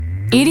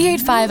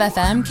88.5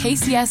 FM,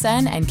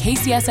 KCSN, and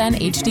KCSN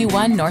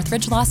HD1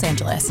 Northridge, Los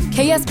Angeles.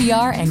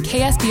 KSBR and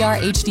KSBR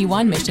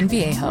HD1 Mission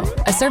Viejo.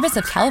 A service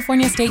of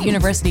California State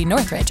University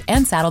Northridge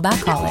and Saddleback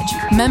College.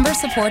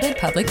 Member-supported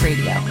public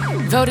radio.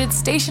 Voted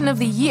Station of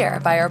the Year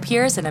by our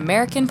peers in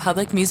American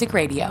Public Music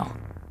Radio.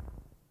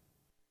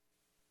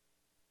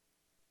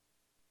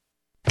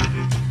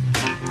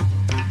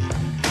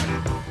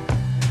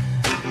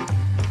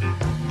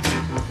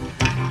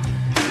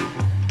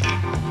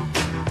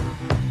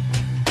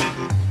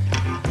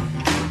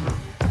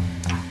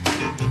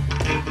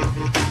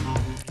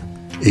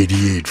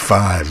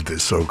 .5, the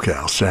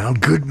SoCal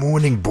Sound. Good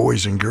morning,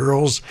 boys and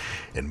girls,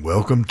 and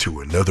welcome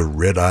to another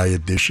red-eye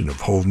edition of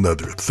Whole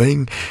Nuther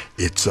Thing.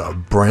 It's a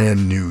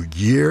brand new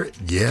year.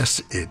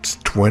 Yes, it's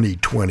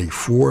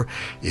 2024.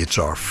 It's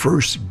our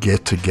first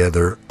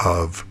get-together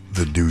of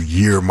the new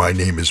year. My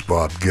name is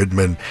Bob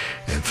Goodman,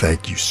 and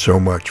thank you so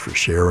much for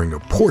sharing a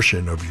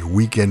portion of your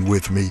weekend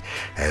with me,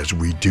 as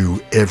we do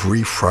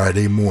every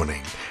Friday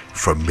morning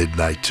from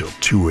midnight till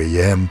 2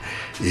 a.m.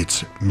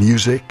 It's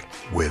music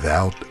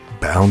without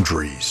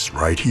boundaries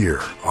right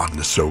here on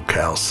the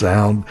SoCal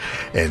Sound.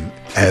 And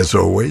as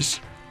always,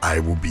 I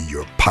will be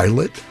your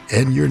pilot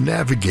and your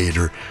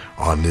navigator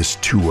on this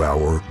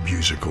 2-hour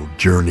musical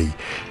journey.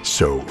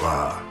 So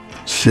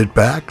sit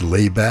back,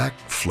 lay back,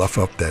 fluff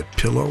up that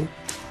pillow,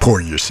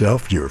 pour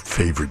yourself your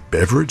favorite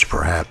beverage,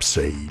 perhaps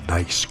a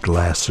nice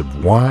glass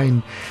of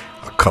wine,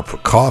 a cup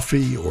of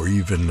coffee, or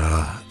even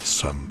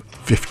some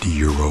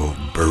 50-year-old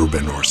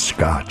bourbon or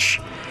scotch.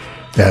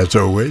 As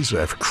always,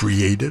 I've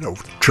created a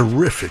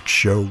terrific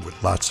show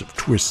with lots of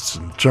twists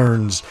and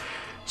turns.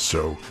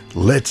 So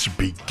let's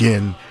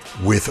begin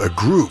with a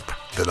group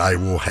that I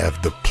will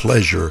have the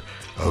pleasure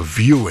of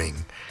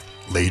viewing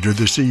later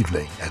this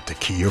evening at the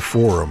Kia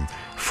Forum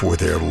for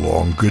their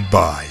long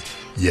goodbye.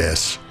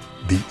 Yes,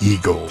 the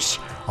Eagles,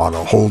 on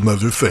A Whole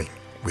Nuther Thing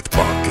with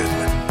Bob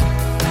Goodman.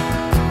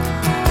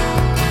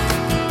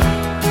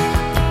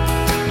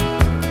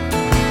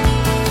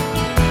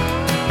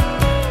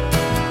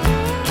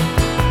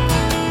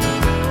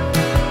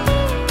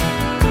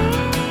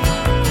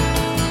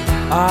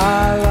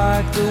 I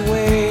like the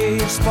way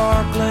your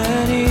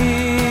sparkling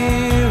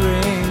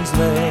earrings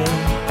lay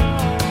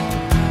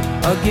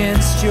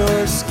against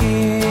your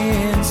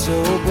skin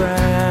so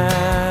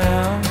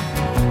brown.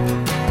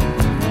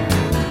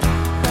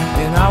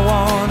 And I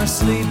wanna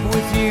sleep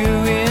with you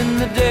in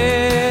the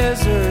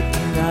desert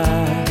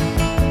tonight,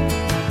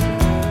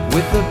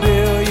 with a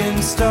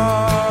billion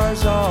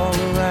stars all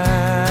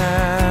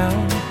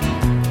around.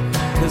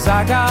 'Cause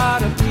I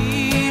got a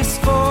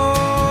peaceful,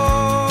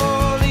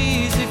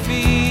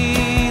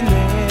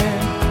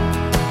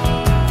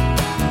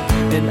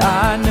 and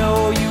I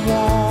know you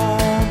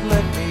won't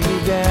let me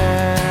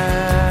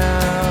down,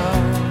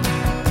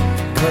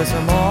 'cause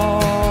I'm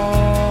already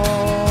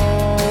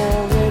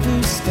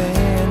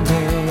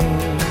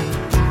standing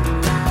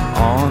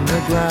on the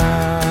ground.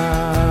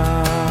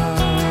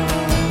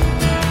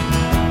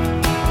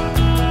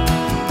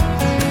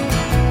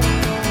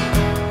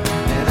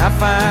 And I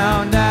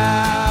found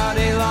out a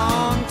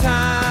long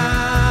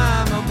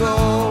time ago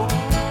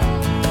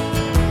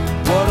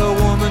what a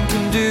woman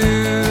can do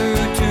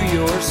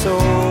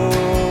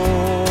soul.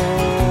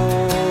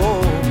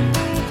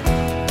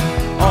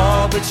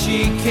 Oh, but she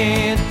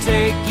can't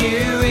take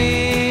you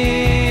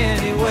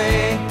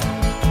anyway.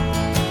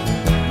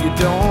 You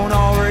don't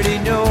already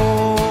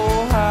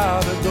know how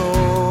to go.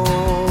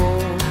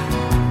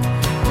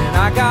 And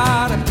I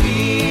got a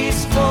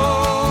peaceful,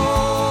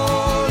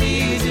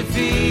 easy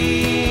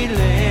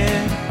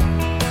feeling,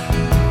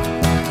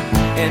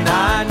 and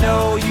I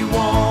know you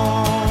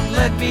won't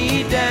let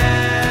me down.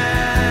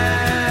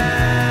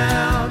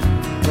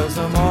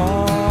 I'm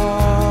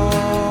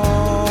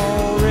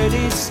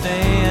already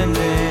standing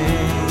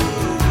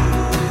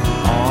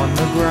on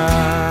the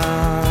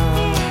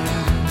ground.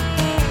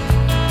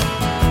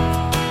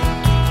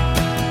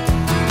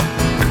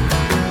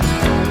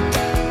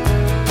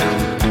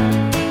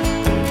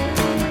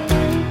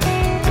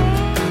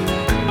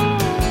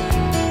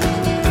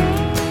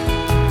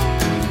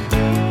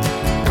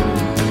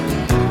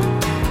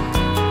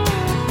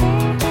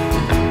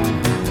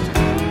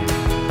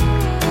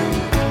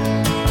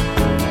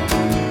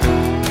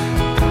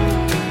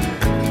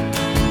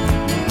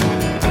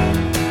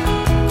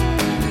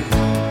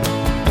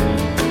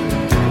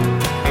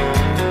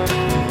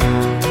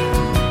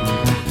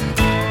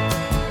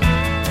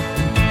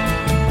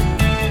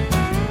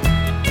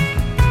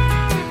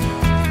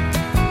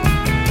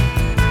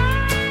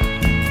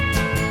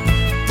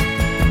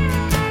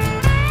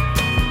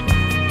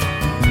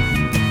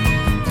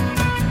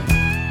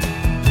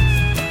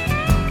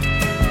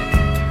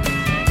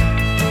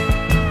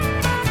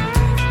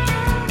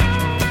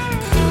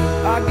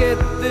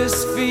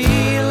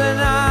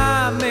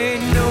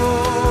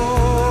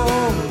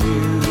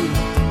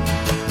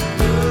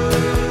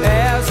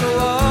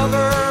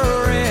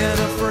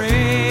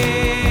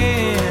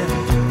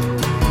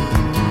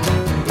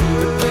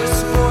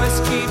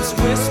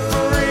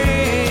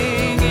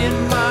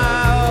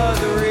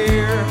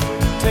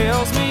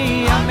 tells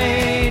me I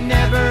may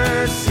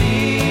never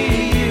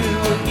see you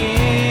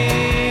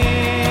again,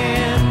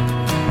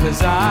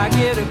 'cause I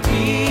get a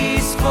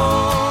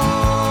peaceful,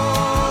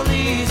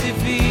 easy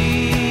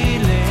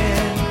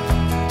feeling,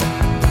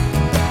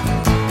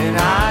 and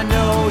I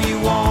know you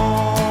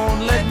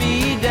won't let me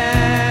down,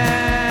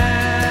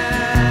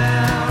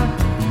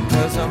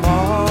 'cause I'm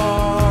already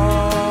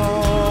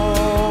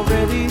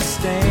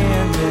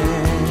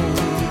standing.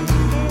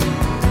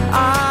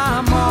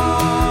 I'm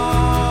already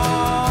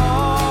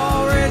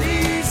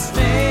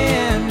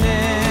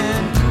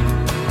standing.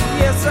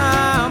 Yes,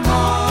 I'm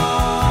already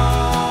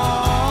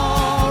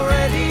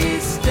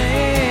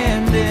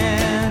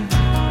standing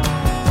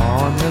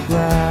on the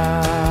ground.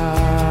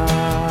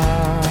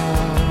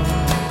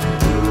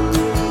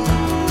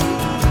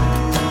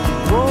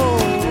 Whoa.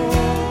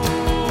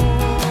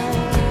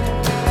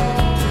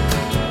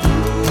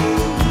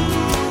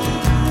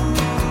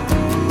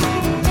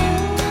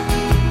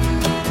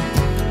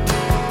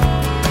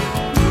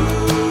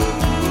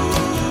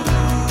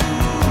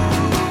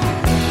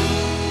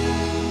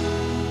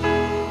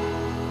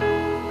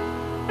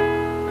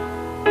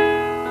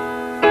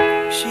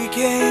 She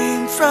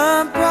came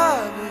from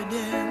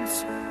Providence,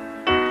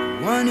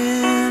 one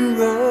in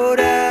Rhode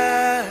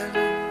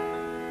Island,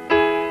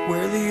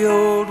 where the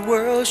old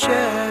world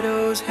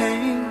shadows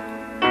hang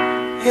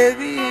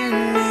heavy in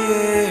the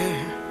air.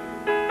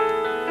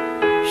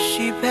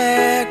 She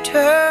packed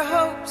her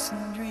hopes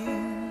and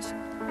dreams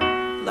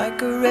like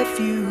a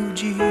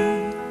refugee,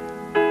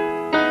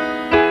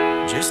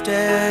 just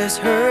as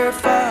her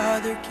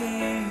father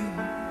came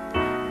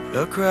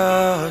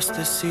across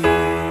the sea.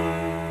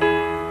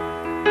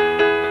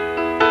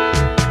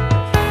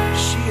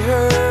 She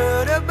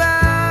heard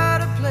about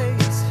a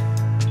place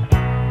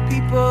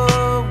people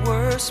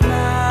were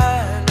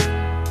smiling.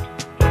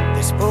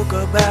 They spoke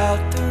about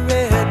the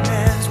red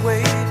man's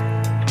ways,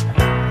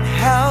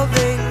 how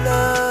they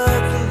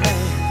loved the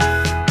land.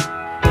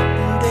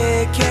 And they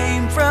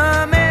came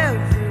from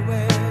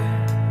everywhere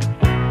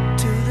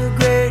to the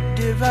Great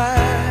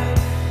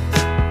Divide,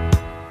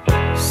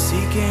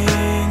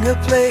 seeking a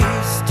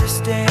place to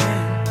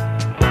stand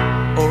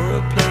or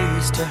a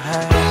place to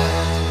hide.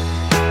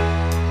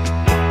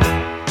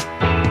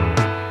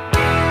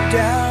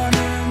 Down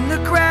in the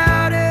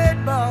crowded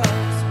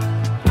bars,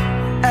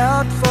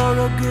 out for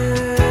a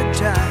good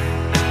time.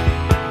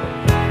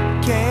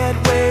 Can't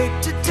wait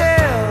to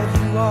tell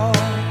you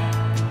all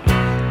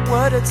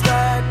what it's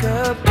like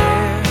up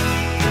there.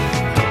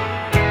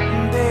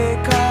 They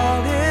call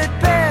it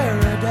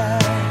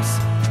paradise.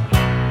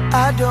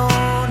 I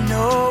don't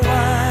know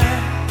why.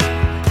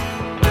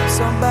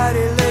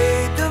 Somebody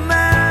laid the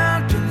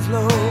mountains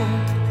low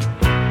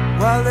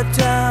while the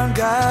town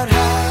got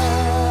high.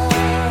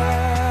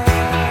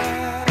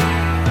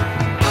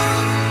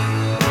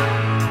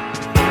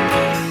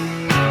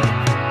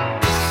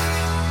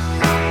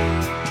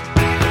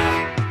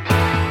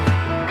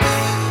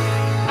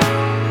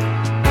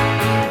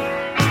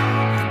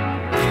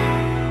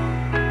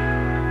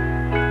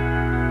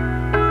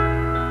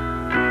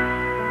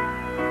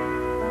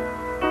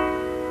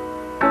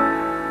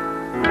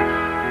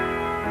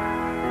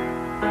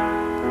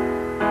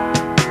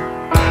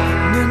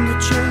 And then the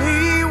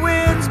chilly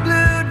winds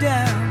blew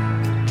down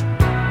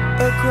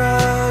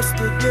across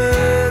the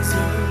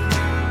desert,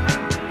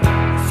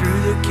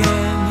 through the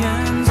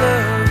canyons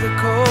of the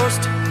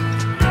coast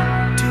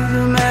to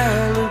the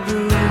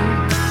Malibu,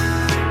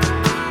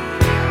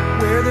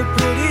 where the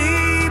pretty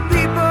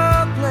people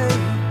play,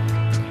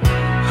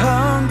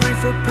 hungry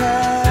for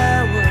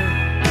power,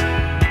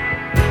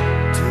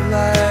 to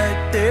light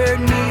their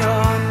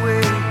neon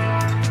way,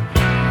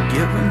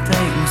 give them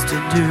things to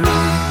do.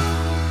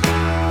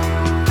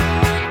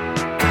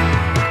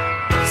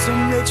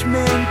 Some rich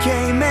men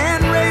came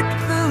and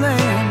raped the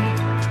land.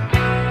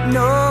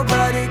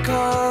 Nobody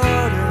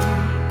caught them.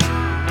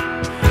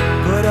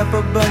 Put up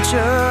a bunch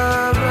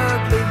of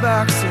ugly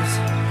boxes,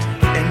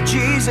 and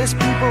Jesus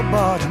people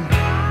bought them.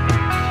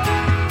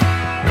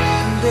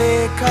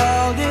 They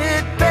called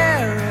it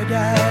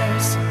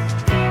paradise,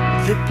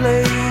 the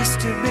place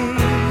to be.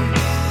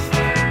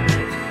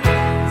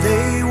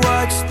 They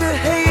watched the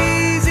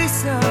hazy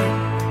sun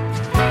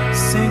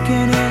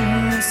sinking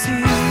in the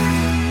sea.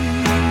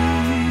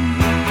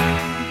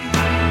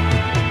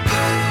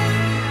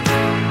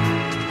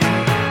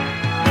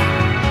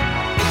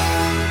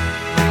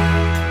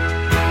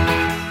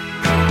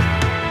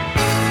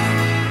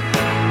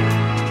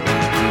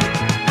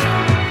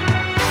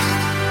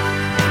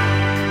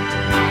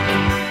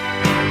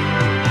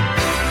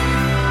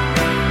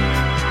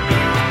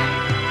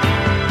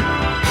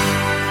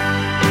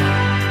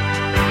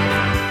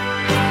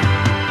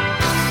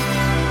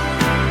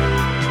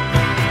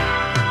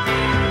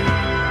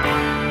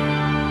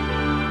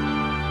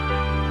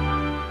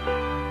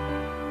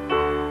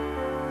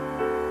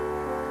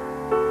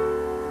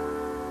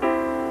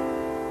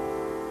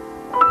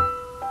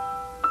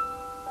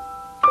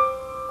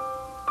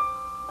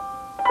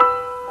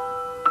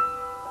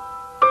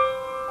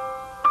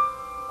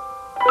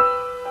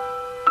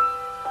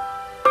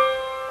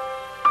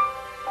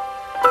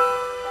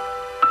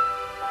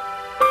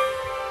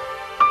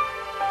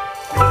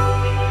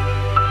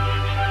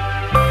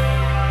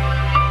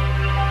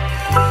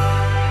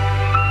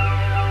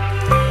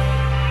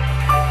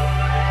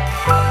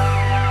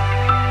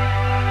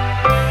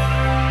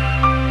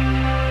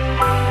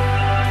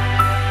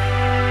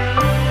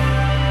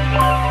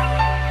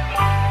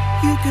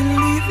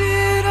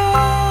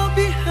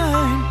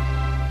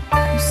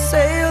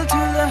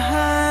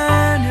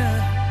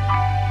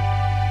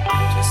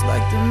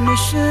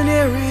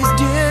 missionaries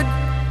did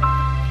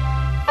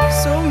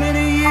so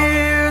many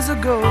years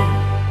ago.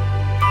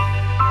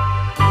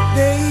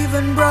 They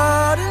even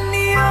brought a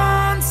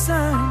neon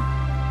sign,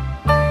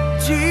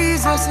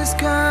 Jesus is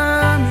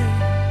coming.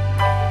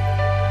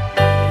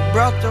 They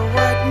brought the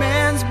white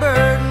man's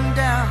burden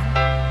down,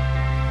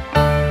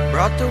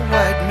 brought the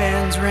white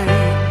man's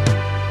rain.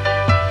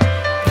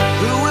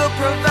 Who will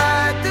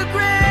provide the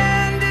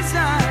grand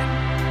design?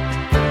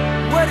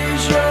 What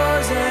is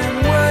yours and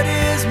what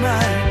is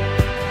mine?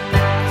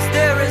 'Cause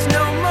there is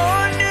no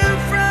more new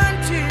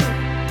frontier.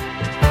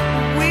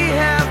 We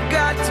have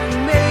got to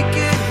make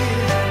it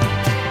here.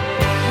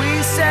 We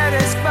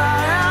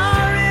satisfy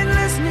our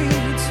endless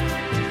needs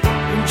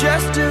and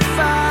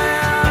justify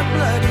our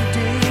bloody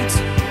deeds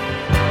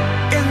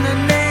in the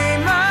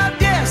name of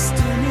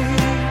destiny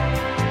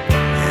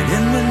and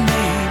in the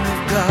name of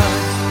God.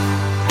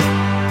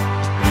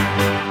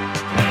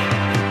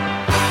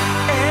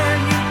 And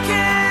you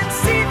can't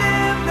see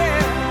them there.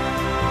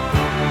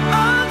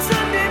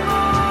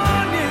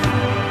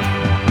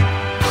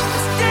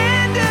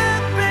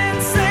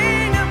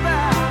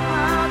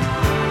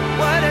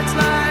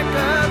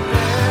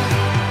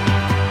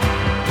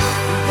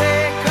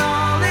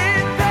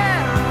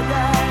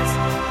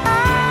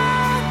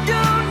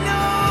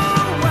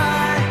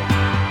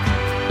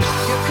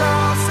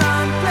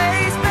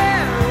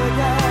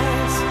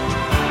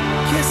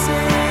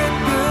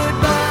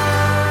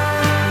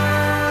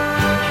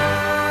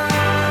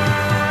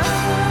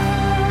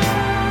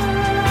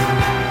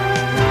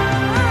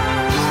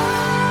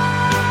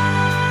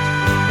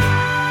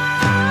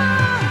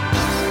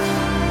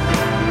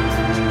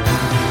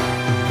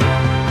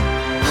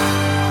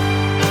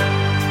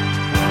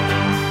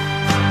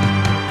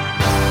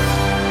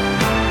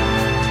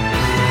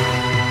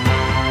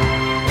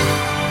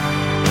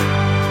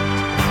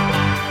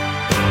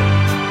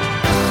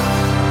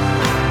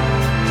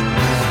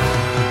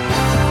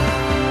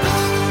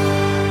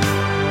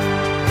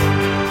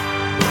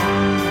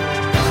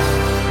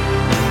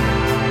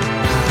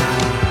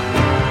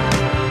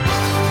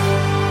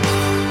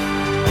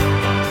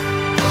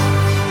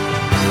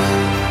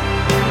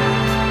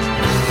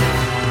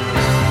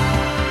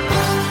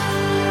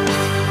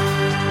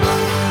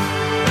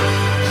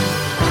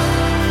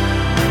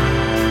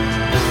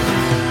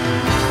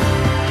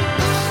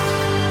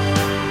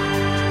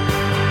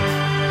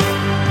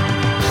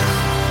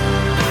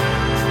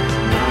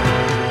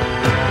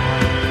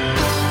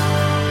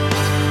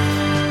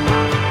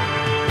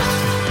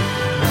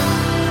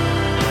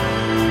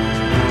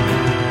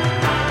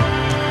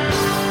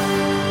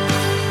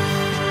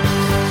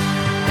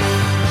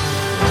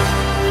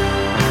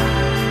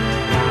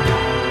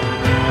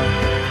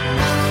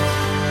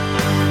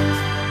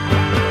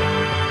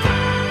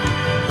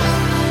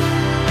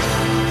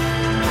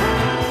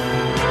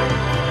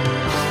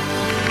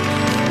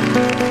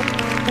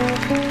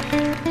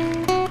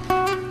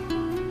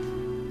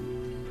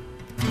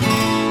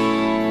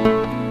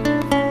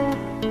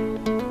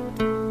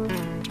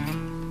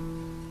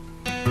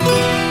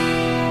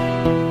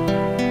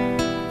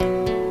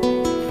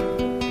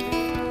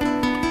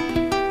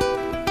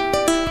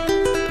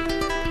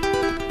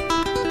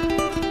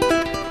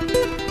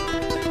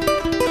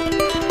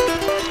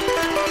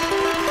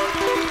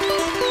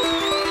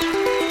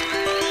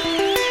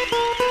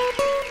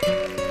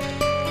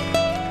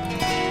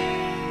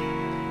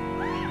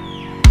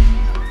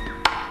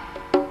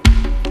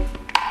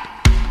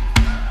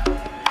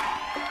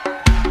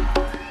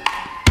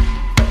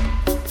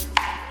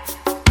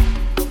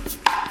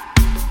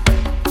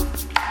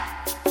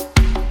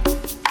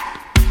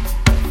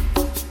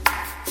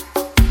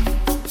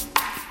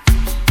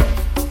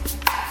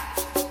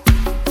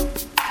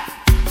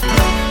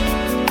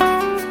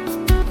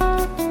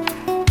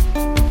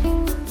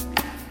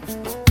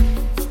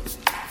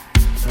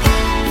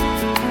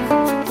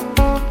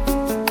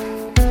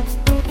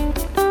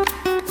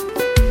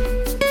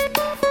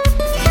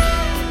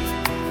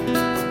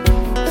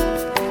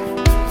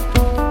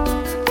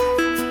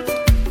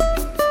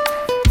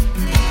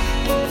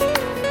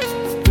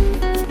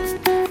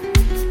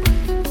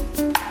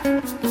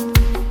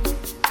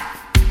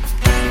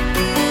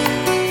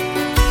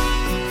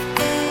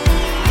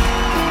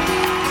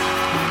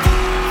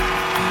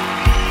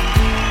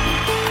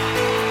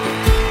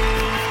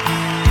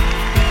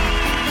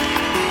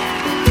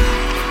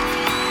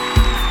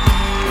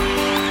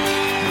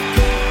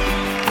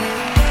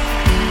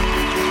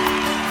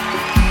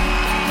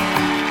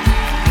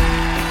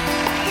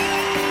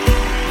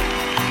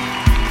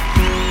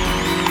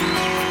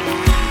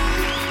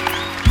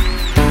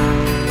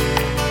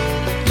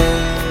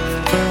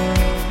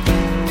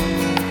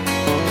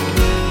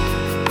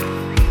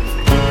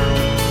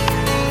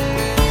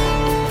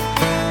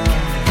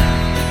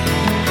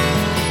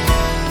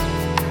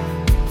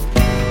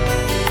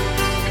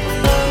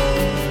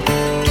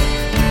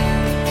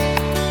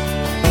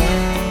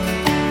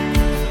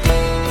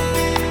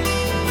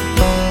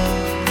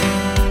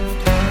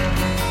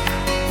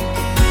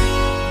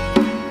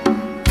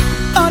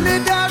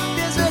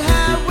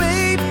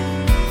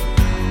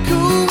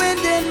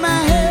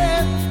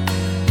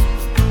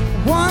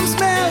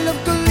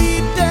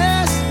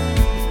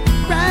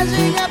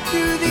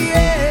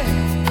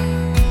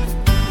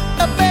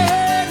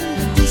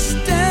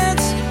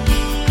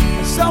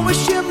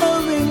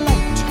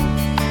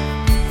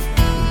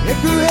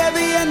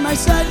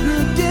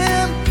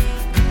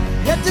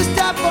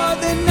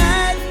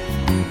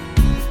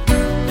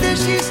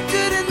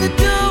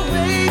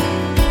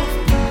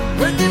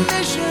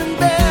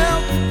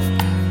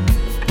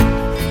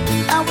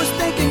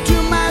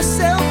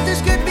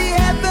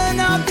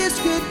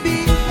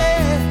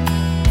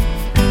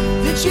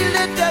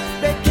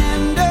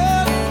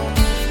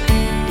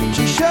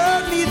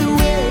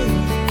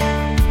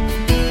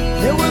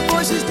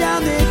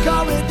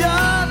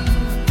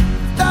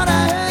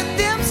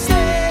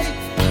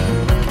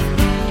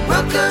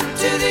 Welcome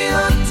to the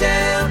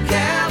Hotel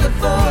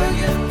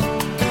California.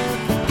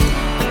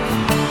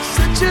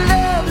 Such a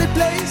lovely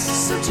place,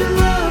 such a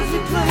lovely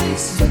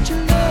place, such a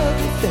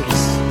lovely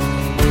face.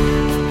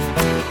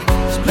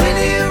 There's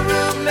plenty of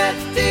room at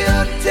the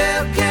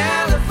Hotel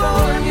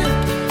California.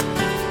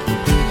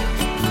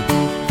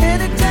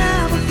 Any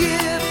time of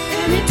year,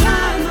 any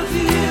time of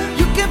year,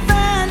 you can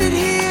find it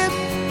here.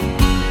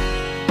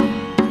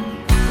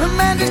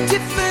 Amanda's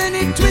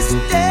Tiffany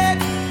twisted.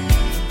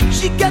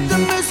 She got the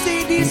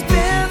Mercedes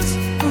Benz.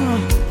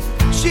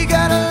 She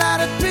got a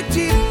lot of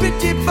pretty,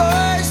 pretty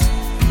boys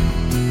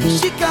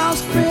she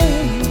calls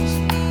friends.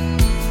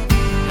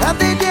 How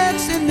they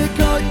dance in the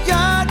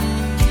courtyard,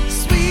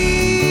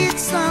 sweet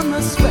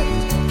summer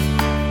sweat.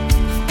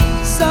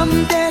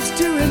 Some dance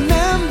to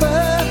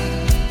remember,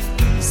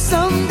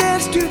 some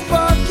dance to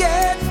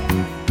forget.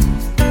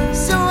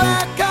 So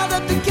I called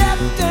up the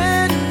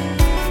captain,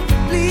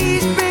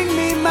 please bring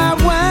me my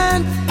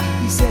wine.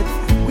 He said,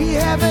 we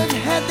haven't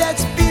had that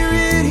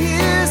spirit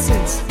here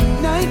since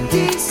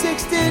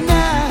 1969.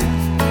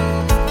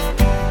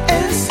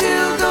 And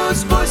still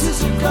those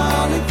voices are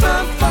calling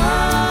from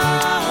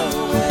far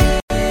away.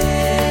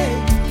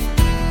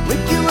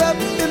 Wake you up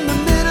in the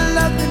middle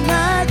of the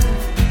night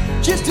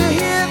just to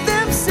hear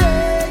them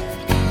say,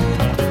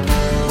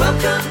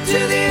 welcome to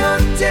the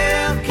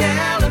Hotel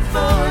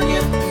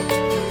California.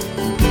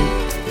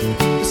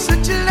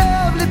 Such a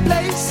lovely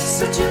place,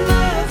 such a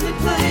lovely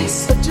place,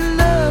 such a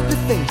lovely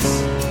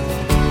face.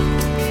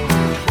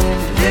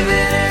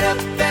 Living it up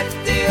at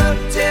the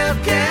Hotel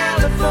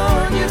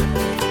California.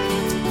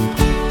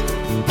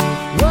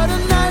 What a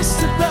nice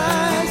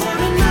surprise, what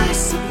a nice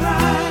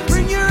surprise.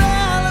 Bring your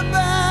alibis.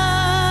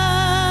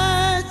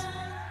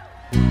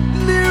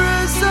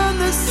 Mirrors on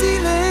the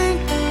ceiling,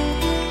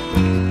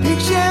 big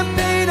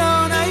champagne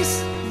on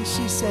ice. And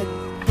she said,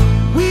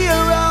 we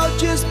are all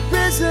just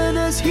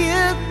prisoners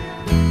here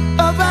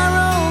of our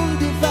own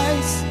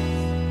device.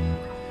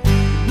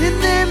 In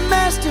their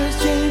master's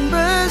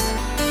chambers,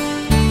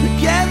 we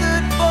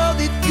gathered for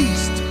the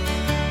feast.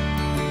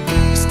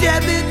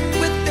 Stab it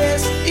with their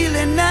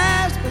stealing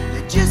knives, but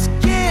they just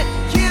can't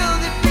kill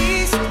the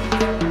beast.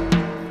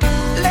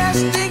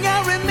 Last thing I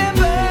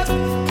remember,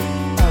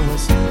 I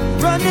was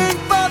running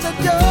for the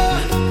door.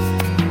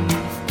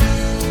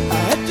 I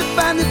had to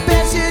find the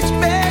passage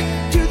back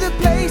to the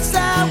place I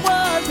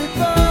was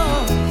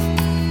before.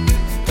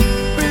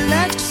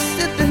 Relax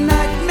at the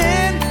night,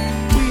 man,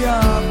 we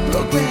are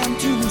programmed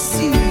to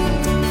receive.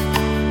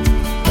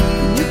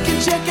 You can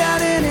check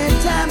out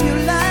anytime you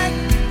like,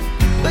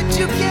 but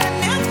you can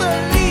never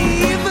leave.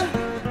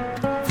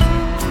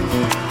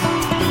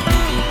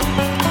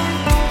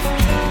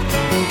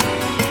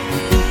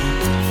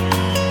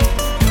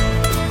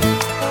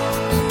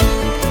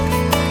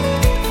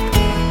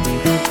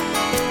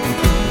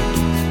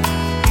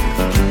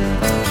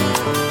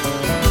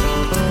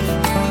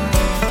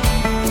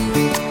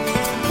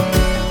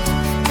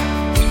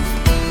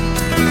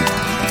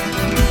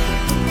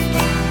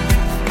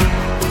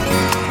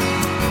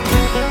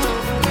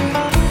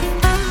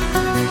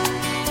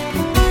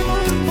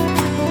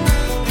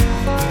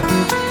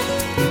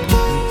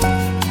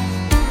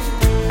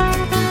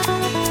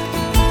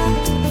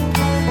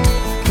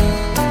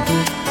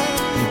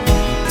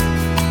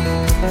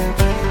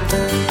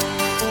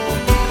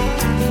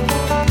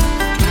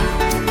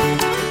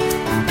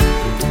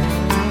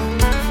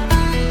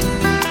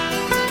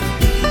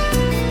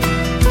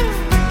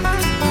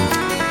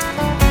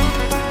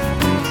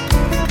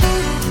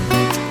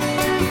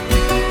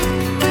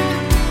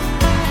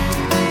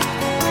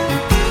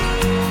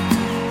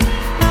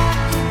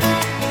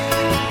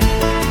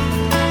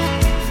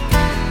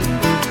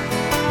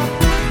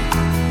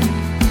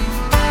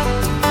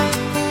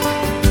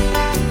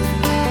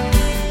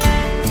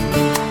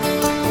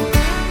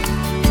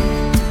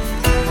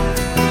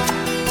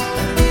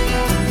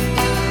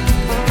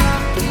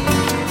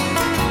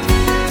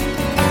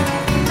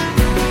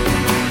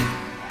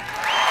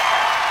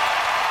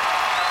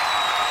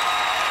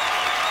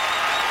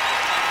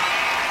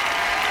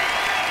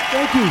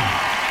 Thank you.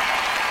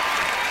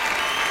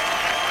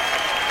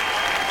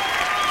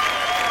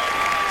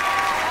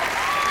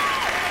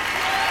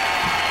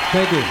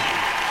 Thank you.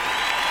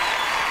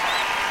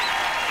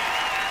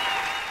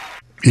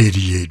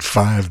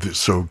 88.5 the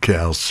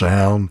SoCal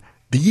Sound,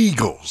 the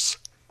Eagles.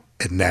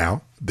 And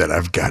now that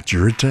I've got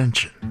your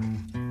attention.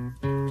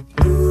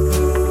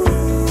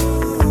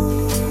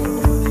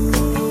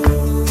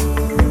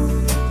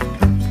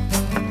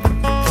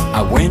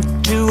 I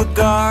went to a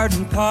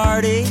garden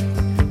party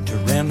to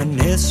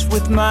reminisce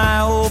with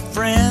my old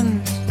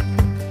friends,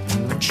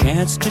 a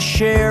chance to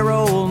share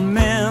old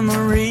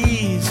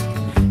memories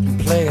and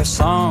play our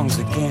songs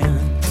again.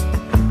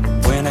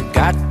 When I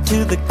got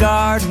to the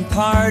garden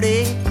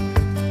party,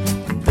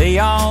 they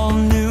all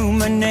knew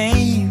my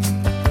name,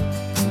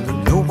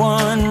 but no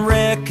one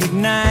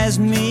recognized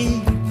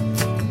me.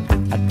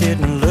 I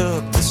didn't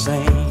look the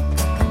same,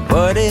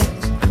 but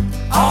it's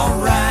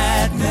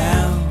alright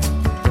now.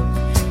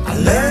 I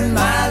learned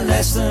my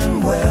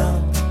lesson well.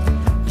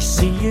 You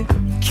see, you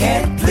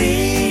can't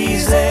please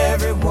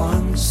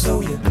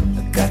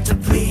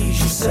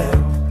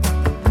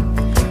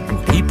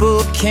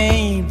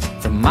came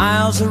from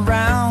miles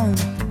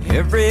around.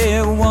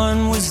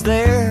 Everyone was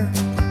there.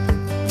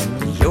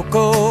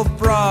 Yoko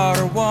brought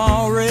her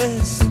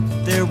walrus.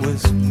 There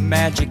was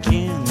magic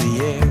in the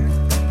air.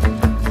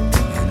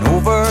 And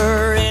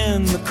over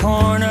in the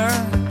corner,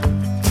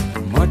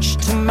 much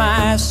to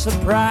my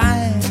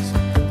surprise,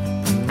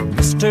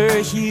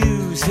 Mr.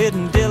 Hughes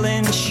hidden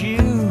Dylan's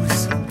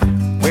shoes,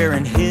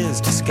 wearing his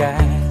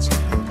disguise.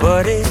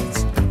 But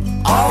it's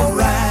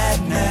alright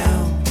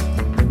now,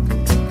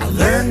 I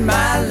learned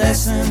my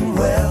lesson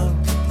well.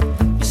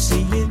 You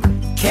see, you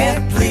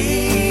can't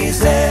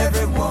please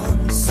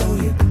everyone, so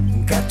you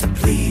got to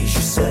please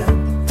yourself.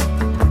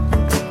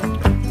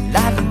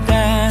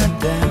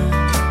 La-da-da-da,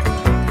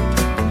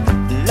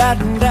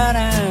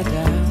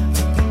 la-da-da-da.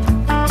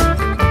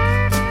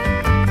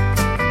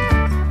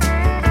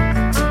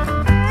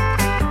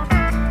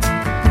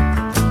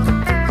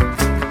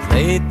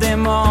 Played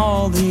them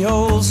all the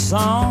old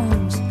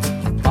songs,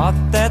 thought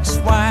that's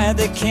why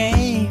they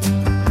came.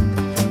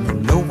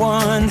 No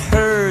one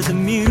heard the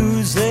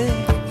music,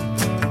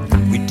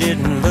 we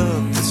didn't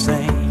look the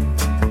same.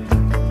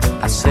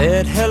 I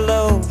said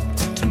hello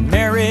to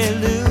Mary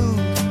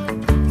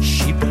Lou,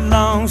 she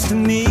belongs to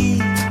me.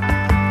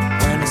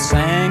 When I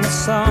sang a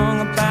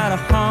song about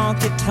a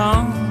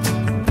honky-tonk,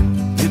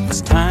 it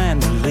was time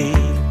to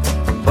leave.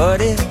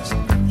 But it's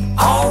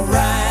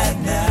alright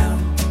now,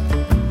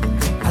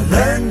 I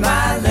learned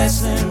my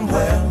lesson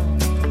well.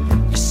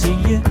 You see,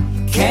 you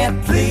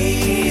can't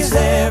please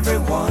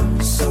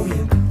everyone, so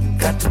you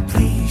got to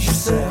please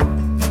yourself.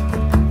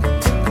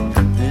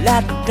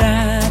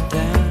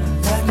 La-da-da-da,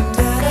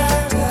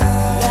 la-da-da-da,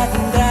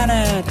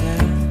 la-da-da-da.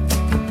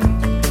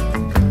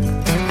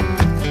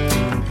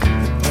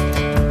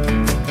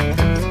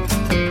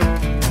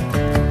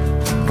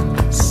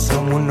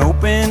 Someone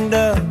opened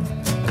up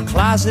a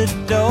closet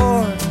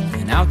door,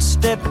 and out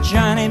stepped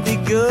Johnny Be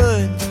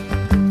Good,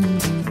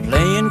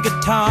 playing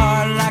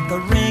guitar like a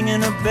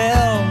ringing a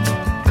bell,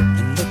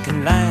 and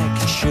looking like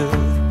he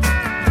should.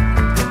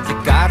 You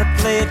gotta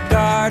play at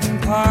garden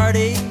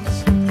parties,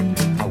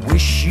 I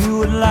wish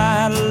you a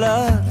lot of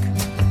luck.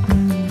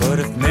 But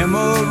if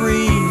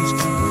memories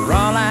were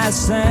all I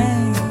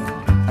sang,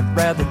 I'd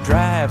rather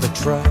drive a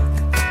truck.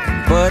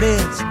 But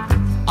it's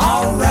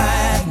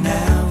alright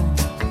now,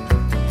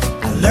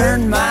 I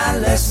learned my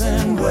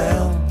lesson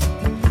well.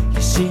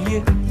 You see,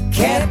 you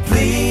can't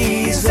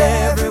please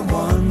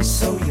everyone,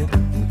 so you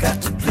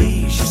got to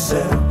please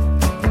yourself.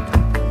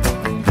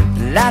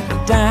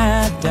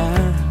 La-da-da,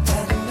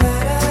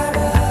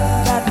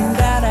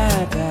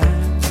 la-da-da-da.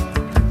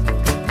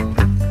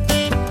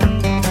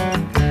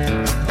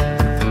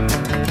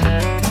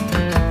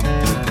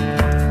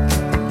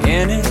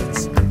 And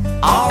it's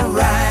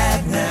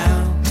alright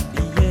now,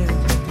 yeah,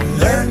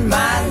 learned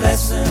my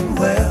lesson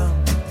well.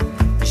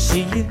 You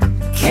see, you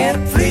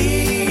can't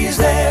please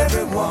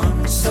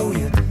everyone, so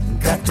you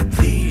got to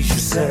please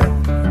yourself.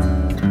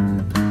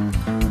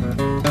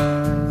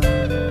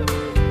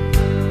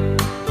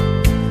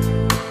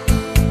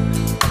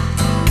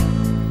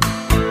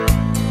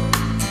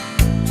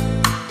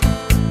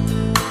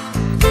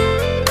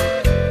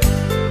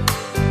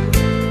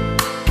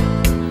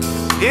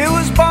 It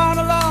was born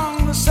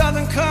along the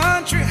southern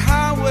country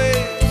highway.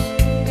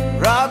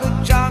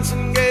 Robert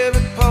Johnson gave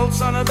it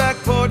pulse on the back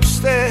porch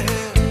stairs.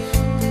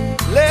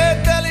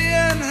 Led Belly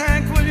and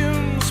Hank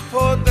Williams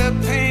poured their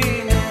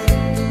pain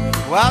in,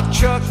 while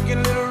Chuck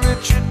and Little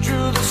Richard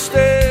drew the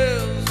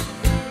stairs.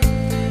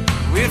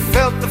 We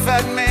felt the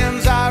fat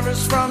man's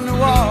iris from New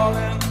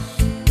Orleans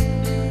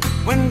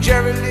when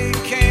Jerry Lee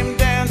came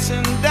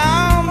dancing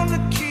down on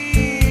the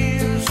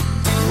keys.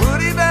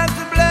 Woody bent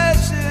to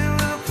bless it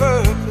with a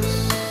purpose,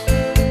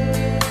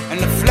 and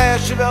the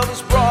flash of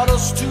Elvis brought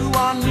us to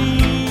our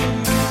knees.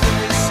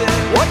 They said,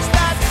 what's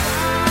that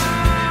sound?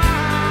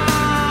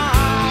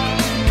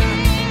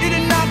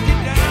 It'll knock you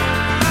down.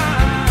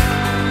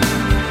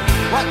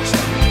 Watch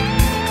it.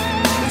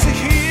 It's a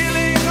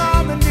healing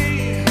harmony,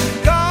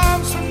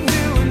 comes from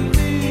you and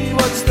me.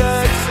 What's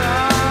that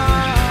sound?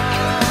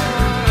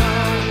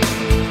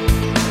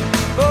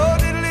 Oh,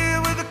 diddly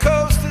with the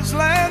coasters,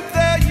 land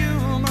their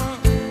humor,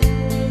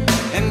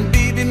 and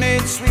BB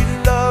made sweet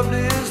love to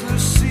his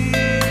Lucille.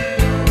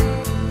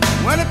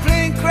 When a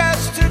plane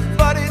crashed took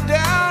Buddy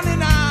down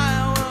in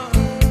Iowa,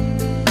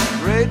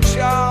 Ray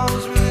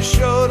Charles really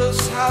showed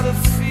us how to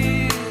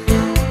feel.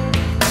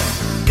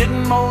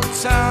 Didn't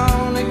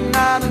Motown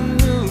ignite a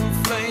new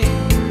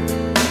flame?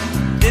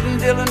 Didn't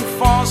Dylan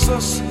force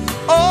us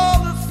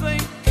all to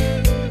think?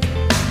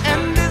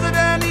 And is it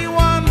any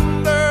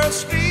wonder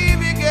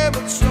Stevie gave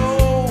it so?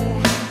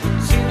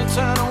 Tina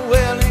Turner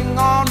wailing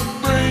on the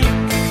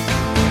brink.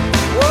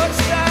 What's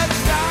that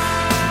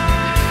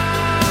sound?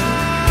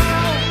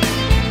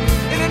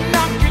 It'll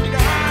knock you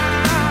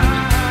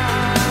down.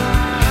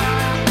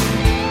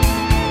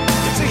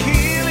 It's a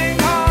healing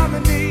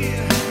harmony,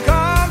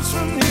 comes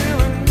from you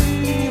and me.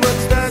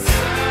 What's that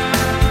sound?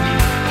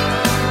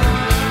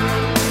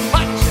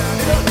 Watch out,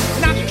 it'll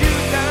knock you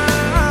down.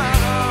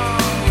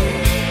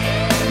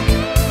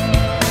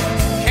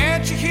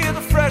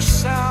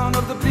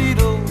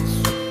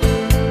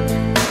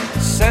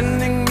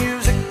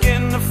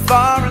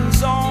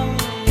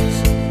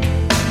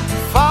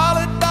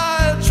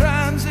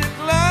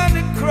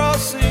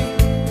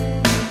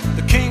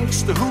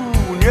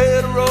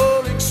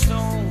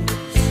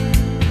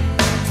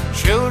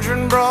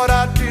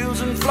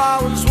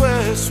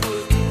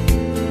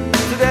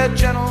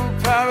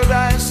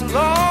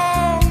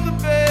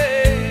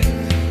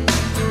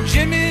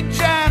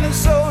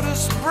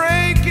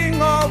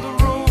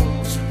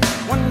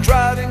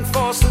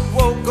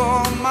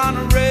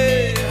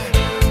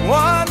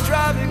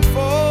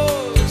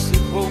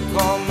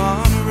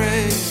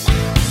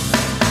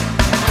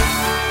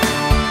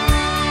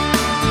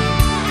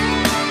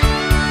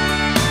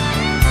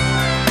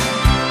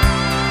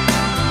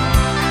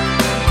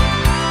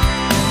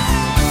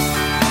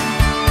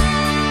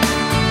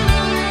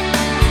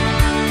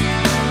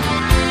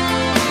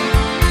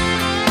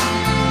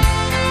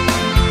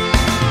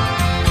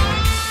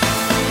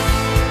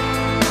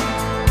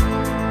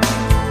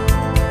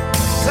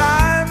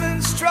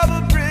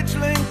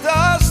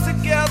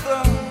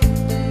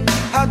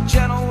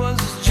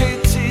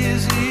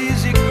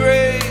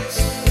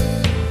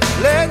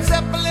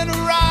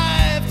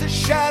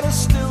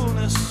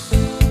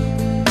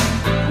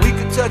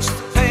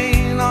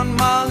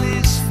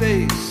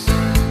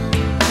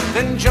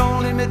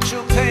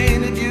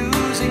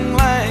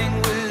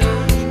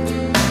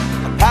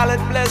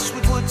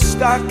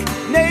 Woodstock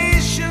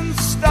nation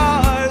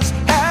stars.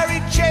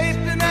 Harry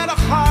Chapin had a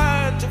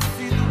heart to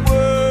feed the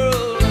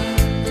world,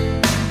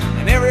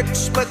 and Eric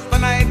split the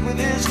night with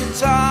his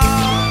guitar.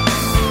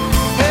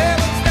 There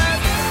was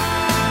that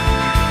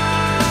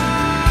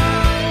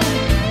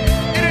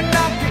sound, it'd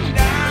knock you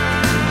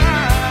down.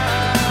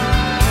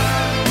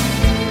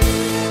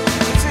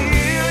 It's a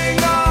healing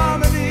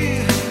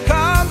harmony,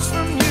 comes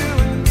from you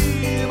and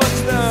me.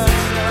 What's that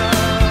sound?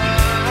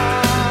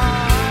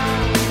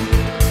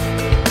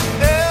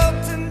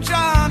 Elton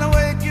John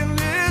awakened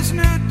this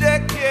new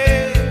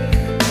decade.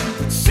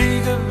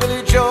 Cedar,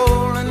 Billy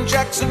Joel and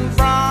Jackson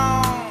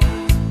Brown.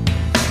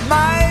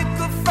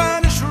 Michael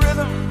furnished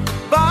rhythm,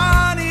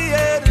 Bonnie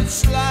added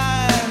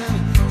slide,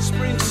 and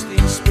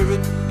Springsteen's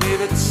spirit gave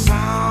it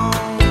sound.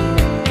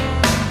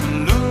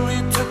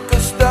 Louis took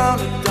us down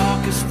the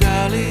darkest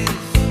alleys,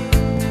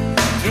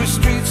 through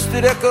streets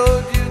that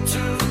echoed U2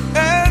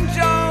 and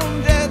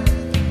Joan Jett.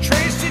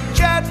 Tracy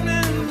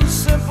Chapman,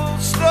 simple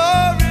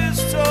stories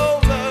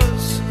told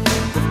us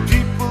of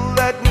people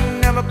that we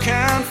never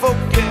can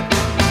forget.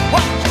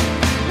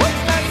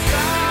 What's that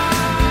sound?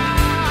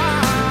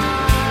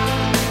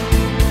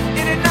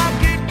 It'll knock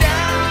you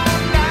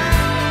down,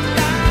 down,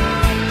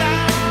 down,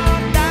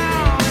 down,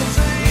 down. It's a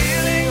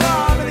healing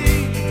harmony,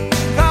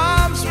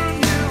 comes from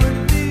you and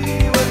me.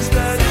 What's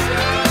that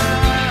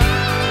sound?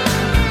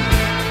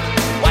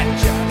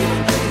 Watch out,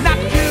 it'll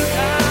knock you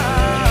down.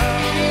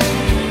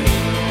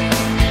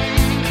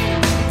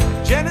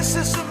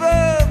 Genesis of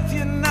earth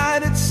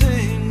united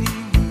singing,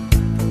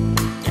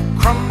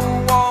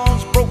 crumble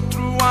walls broke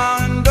through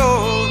iron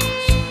doors.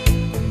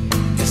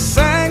 He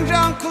sang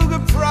John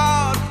Cougar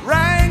proud,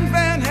 rang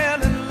Van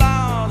Halen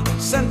loud,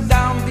 sent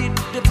down beat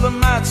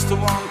diplomats to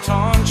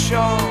one-torn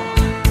shore.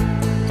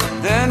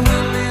 Then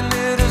Willie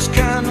lit his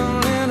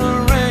candle in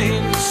a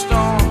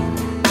rainstorm.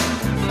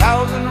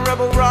 1,000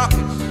 rebel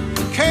rockets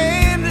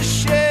came to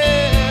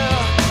share.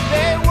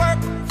 They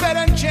worked, fed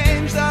and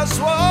changed us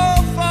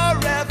all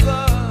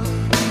forever.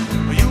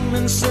 A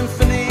human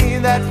symphony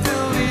that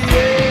filled the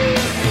air.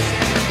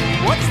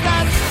 What's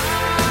that sound?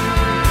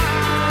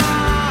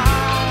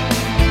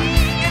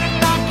 It'll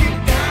knock you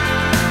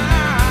down.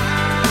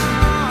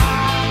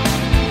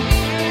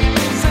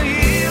 It's a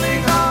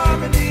healing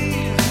harmony,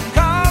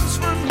 comes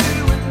from you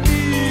and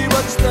me.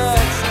 What's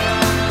that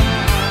sound?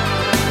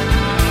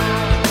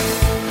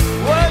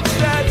 What's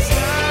that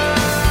sound?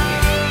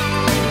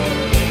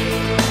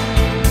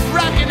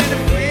 Rocking in a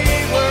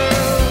free world.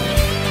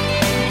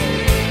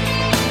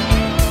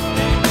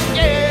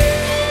 Yeah,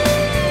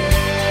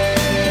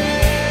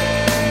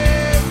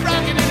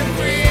 rocking in a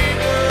free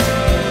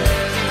world.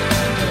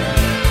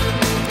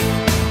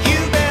 You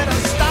better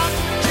stop,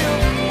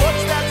 children.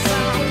 What's that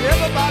sound?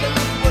 Everybody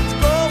look what's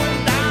going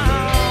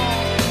down.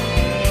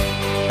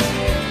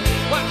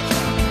 Watch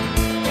out.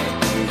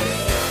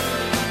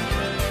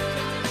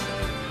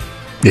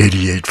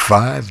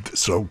 88.5, the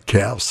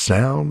SoCal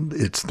Sound.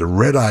 It's the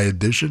Red Eye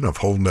edition of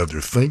Whole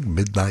Nother Thing,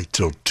 midnight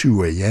till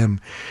 2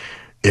 a.m.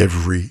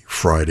 every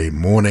Friday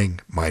morning.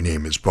 My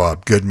name is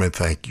Bob Goodman.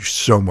 Thank you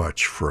so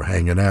much for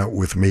hanging out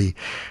with me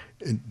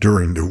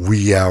during the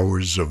wee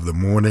hours of the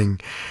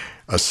morning.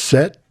 A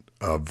set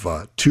of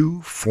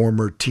two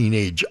former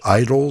teenage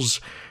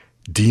idols,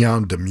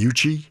 DION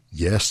DiMucci,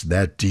 yes,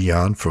 that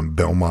DION from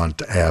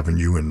Belmont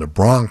Avenue in the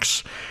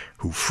Bronx,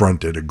 who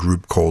fronted a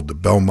group called the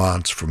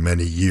Belmonts for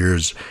many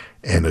years,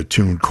 and a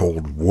tune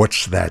called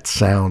What's That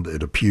Sound?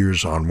 It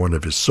appears on one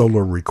of his solo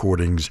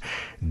recordings,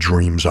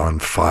 Dreams on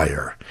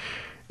Fire.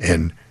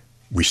 And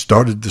we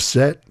started the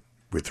set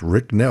with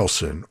Rick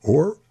Nelson,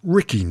 or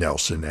Ricky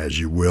Nelson, as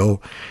you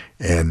will,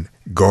 and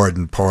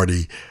Garden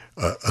Party,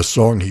 a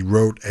song he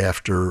wrote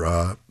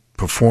after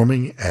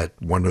performing at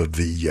one of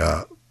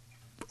the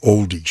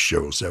oldie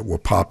shows that were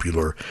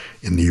popular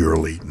in the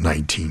early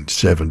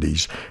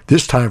 1970s.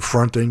 This time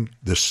fronting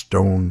the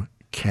Stone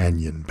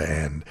Canyon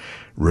Band,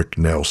 Rick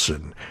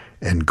Nelson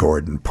and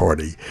Garden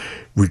Party.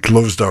 We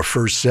closed our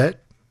first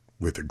set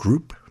with a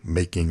group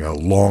making a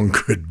long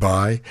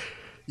goodbye,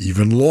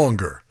 even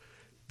longer.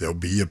 They'll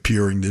be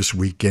appearing this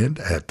weekend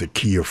at the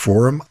Kia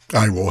Forum.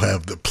 I will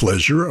have the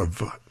pleasure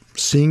of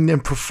seeing them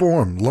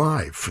perform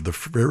live for the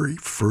very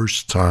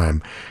first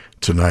time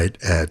tonight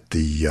at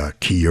the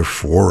Kia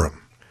Forum.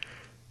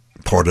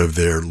 Part of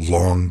their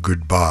long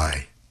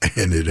goodbye,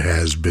 and it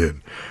has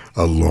been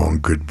a long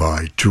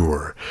goodbye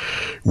tour.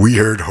 We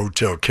heard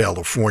Hotel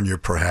California,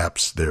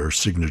 perhaps their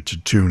signature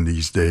tune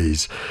these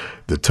days,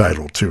 the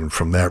title tune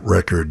from that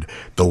record,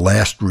 The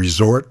Last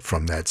Resort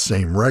from that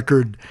same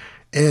record,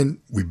 and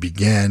we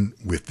began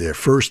with their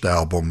first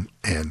album,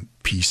 and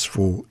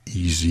Peaceful,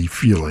 Easy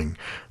Feeling,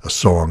 a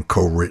song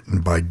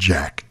co-written by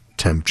Jack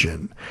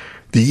Temchin.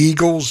 The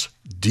Eagles,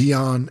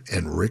 DION,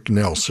 and Rick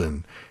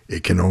Nelson,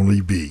 It Can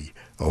Only Be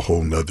a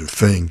Whole Nother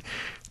Thing.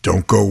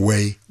 Don't go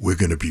away. We're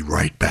going to be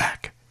right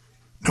back.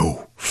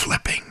 No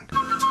flipping.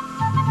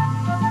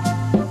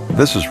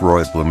 This is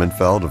Roy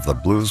Blumenfeld of the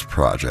Blues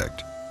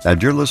Project,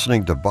 and you're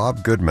listening to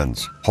Bob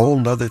Goodman's Whole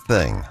Nother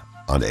Thing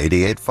on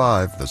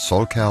 88.5 The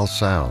SoCal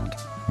Sound.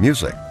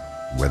 Music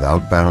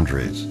Without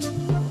Boundaries.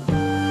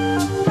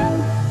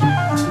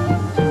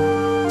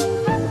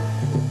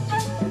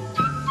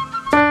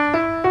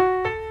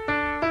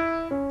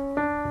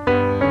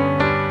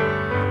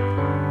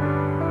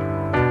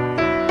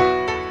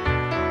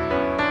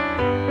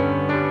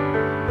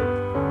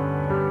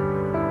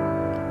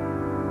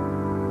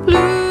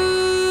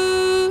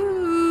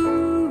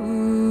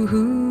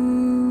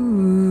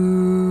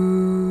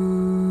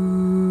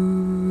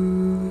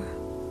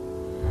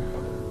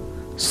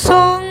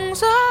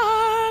 Songs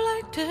are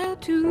like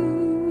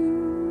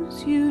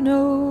tattoos, you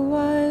know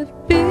I've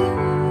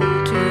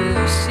been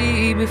to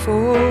sea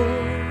before.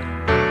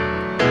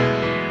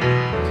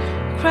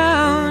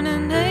 Crown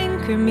and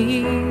anchor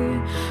me,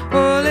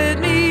 or let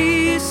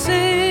me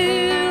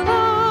sail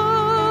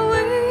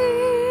away.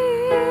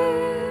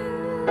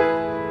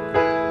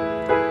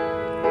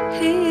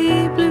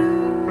 Hey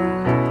blue,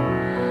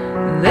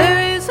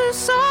 there is a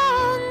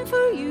song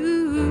for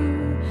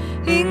you,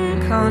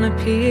 ink on a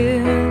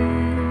pen.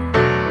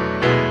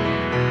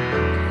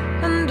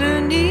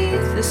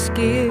 The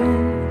skin,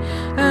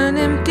 an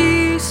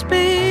empty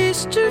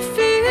space to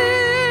fill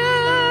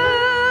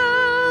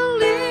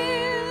in.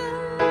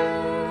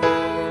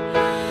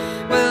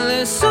 Well,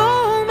 there's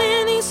so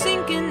many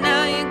sinking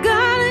now, you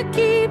gotta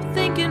keep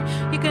thinking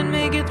you can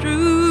make it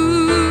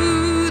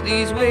through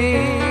these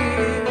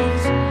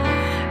waves.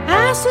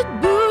 Acid,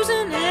 booze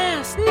and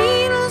ass,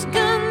 needles,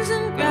 guns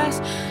and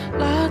grass,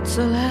 lots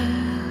of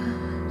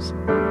laughs.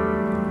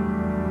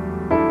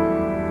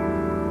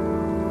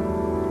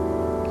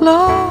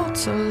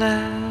 Lots of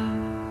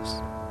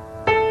laughs.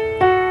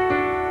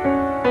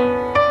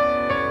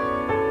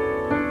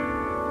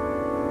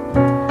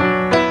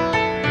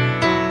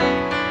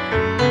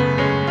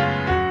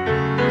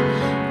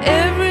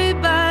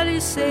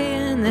 Everybody's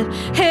saying that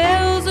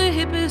hell's the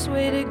hippest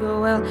way to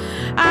go. Well,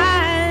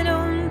 I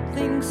don't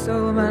think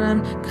so, but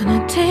I'm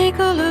gonna take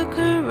a look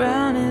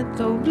around at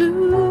the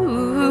blue.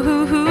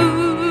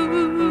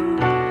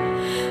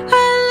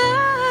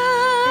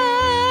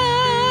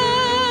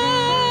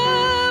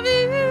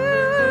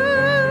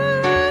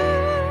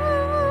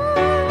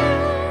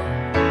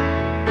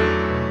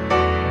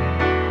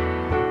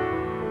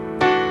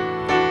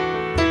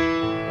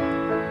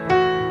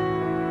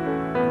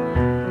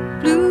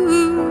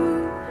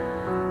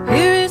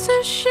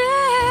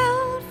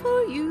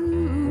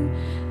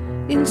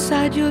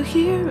 Inside you'll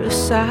hear a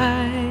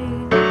sigh,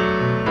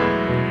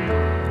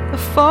 a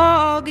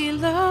foggy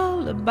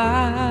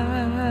lullaby.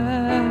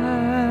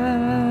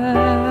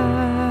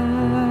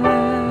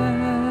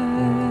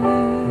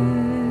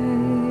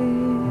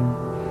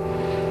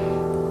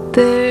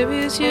 There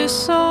is your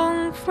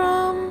song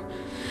from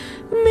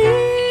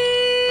me.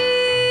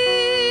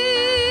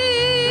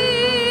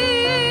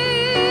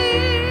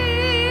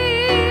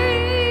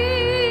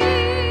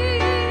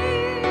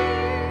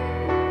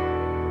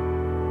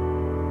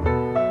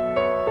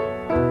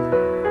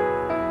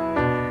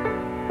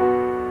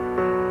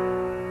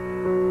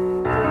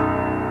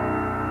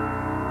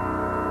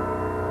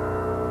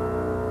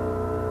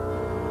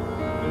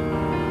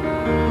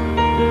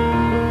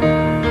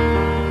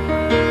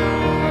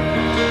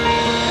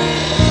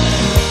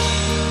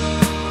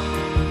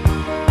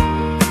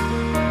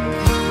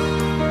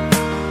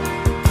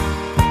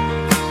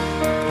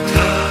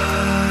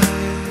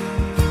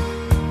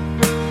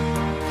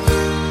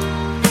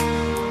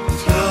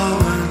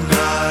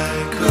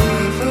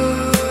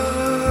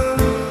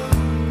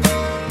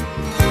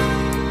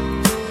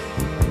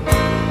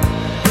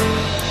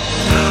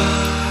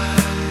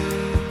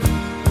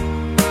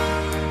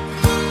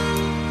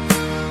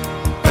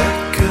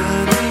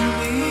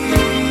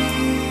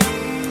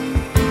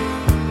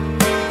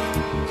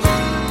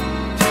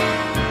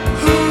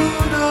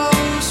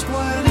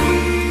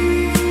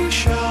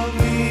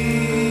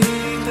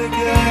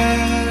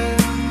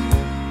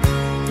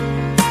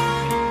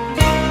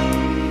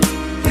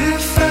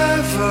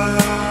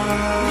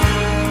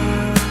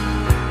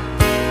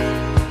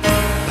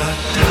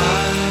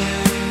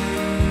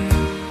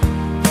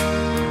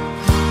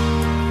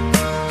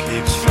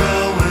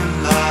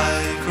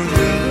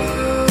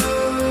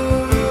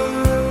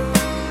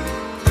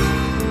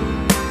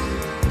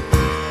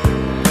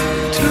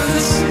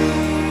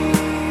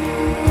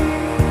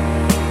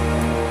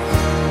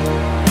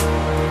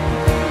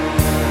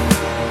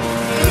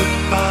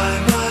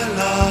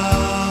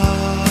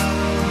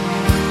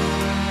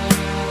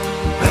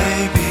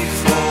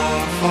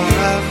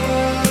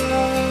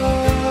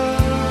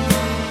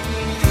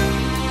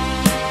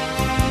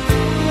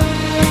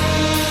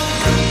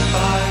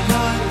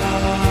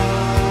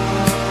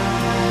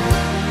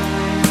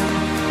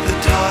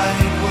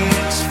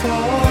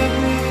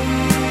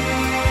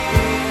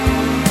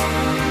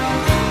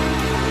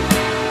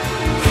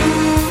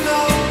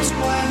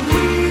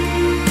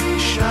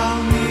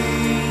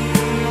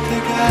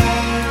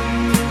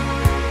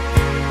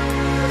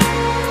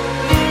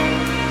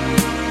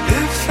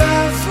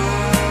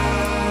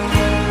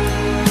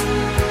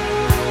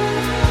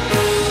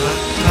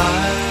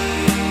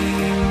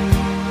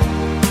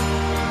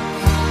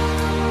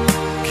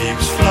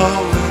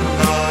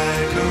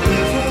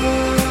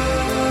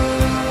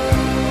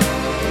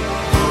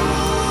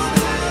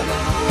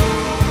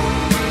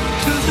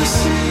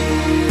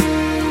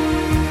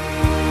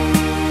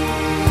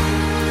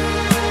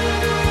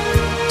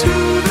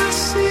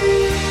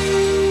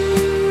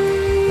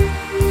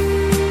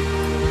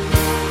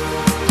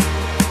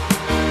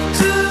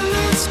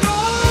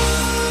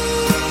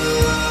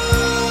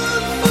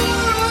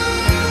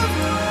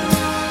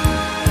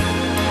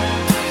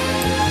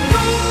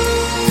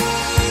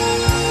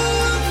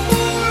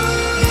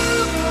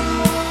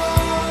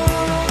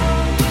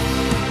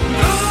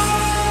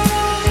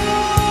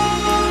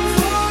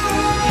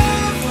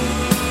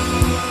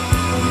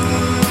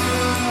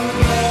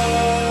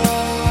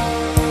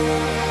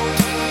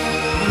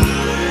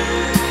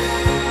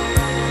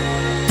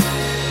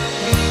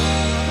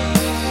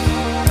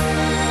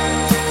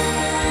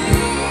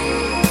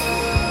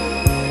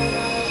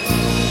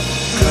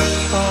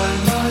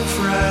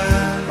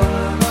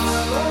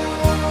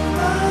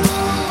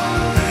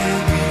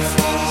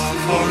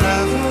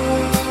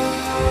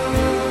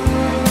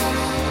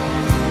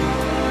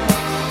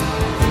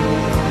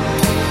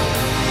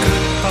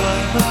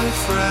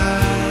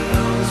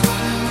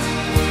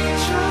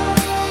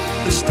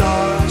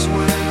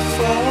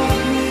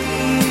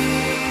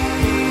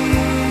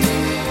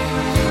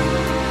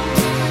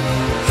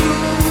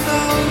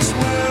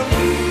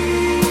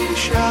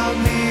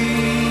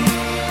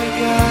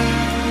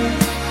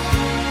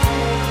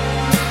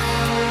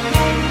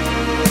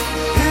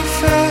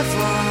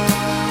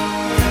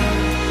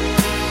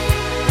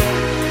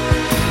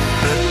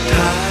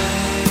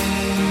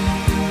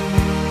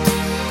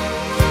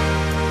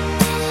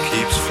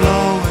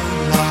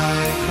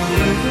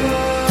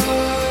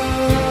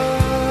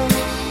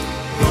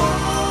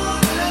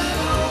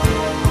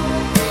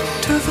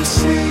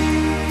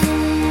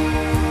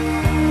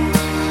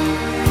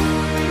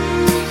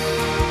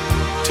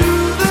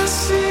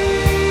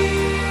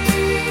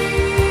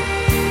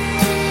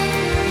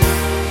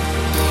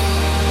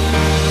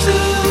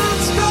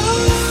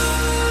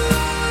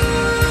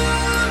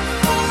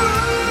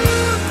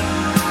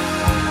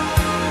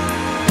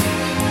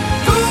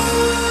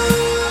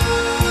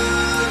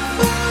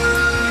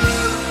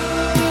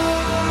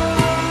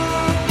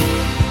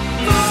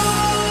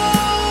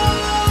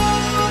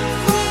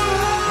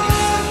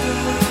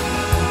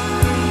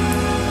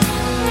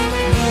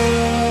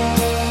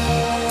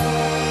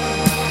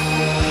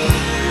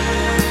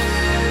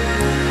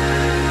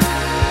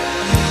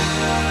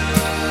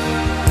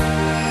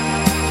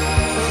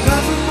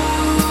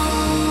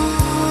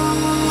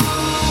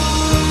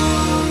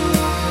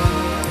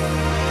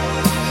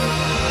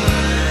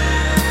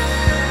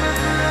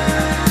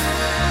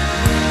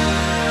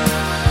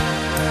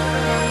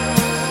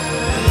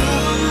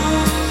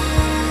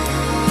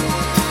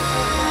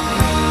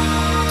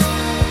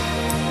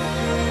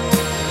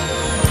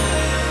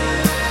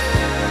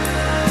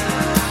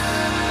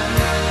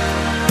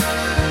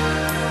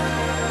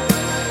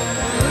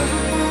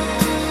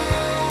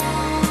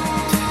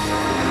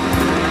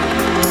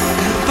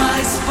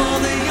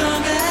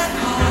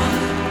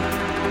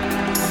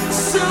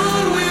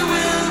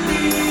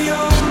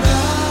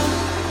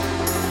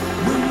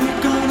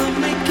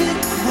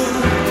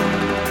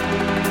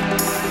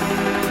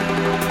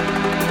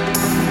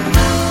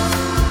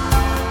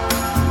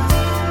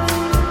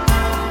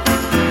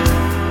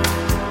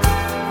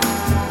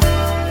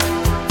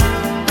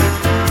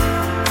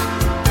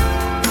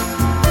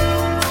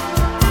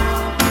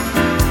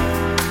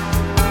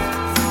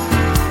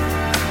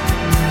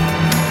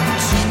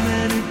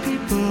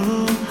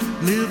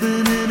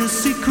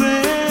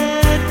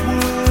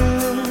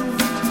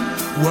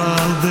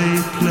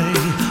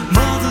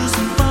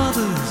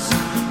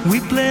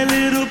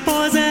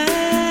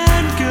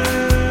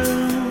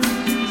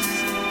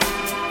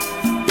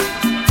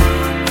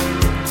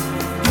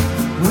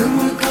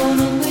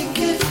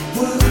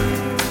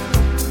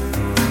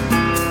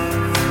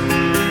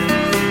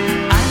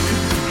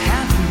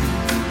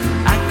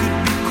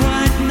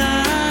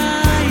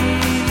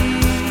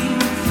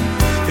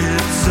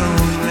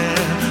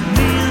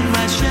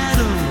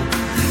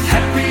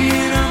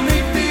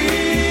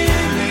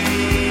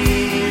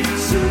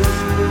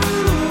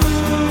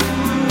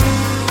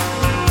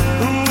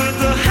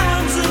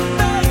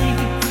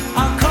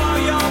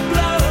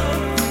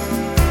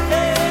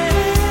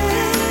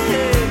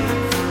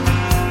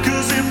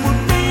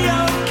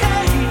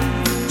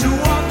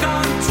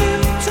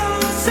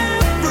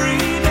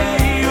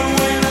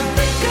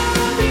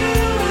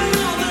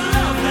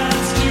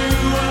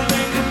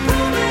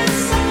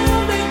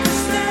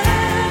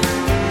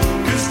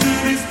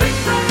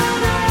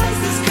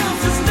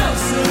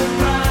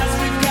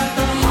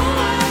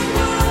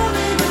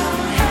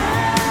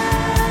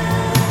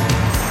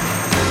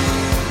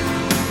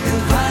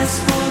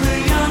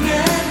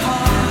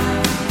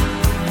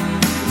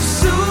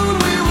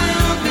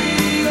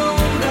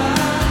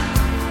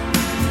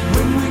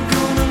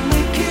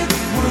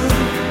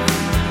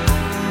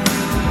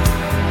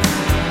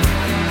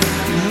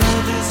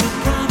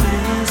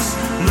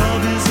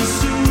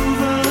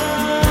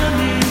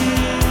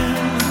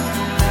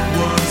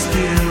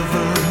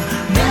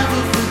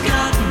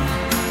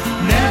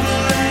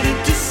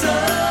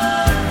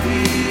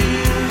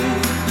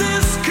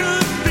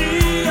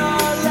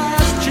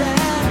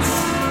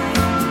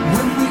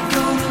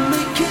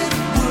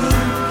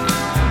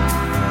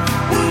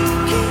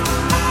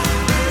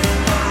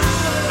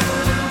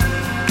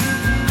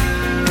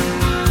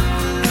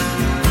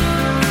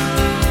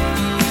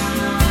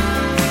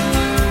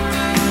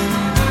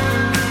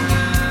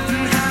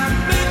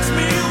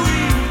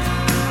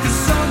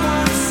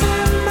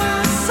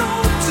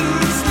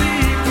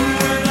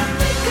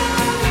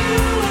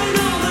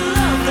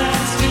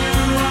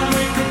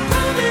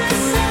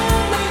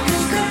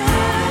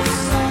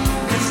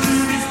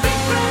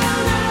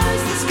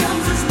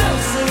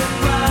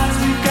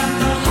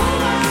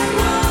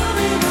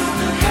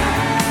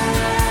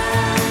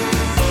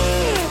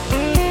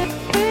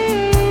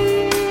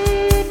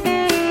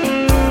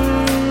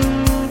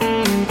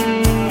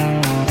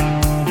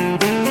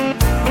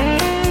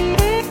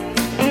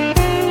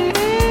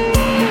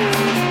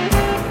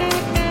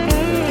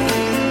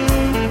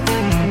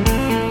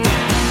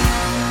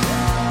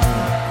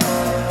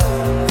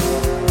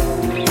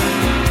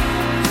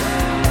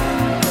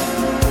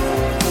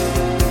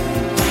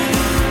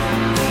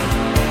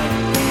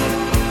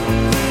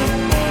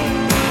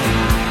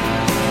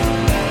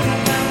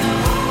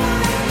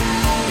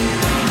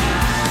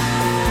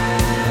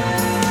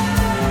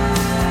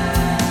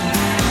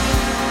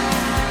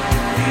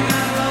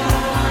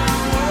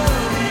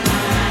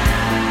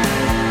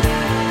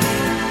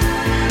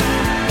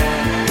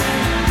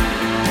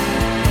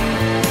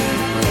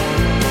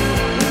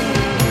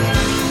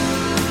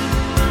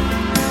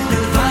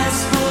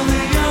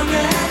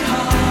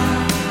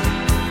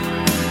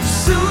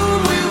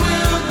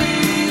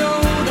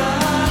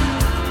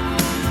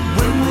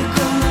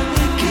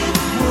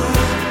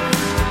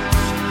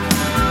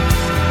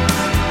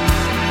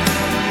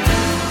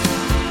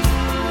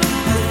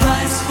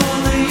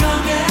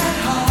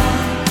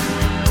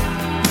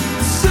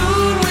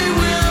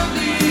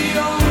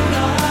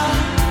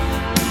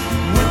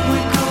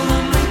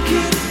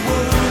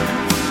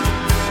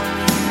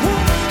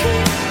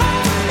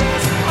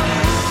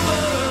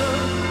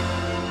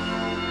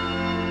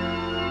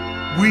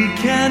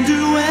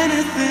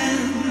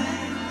 anything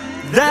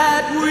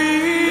that we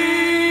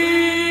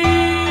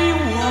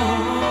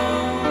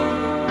want,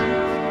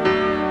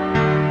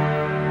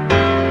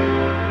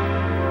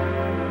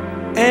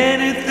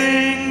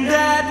 anything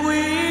that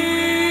we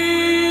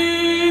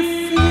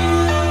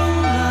feel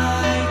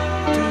like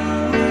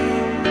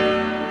doing.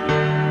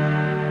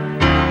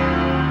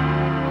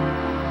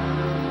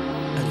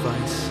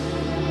 Advice.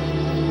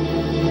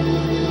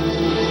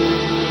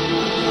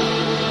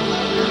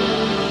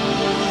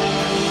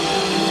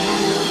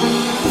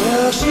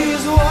 Well,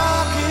 she's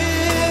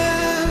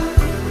walking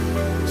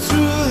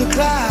through the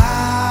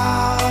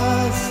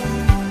clouds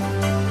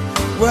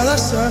where the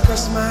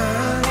circus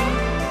man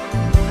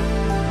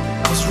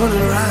was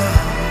running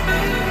around.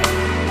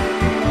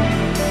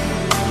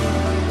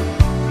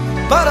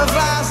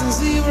 Butterflies and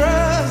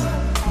zebras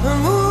and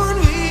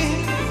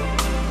moonbeams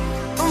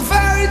and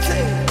fairy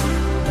tales.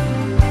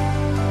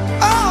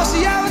 All she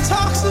ever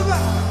talks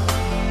about,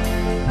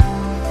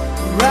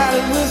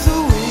 riding with the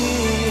wind.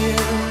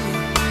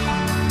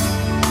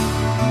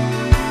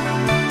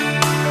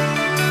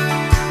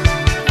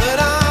 But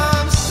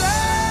I'm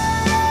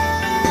sad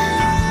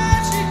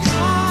she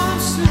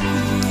comes to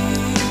me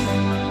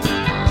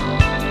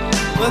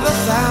with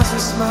 1,000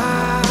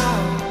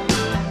 smiles.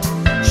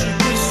 She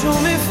can show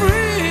me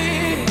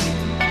free.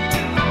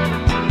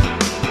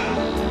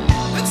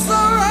 It's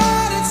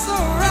alright,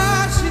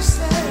 she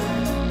said.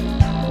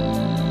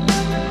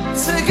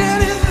 Take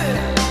anything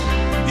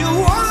you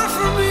want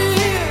from me.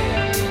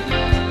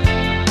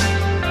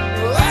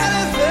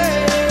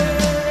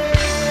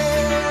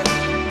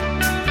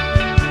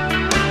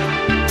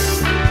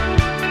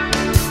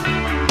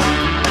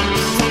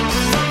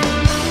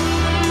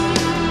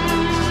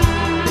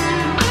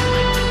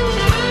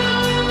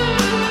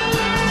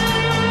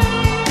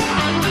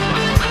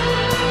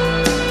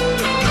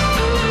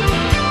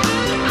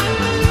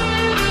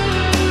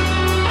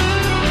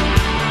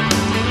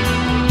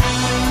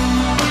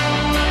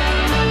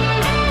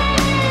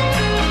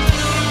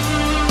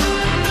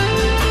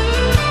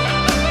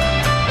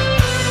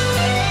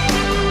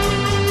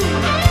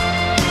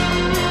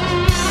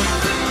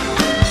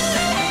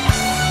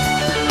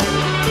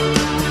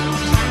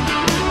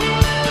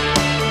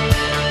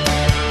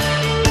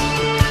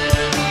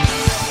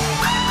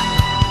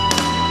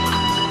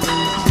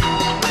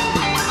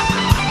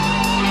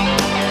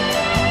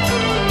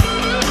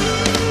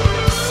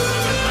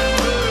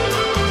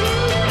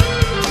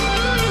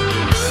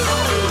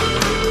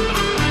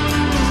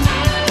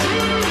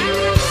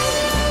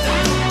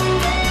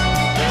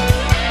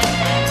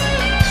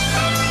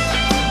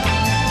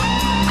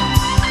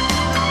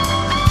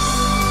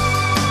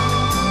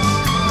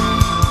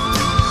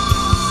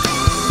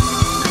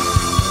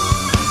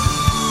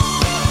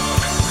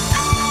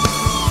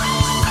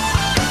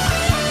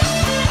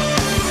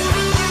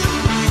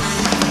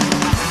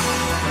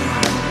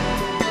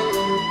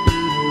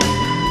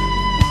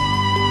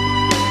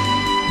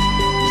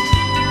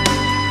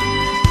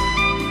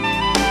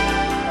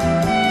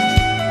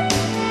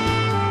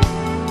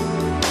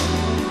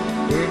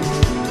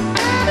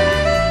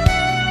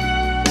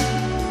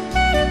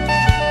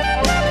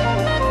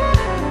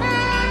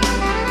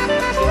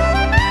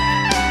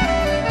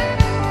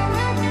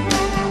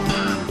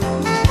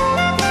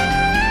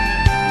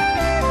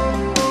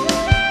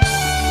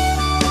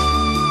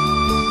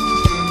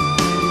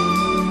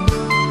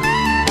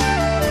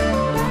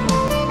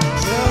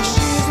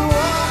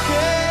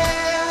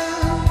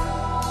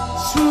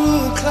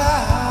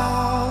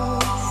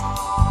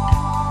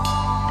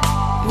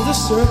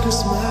 Circus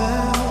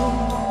man,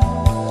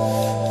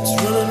 it's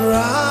running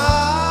around.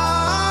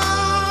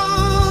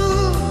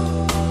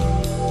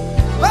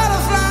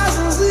 Butterflies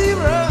and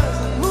zebras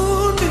and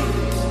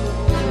moonbeams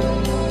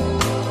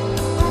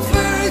and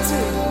fairy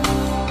tales.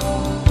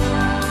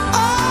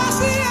 All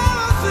she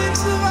ever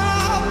thinks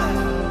about me,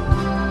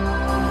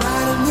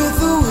 riding with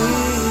the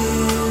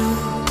wind.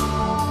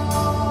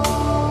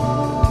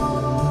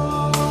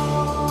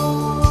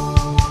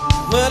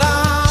 But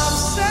I'm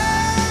sad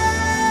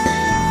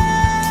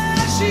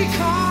she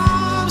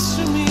comes.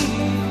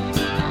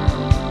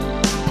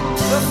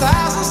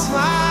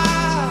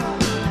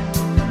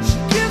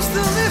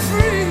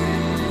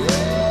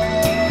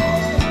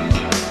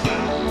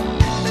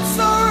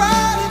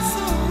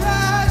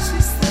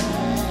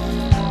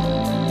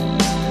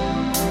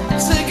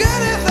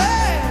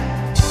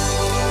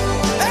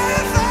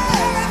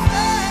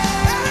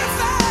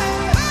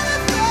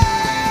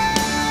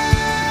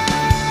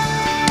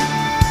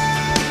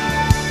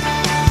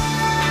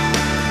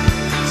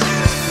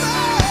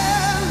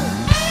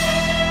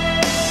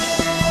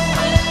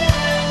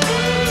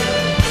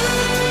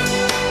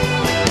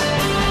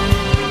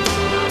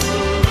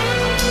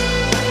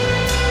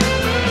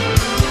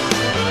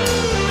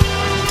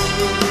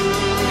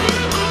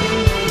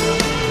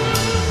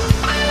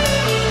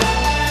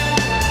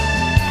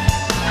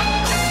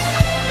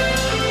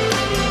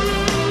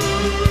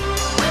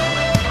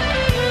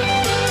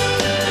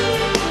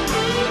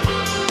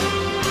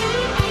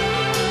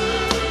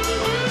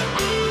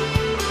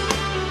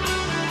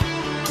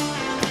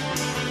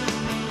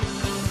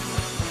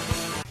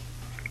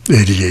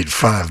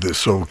 88.5, the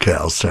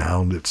SoCal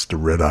Sound. It's the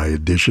Red Eye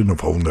edition of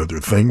Whole Nother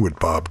Thing with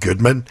Bob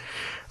Goodman.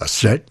 A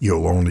set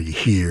you'll only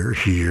hear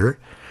here.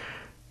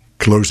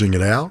 Closing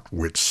it out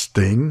with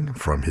Sting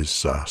from his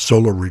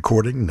solo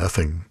recording,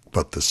 Nothing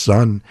But the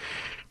Sun,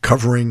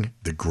 covering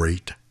The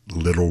Great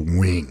Little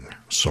Wing,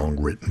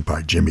 song written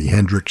by Jimi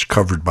Hendrix,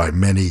 covered by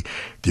many.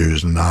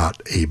 There's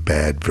not a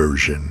bad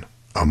version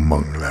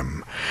among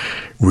them.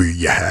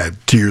 We had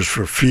Tears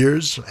for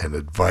Fears and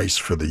Advice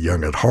for the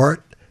Young at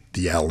Heart,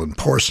 the Alan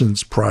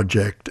Parsons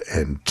Project,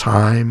 and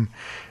Time,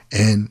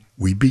 and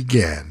we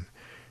began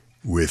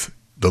with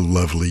the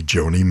lovely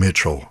Joni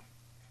Mitchell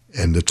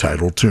and the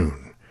title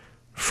tune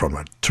from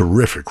a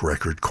terrific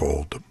record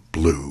called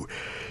Blue.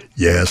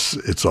 Yes,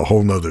 it's a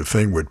whole nother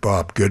thing with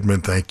Bob Goodman.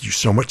 Thank you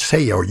so much.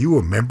 Hey, are you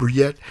a member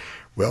yet?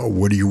 Well,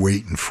 what are you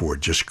waiting for?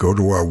 Just go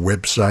to our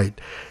website,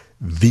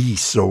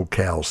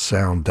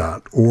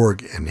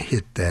 thesocalsound.org, and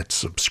hit that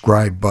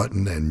subscribe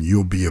button, and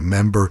you'll be a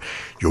member.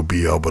 You'll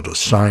be able to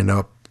sign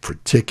up for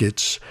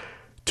tickets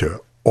to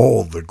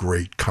all the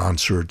great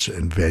concerts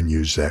and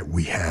venues that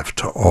we have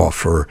to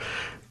offer.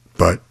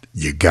 But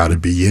you got to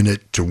be in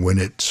it to win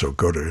it, so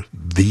go to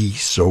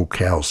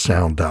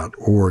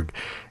thesocalsound.org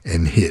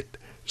and hit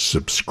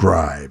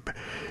subscribe.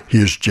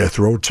 Here's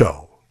Jethro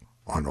Tull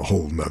on A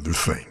Whole Nother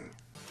Thing.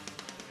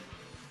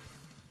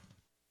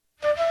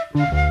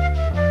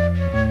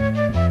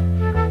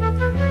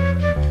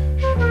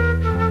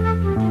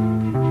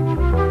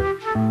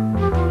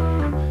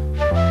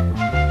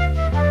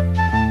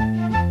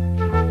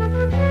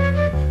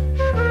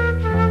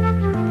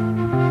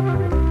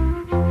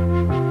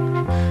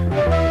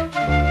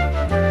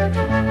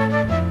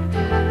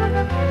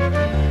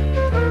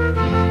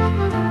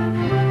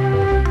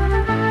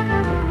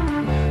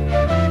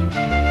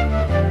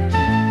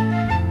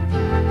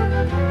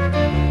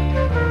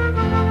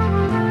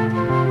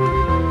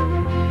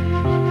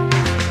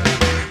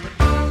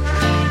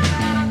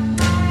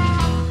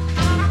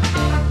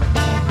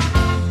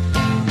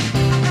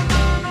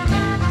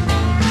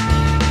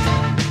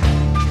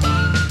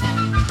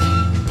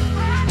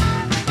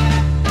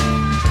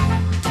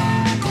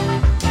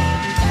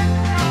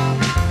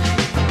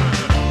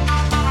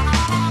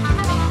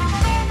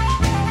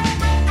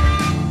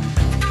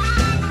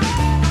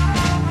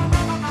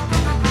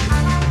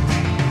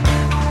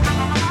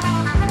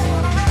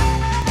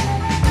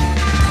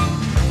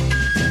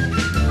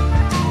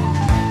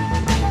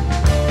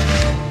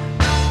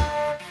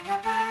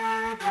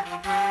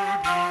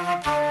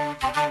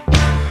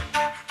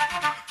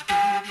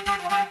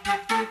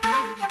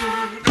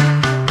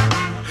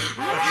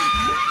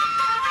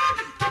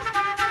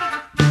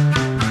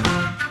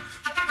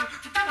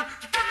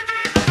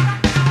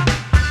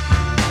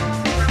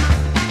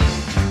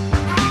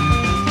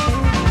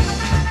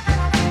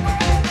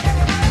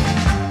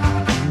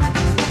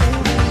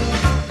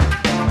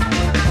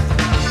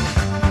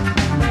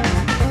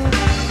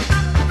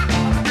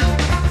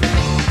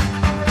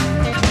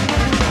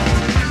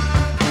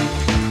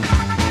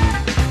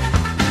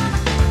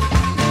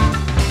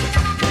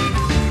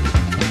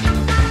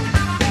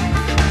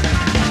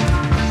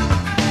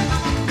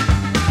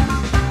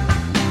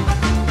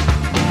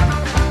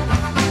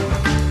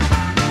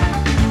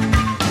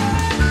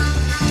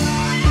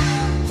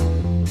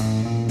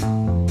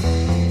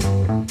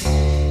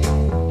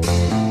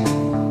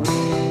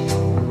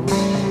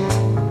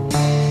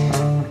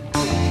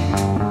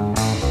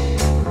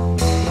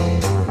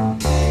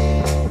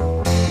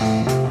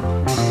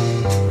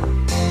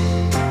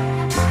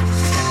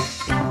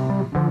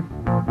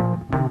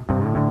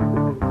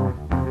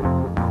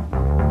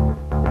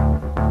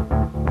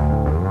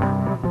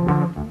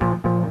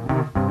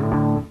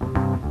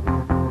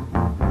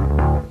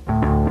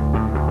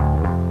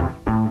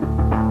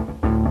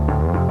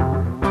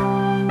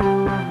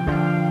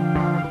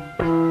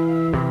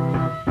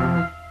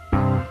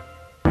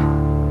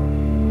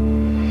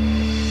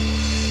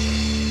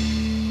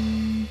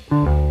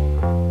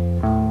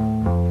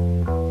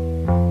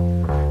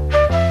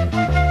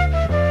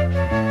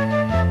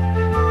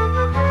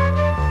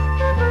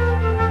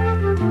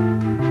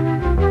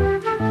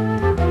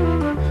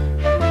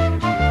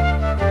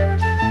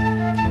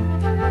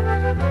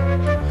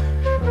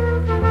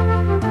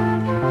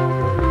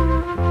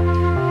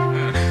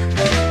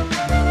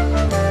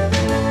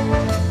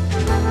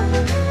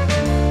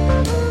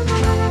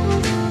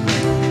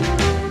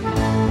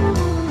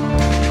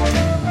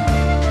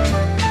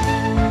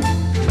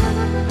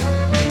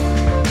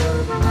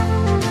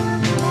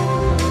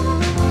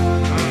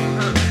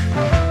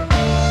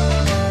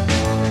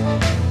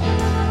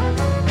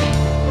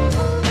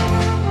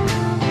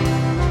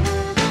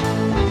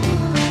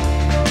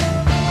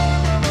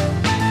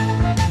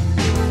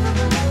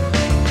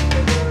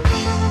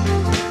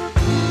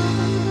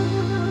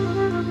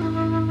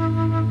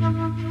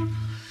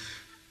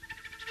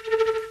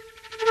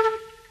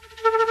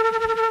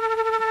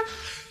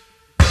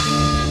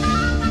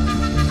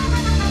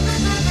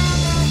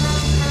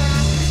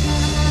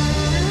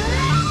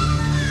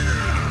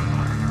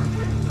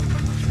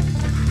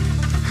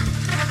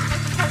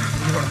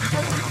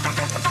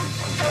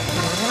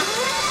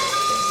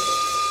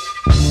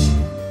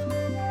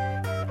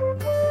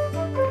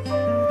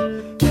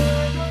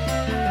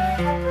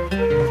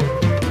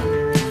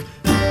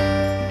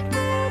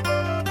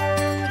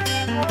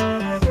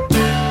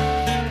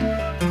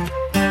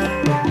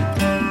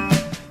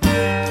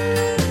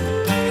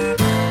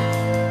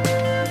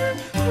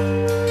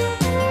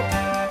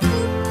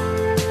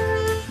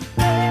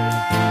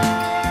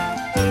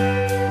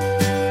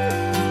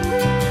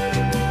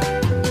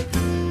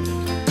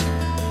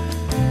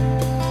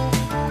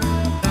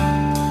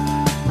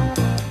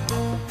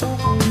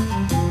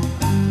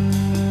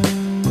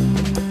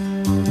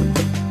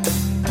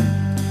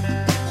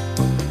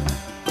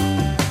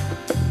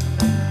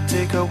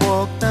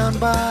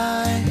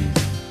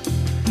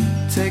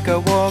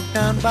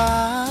 down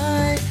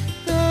by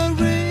the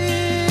river.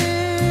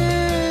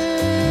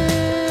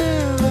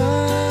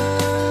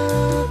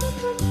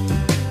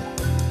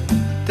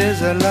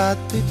 There's a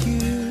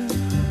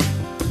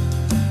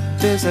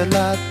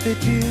lot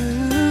that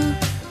you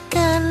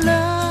can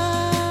learn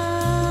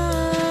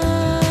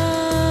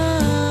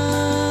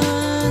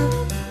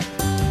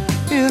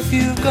if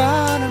you've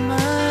got a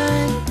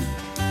mind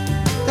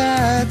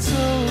that's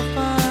so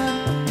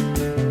fun.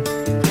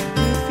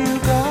 If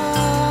you've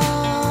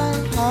got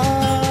a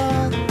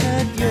heart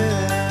that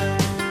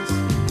yearns.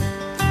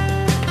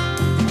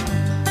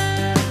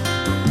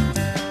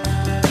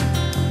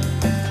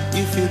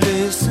 If you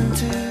listen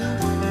to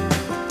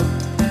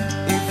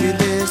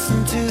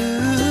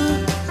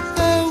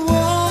the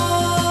water,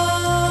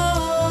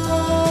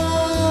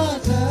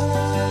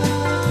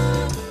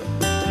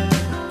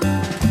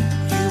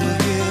 you will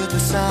hear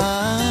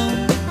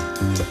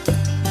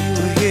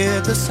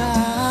the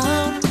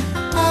sound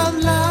of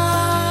life.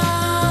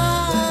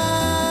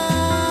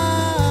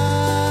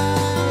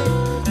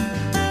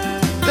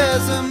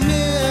 There's a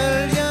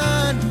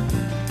million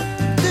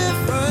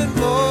different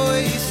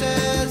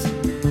voices.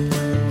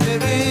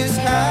 There is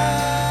happiness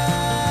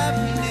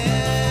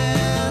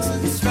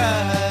and strife.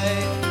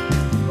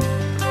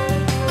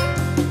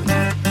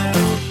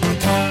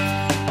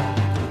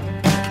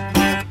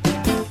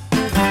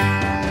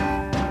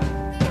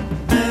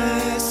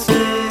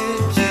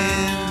 Message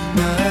in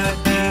the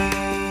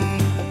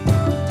deep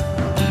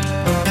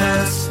of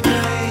a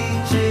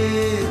strange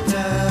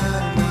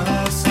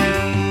eternal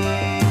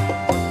sea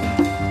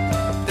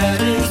that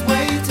is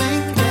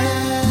waiting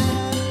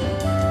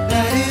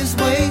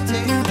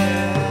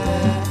there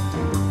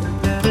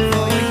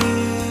for you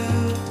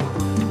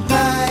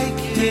like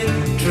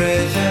hidden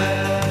treasure.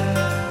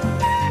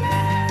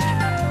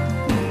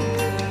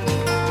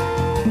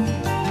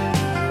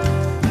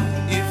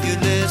 If you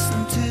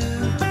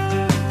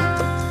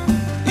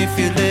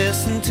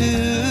listen to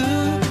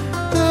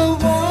the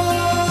water,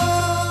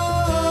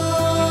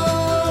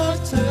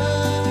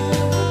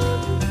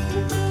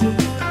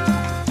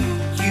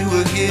 you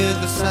will hear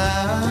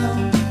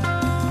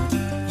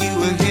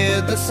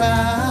the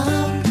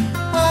sound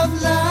of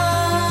life.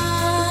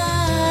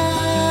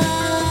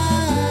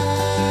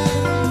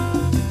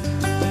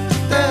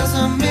 There's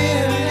a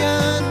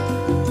million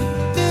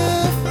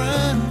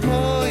different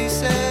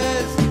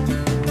voices.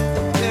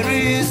 There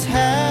is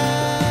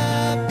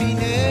happiness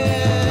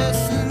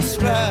and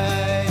strife.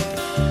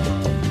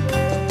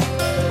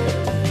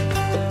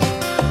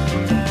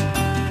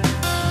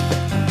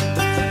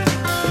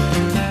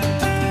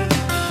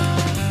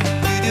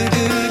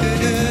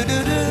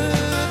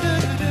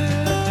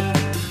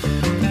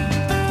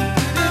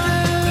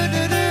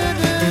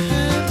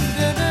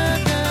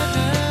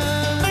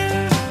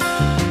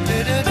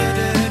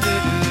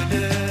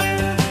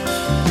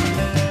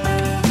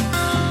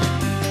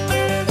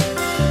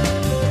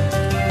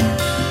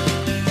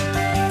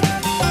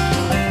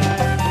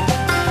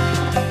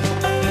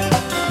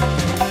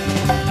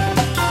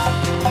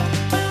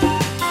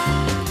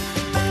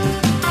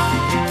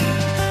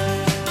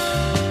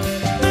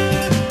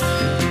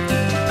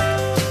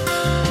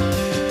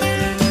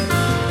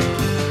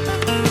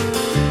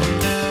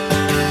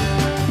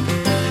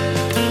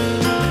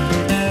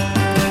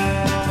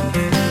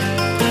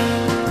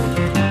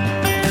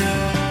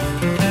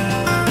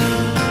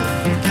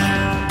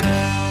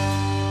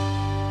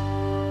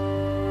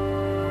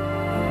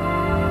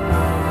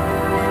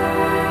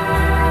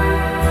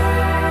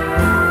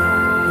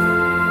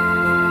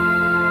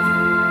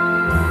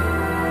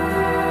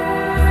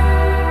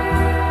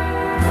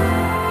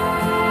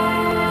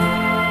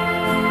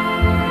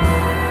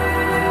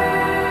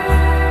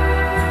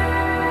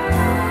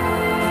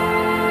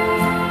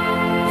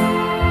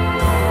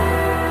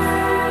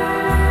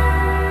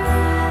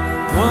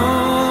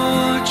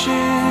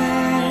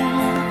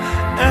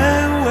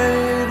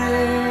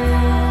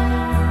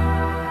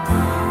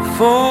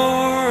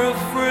 For a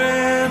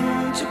friend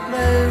to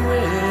play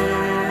with.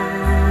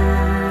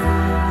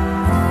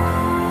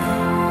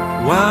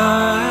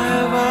 Why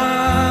have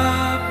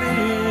I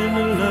been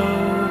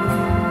alone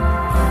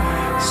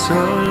so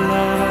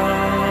long?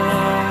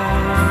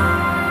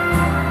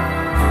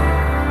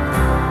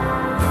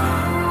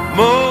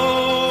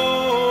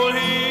 More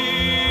he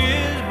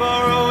is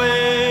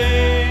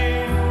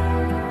borrowing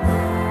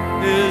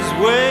his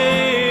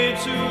way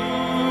to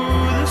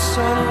the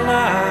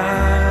sunlight.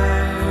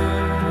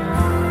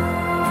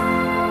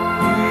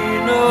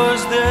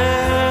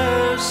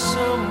 There's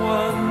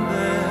someone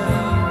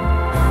there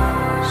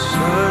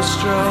so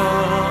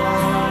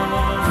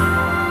strong.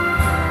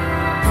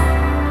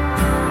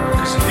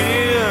 'Cause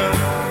here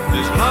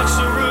there's lots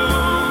of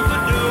room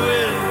for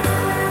doing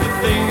the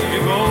things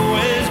you've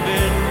always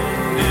been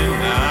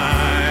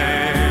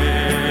denied.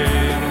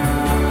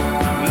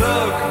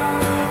 Look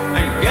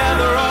and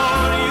gather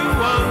all you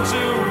want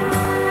to.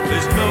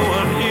 There's no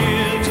one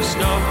here to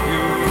stop you.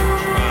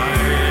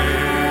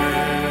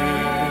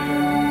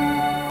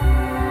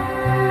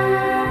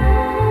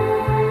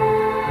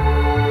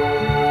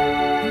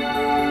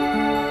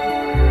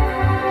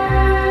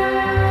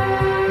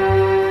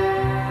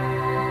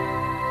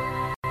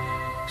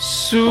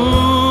 Soon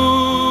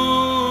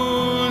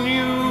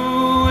you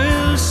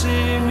will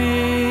see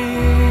me,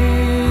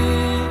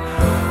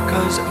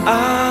 'cause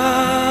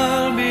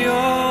I'll be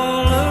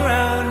all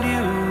around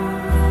you.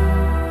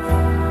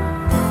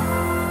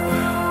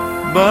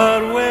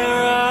 But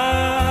where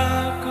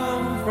I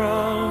come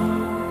from,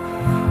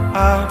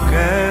 I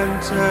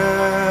can't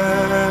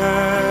tell.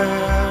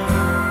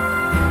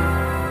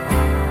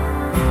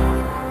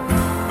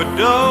 But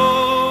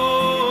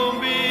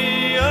don't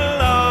be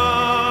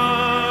alarmed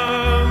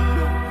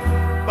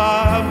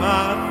by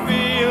my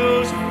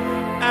fields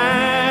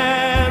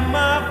and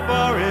my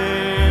forests.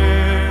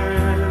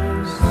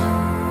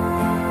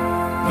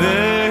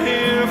 They're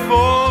here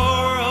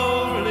for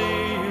only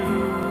you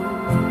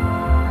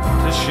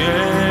to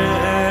share.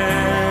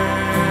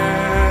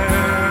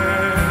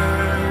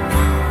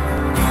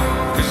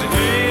 'Cause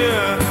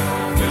here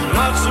there's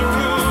lots of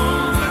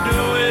room for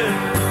doing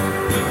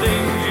the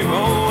things you've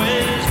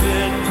always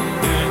been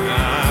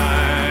denied.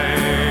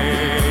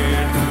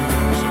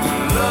 So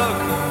look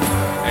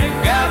and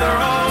gather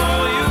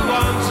all you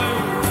want to.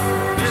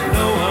 There's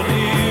no one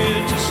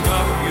here to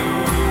stop you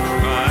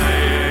trying.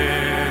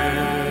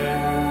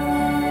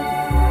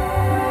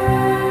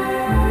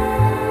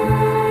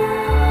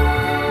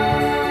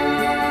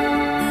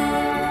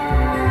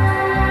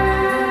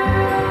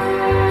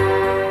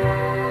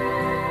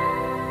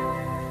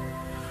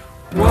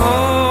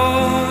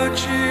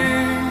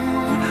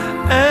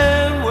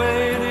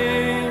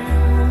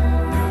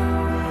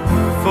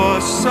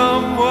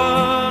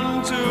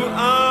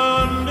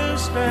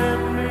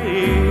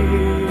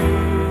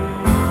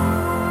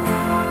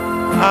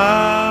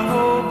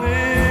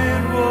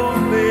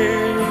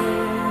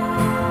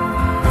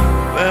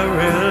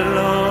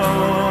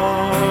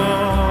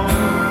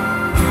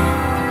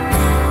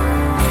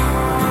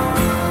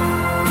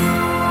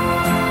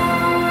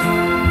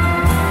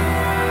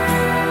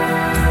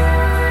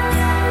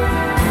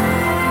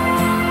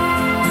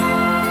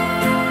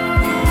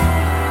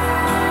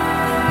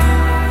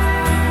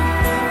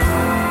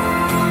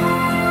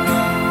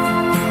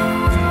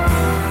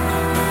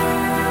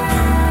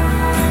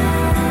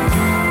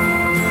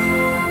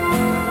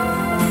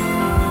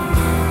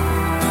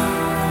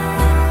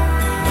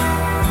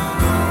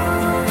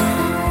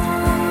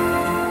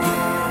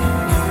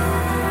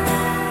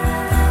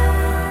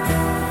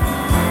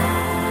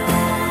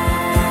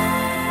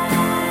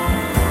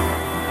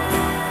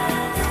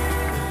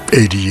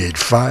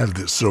 88.5,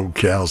 the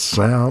SoCal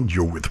Sound.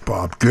 You're with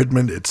Bob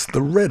Goodman. It's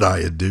the Red Eye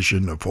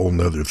edition of Whole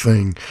Nuther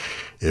Thing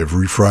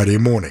every Friday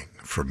morning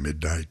from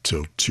midnight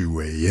till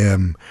 2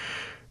 a.m.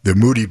 The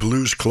Moody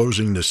Blues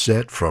closing the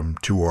set from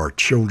To Our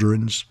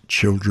Children's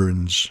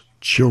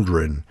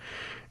Children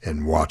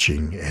and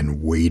Watching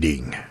and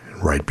Waiting.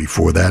 Right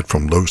before that,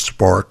 from Low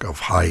Spark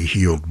of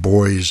High-Heeled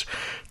Boys,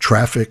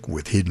 Traffic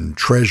with Hidden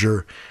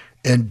Treasure,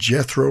 and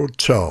Jethro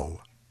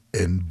Tull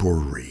and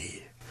Buree.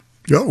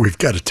 You know, we've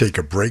got to take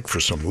a break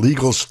for some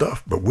legal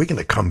stuff, but we're going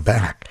to come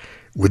back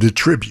with a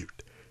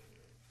tribute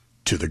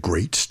to the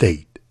great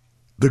state,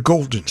 the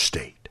Golden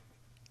State,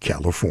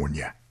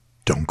 California.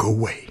 Don't go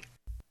away.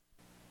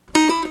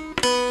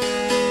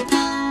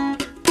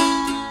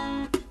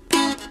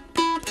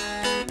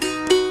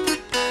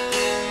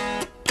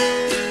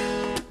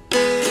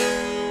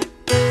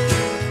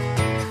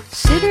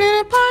 Sitting in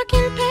a park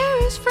in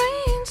Paris,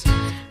 France,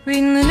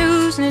 reading the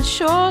news and it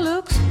sure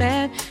looks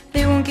bad.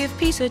 They won't give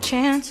peace a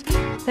chance.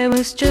 That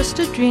was just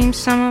a dream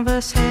some of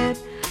us had.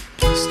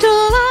 Still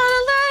a lot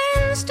of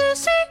lands to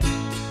see,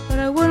 but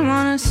I wouldn't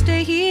want to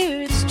stay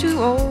here. It's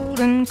too old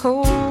and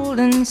cold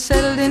and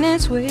settled in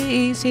its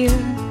ways here.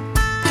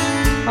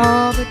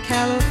 Oh, but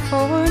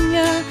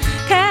California,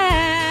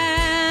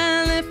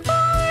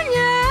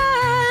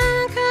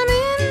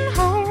 coming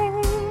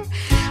home.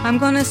 I'm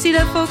gonna see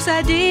the folks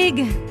I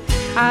dig.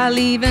 I'll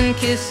even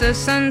kiss a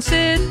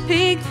sunset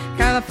pig.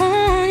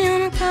 California,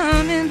 I'm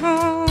coming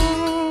home.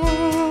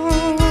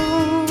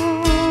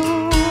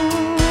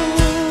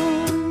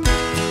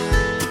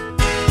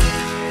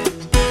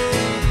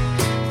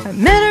 I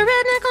met a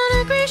redneck on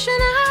a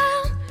Grecian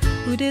Isle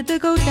who did the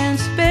goat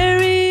dance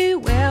very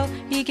well.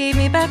 He gave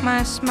me back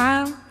my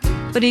smile,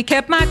 but he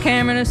kept my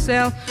camera in a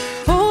cell.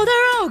 Oh, the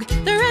rogue,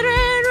 the red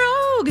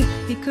rogue.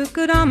 He cooked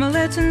good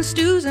omelets and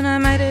stews, and I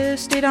might have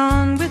stayed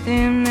on with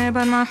him there,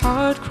 but my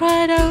heart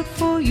cried out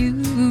for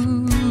you.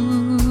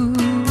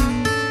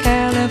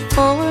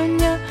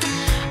 California,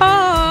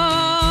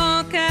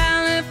 oh,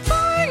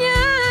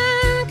 California,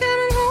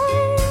 coming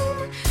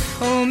home.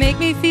 Oh, make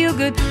me feel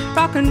good,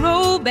 rock and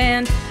roll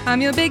band.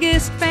 I'm your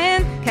biggest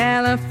fan.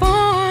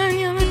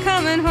 California, I'm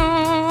coming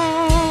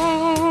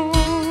home.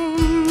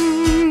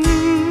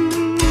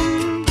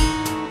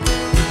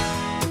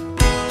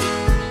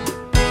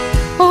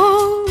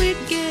 Oh, it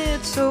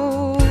gets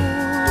so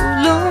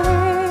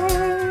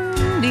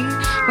lonely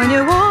when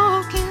you're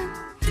walking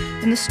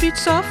and the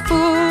streets are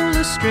full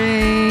of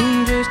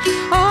strangers.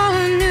 All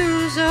the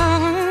news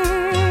on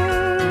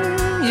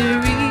you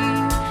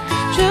read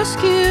just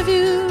give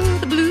you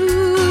the blues.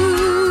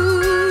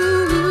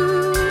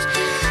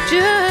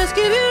 Just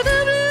give you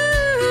the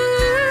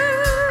blues.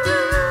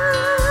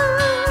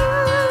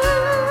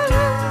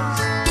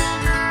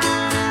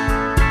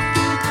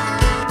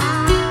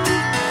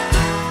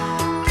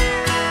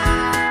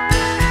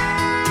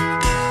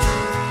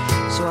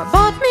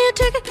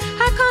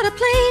 a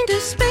plane to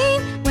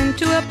Spain. Went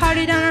to a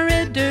party down a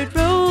red dirt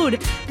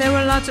road. There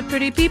were lots of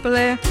pretty people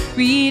there,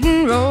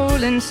 reading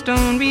Rolling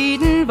Stone,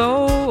 reading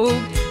Vogue.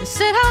 They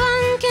said, how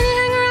long can you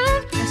hang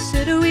around? I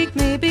said, a week,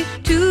 maybe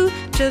two,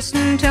 just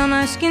until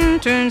my skin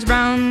turns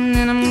brown.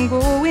 And I'm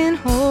going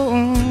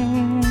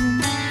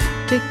home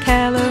to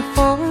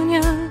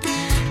California.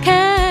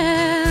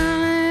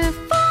 California,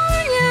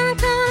 I'm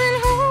coming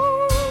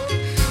home.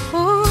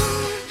 Oh,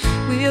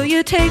 will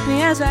you take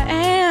me as I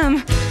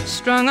am,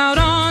 strung out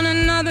on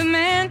another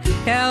man?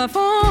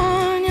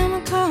 California,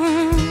 I'm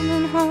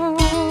coming home.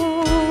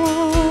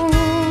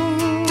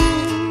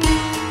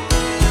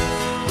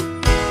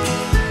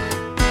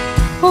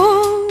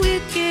 Oh,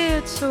 it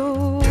gets so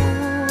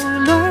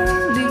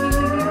lonely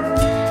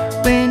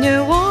when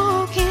you're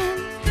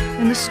walking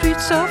and the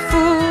streets are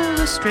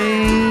full of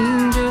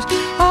strangers.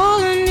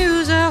 All the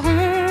news at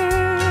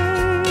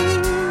home,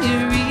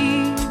 you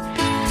read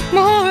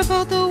more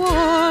about the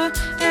war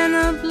and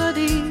the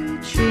bloody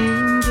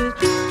changes.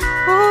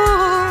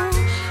 Oh,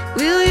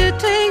 will you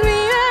take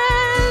me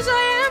as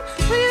I am?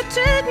 Will you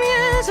take me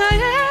as I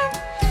am?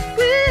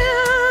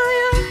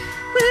 Will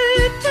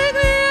you take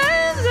me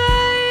as I am?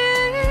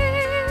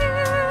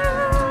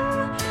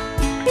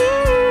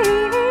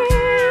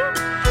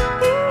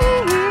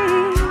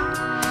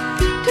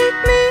 Take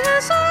me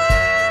as I am.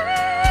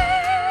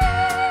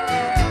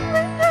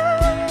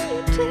 Will you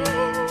take me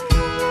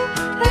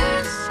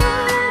as I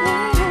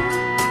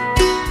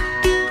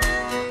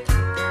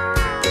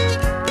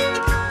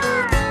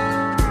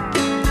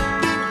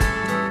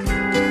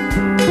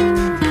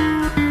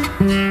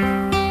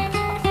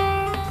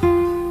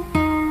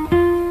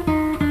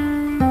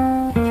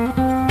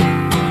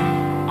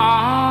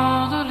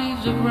All the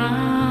leaves are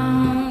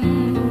brown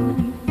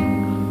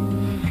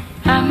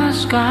and the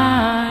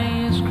sky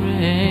is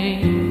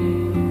gray.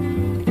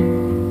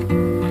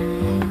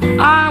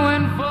 I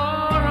went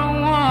for a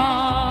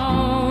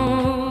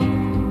walk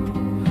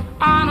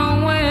on a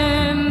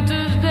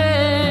winter's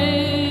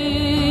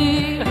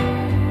day.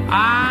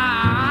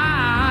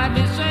 I'd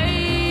be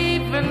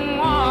safe and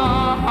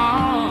warm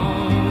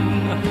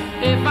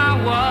if I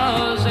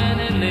was in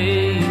LA.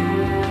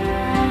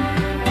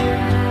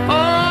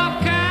 Oh,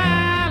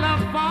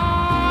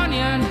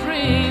 California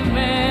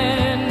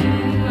dreaming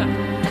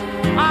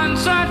on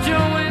such a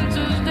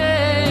winter's day.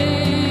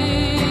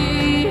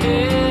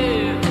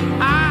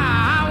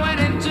 I went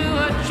into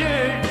a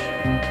church.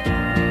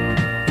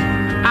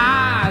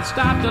 I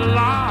stopped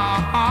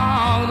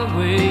along the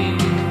way.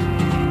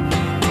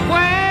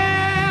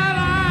 Well, I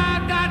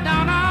got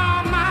down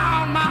on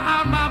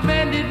my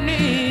bended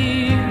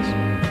knees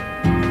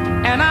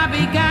and I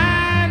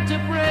began to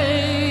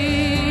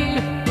pray.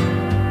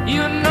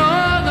 You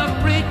know the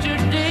preacher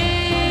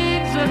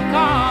digs a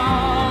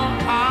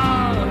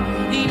call.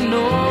 He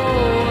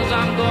knows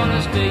I'm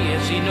gonna stay.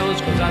 Yes, he knows,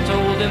 'cause I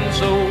told him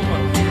so.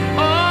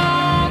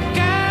 Oh,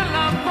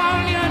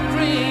 California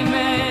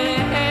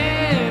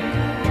dreaming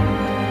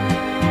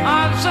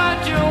on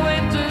such a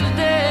winter's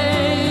day.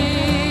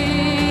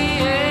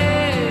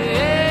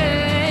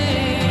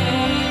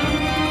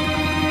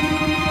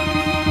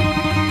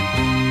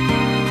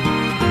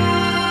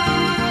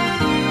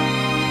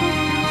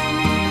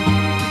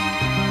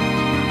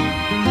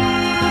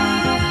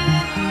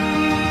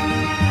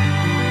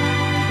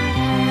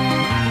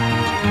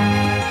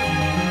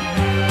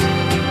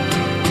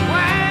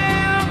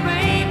 Well,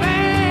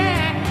 baby,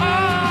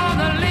 all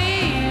the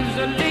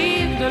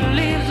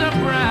leaves are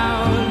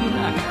brown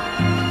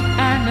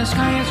and the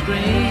sky is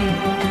gray.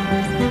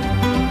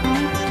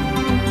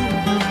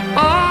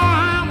 Oh, I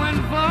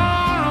went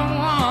for a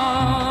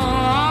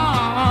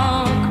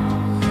walk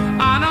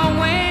on a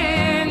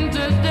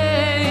winter's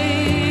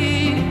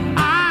day.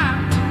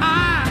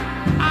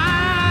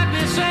 I'd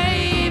be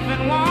safe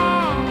and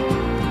warm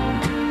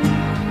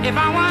if I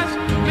was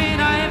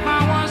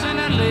in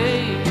LA.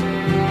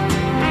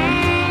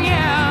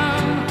 Yeah,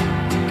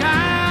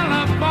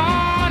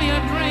 California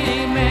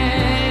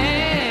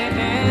dreaming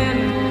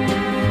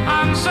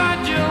on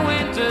such a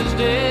winter's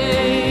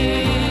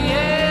day.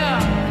 Yeah,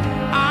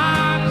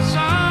 on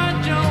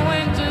such a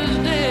winter's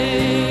day.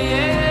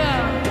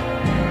 Yeah,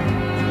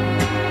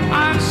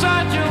 on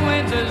such a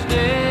winter's day.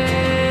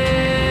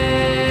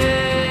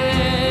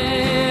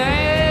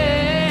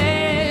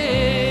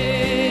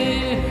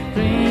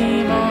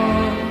 Dream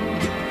on,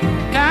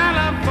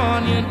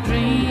 California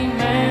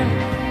dreaming,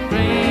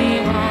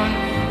 dream on.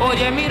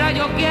 Oye, mira,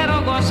 yo quiero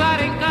gozar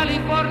en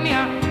California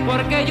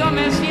porque yo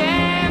me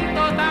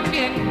siento tan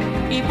bien.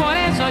 Y por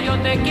eso yo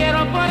te quiero,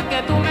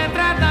 porque tú me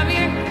tratas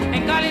bien.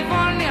 En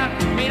California,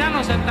 mira,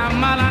 no seas tan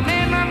mala,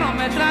 nena, no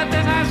me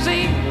trates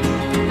así.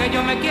 Que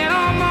yo me quiero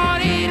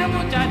morir,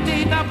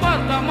 muchachita, por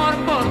tu amor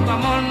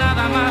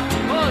nada más.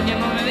 Oye,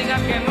 no me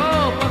digas que no,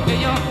 porque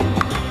yo...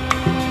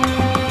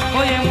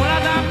 Oye,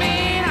 mulata,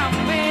 mira,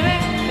 baby,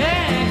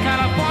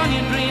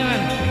 California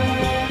dreaming.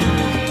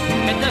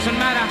 It doesn't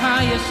matter how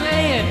you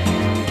say it.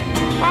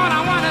 All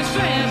I wanna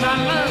say is I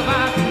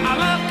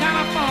love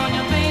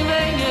California,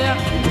 baby, yeah.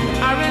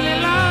 I really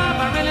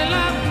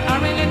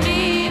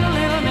need a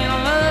little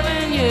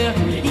loving, yeah.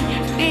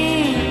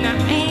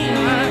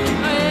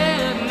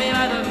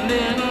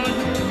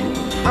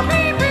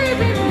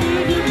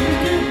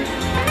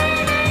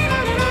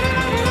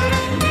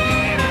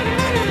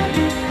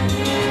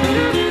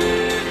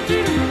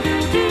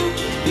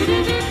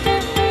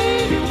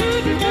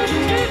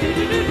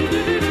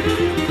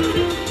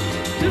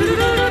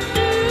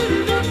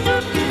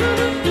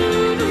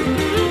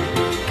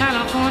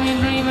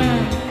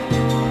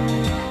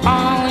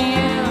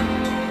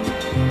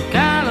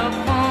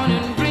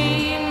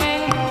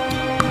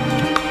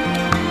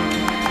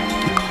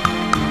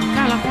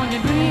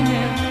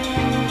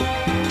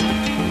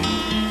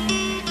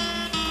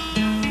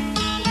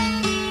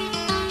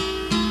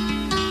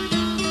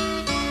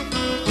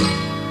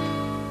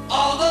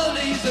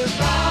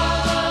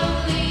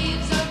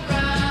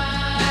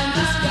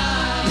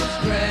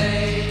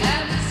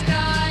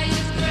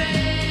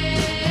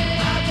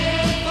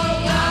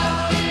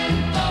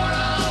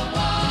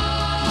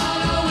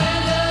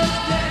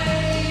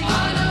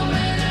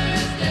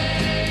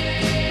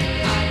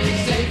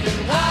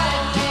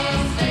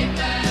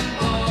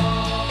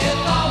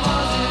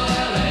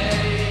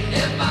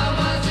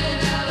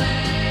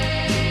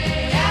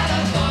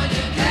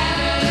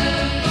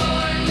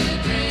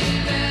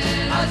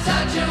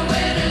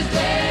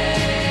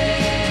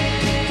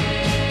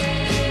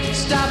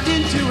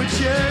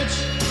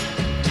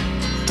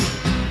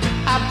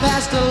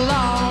 passed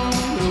along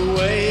the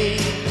way.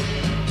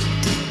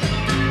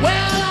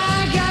 Well,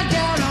 I got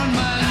down on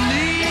my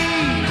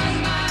knees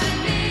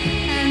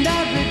and I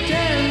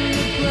pretend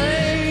to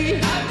pray.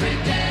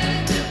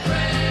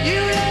 You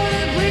know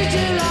the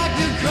preacher like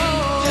the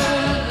cold.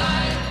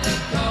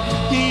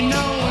 He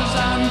knows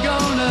I'm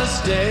gonna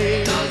stay.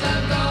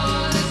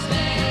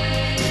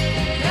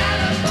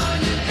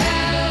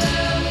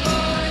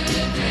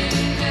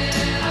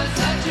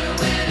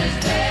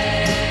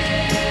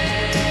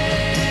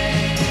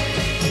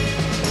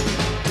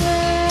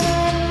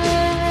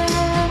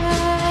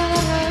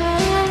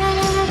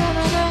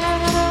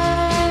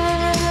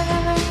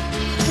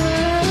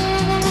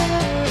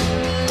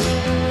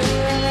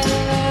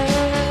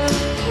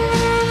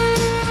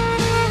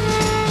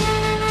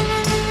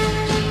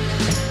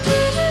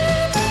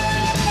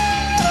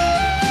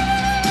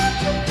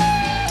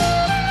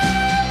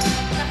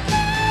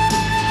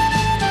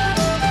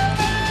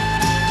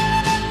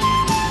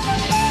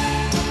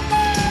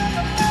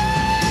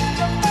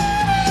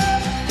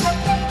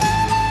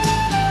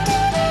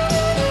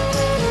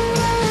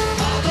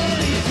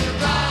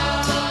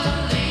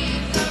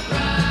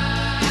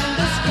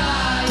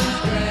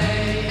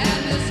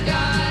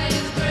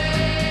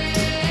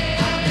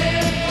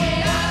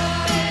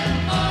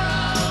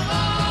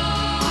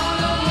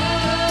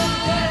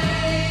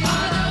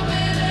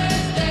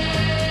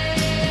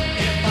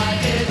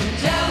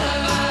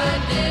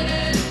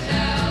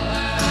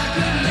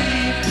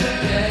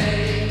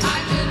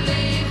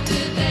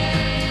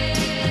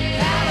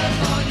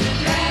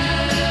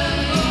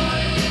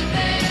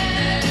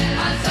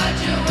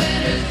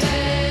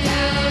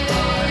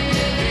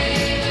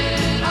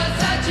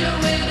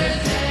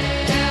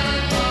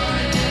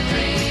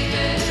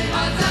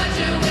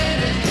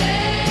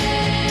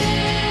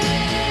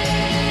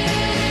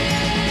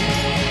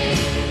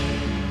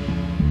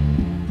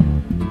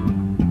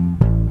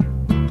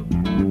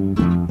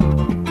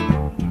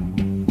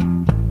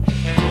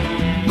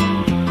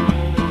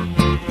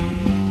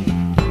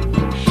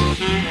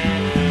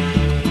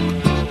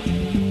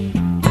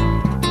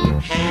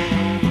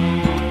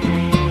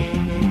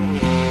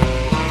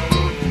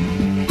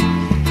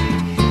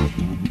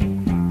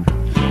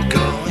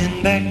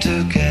 Back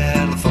to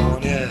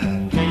California,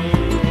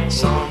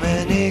 so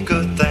many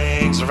good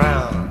things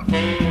around.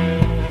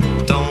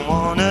 Don't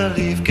wanna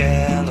leave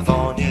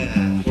California,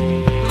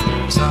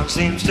 sun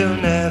seems to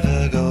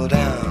never go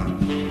down.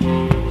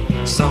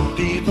 Some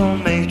people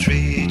may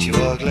treat you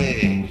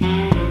ugly,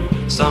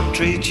 some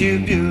treat you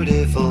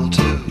beautiful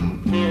too.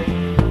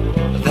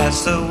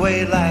 That's the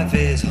way life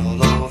is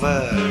all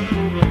over,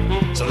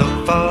 so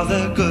look for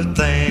the good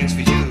things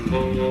for you.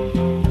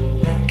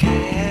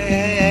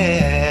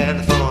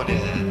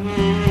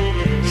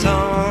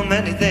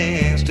 Many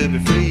things to be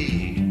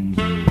free.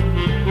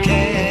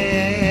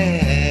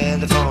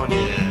 California,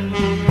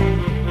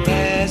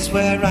 that's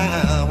where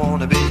I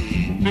wanna be.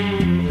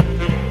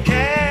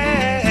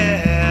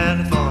 California,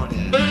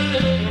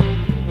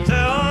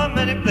 so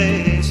many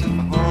places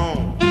for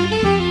home.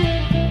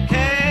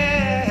 California,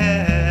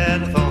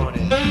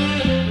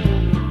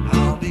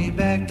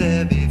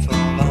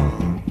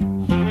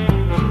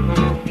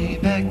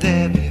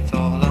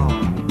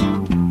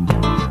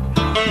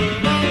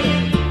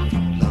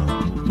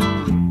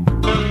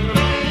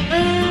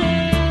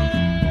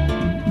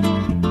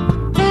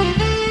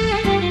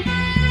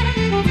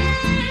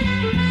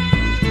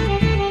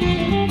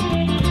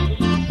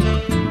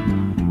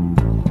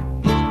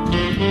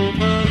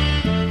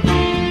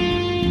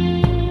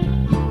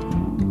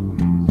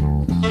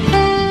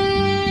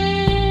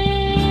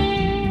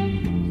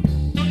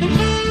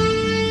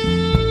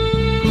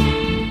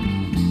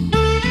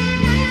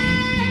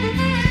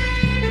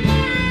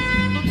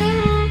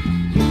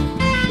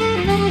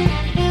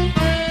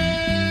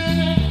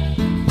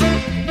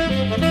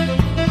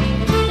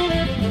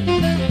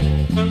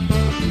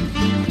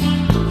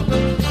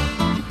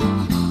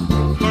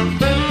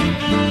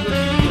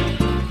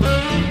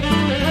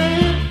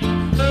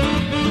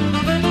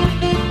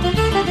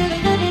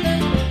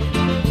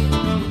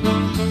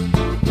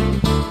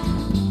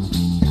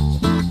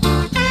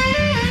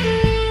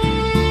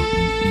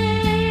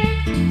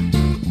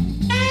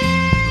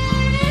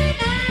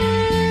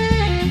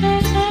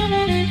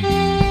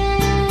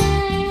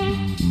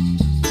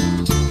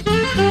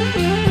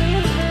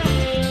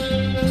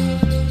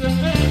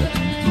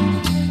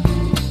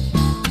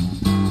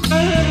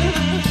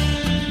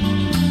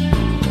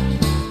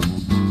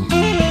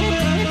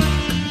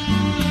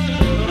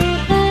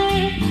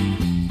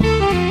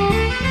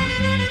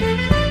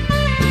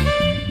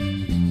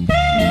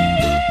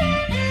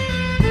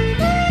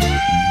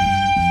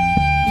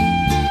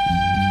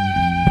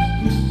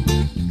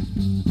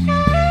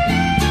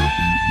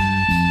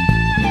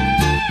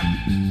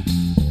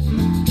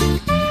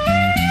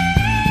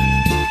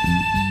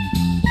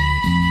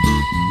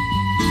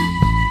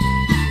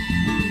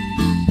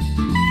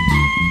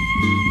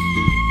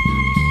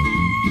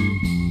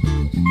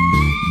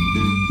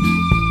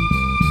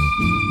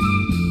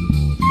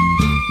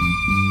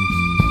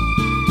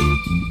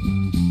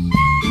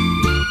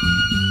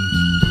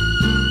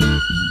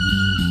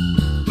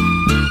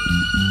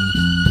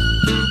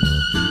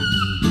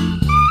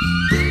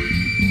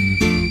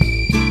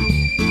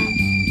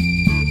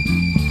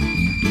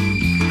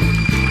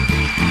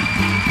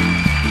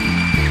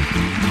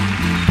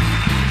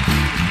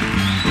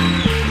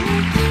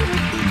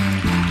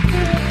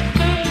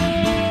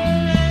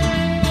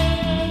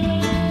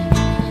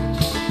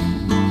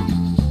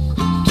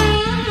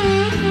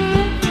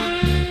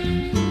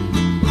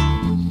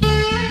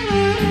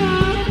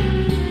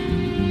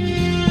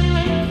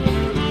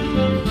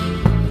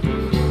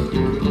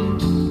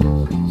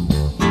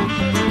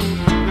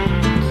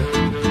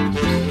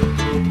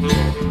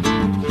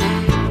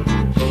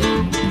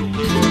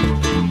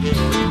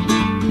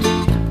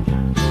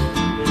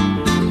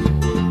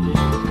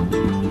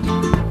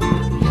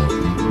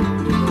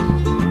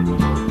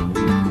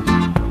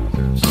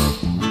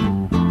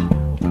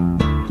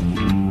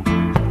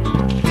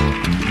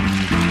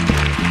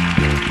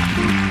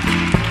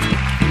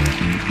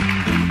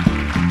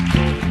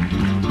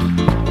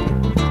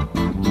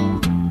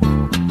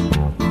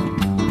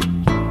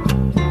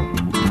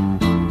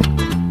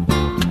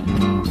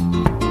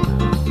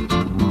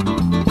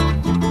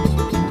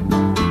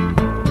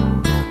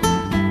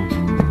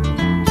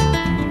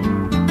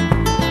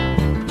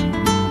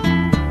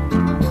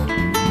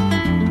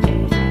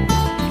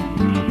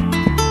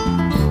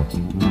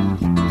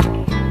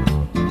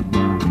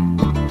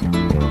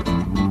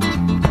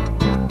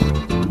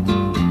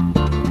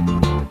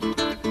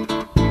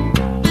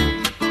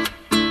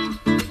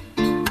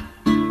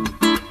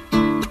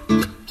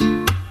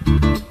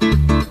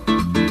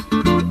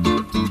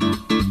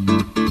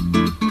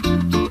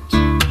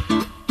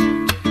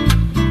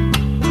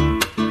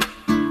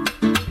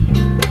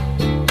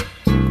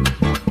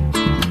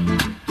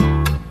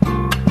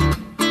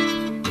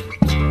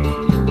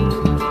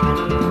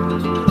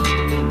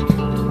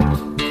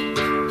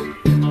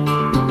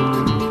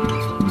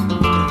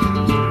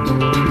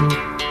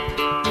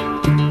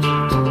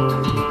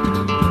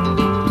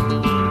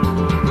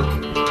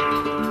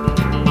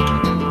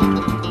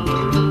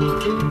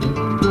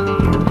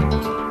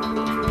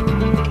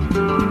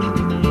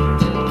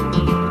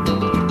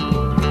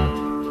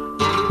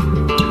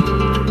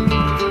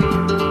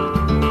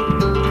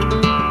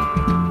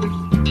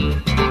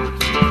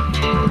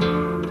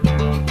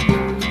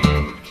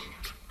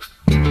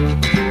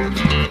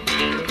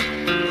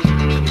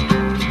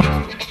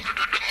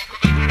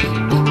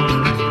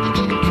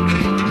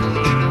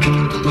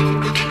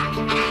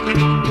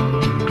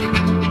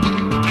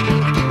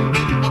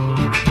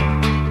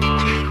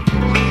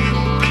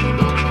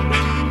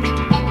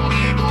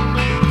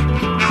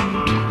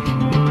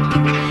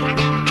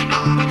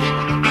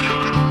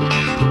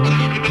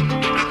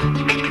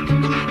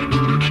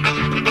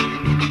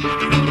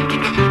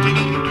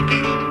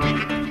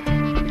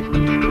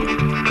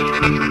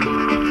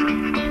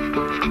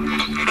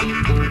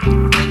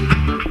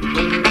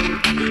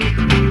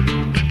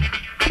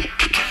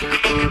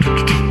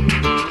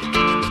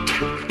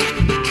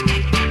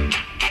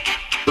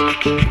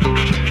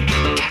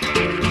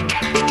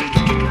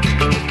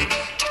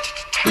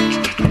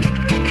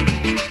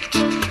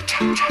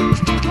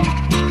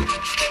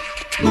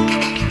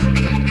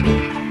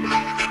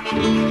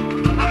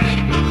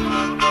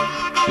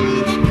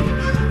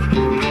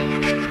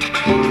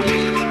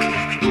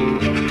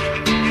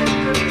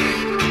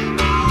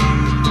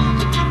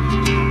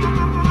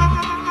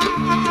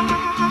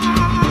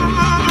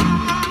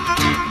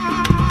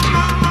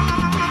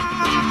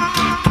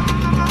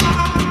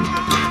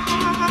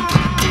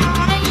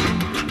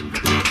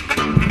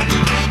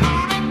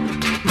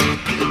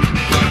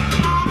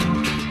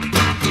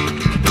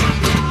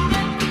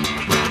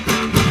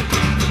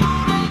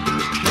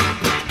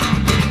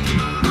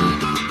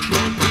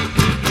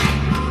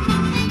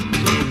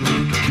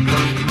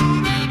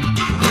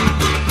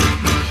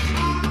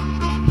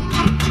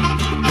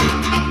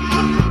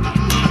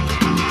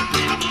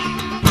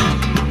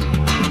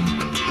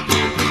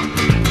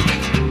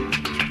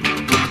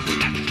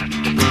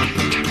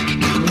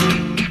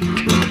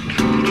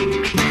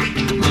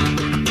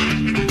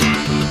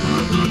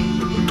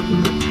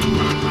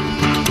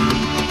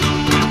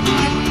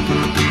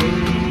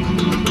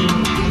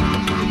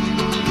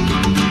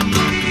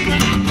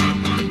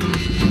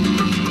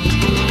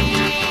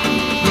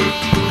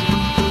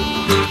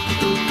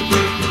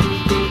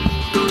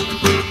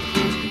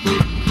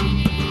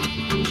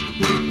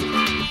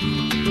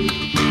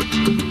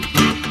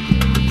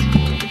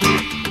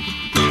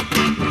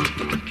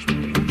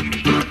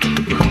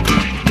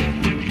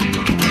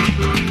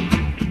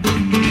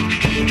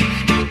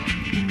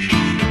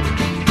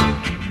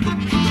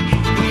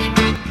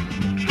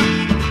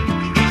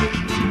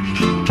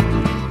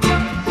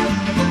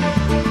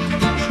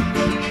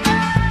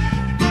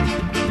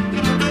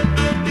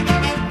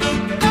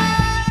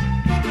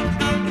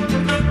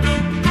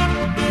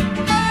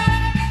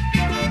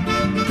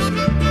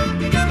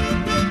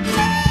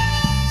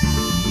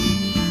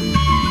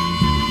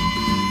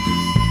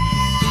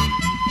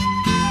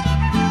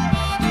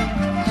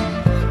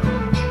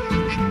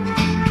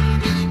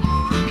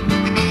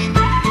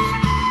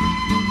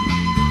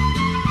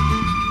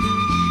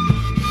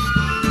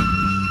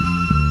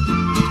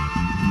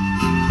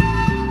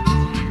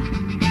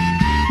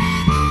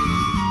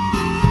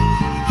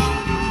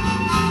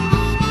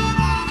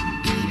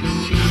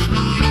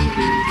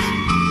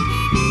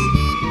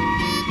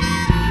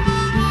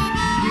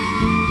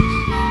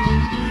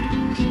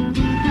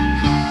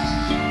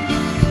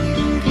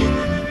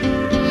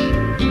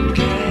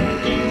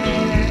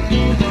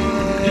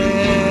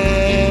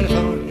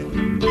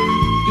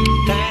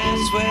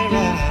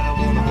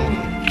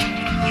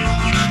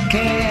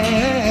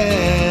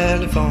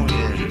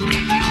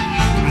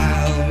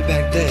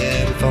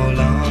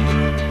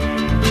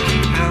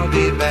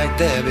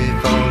 there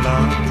before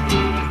long.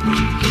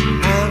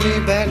 I'll be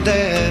back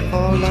there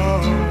for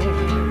long.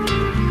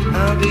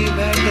 I'll be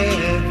back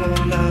there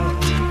for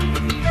long.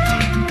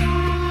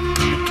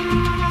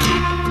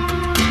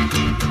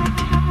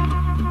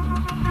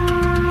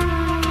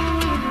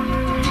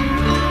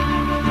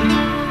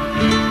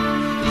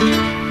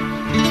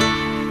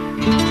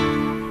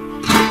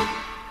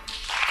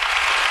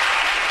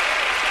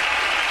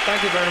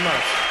 Thank you very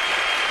much.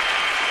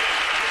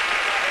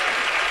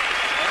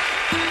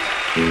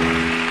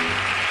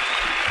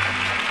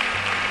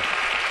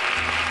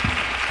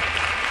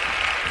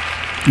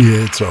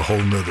 Yeah, it's a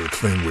whole nother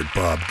thing with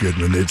Bob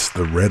Goodman. It's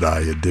the Red Eye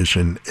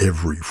edition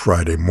every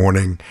Friday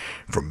morning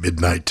from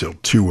midnight till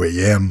 2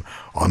 a.m.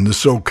 on the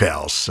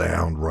SoCal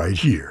Sound right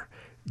here,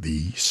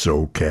 the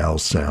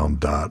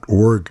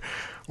SoCalSound.org,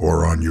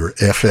 or on your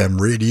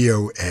FM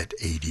radio at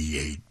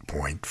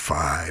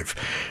 88.5.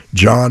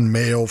 John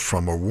Mayall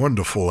from a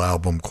wonderful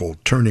album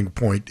called Turning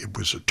Point. It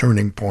was a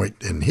turning point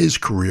in his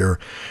career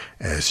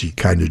as he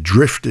kind of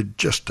drifted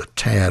just a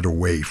tad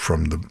away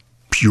from the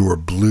pure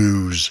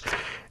blues,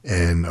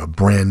 and a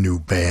brand new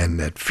band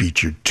that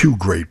featured two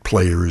great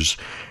players,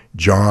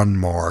 John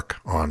Mark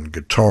on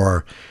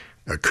guitar,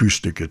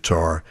 acoustic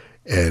guitar,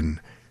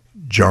 and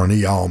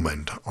Johnny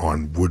Almond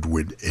on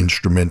woodwind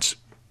instruments.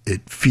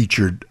 It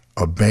featured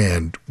a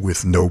band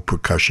with no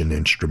percussion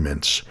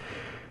instruments.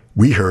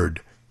 We heard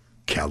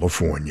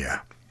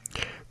California.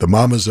 The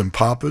Mamas and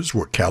Papas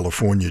were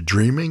California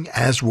Dreaming,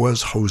 as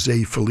was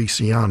Jose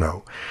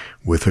Feliciano,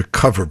 with a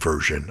cover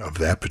version of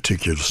that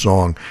particular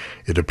song.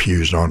 It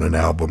appears on an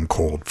album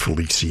called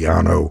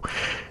Feliciano.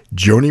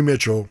 Joni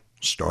Mitchell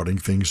starting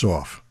things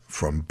off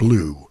from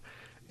Blue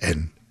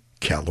and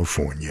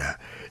California.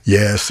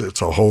 Yes,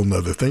 it's a whole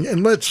nother thing.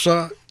 And let's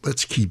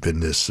keep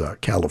in this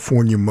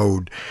California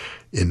mode,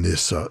 in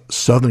this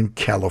Southern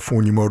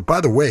California mode.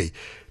 By the way,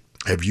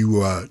 have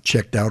you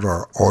checked out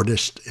our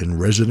Artist in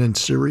Residence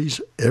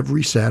series?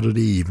 Every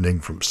Saturday evening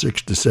from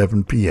 6 to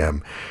 7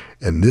 p.m.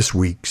 And this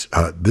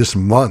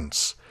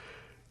month's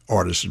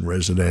Artist in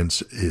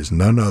Residence is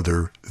none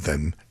other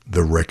than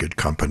The Record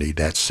Company.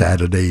 That's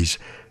Saturdays,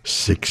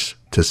 6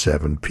 to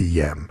 7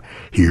 p.m.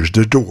 Here's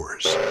The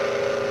Doors.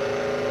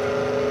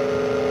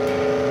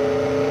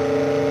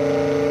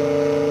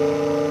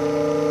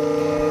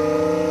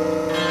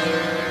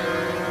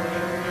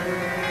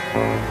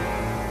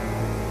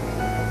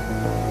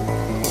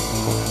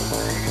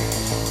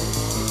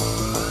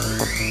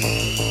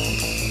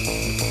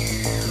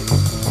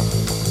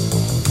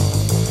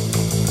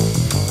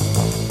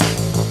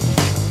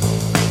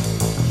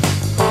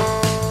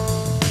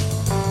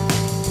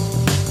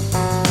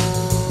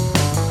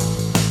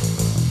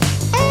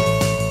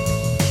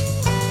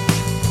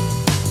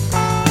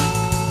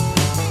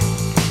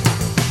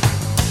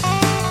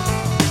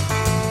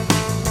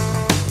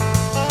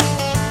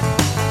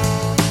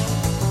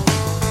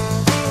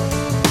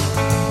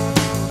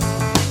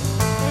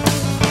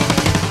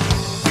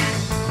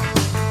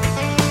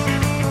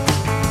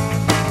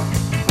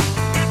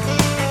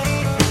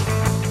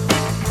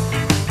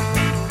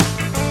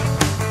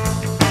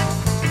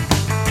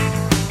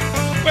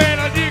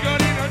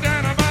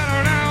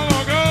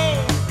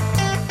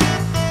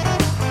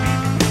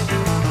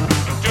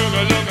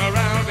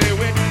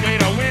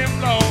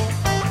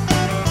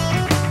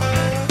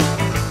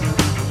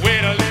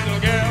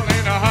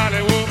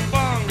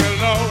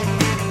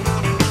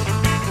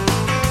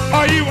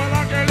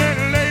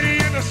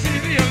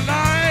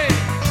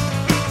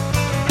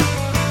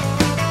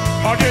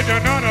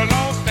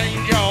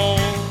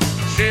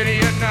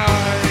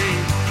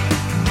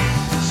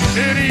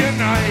 of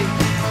night,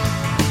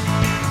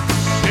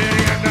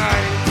 city of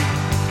night,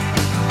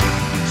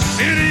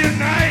 city of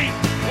night.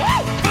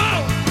 Woo!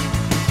 Oh!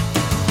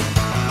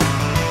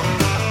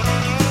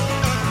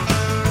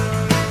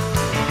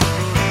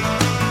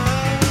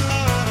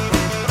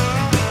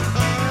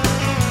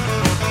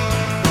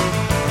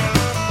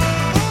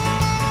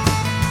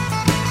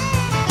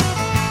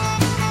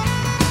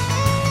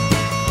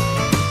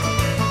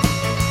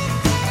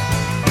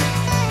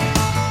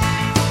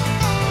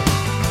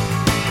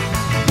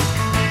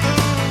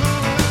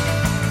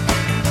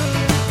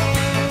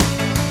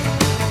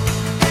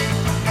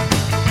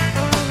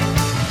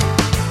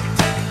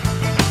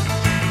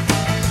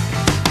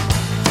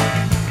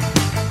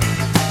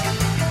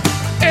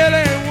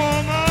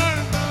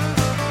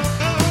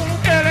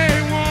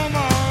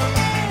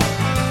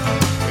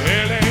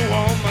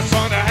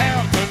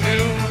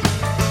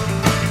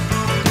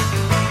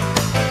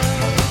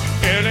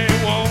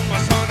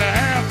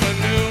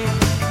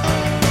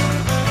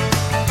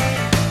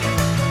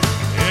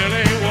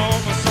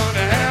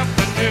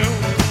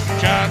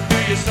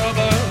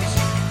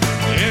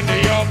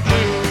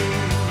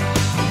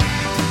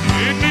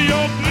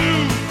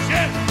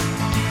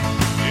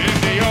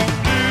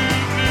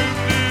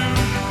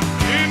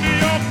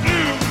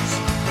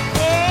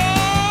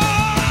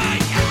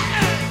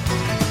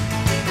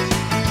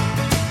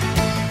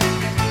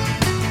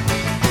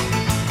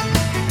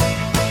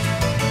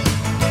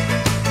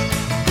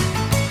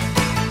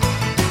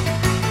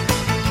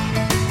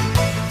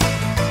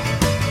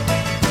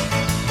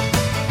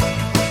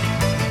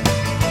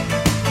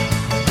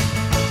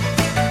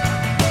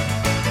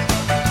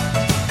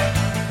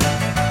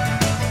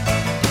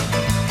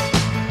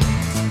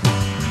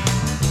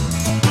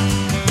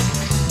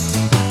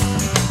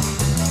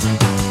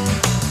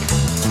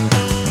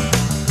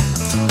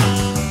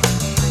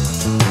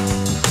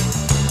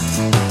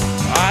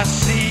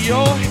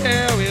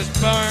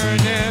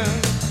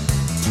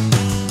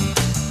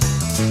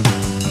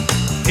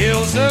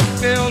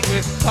 Filled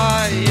with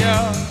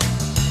fire.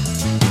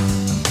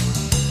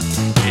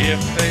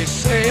 If they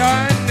say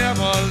I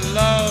never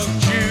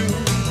loved you,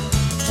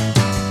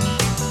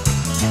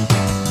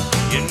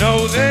 you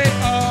know they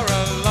are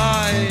a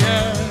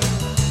liar.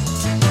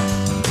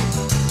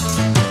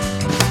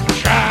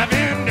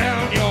 Driving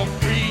down your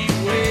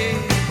freeway,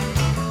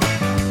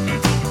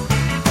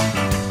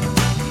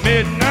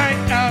 midnight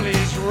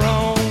alleys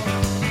roam,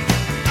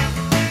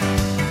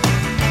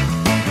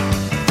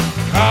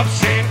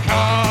 cops in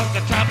cars,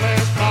 the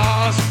topless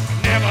bars,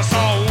 never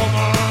saw a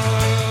woman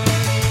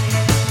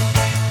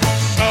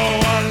so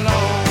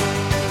alone,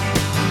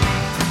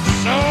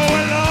 so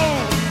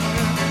alone,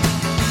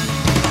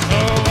 so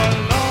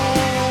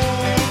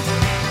alone,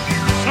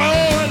 so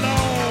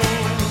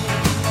alone.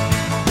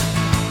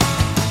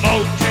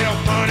 Motel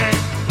money,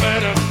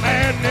 glitter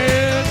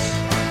madness.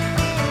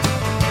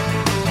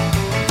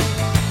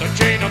 The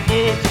chain of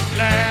mood from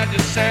glad to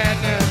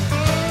sadness.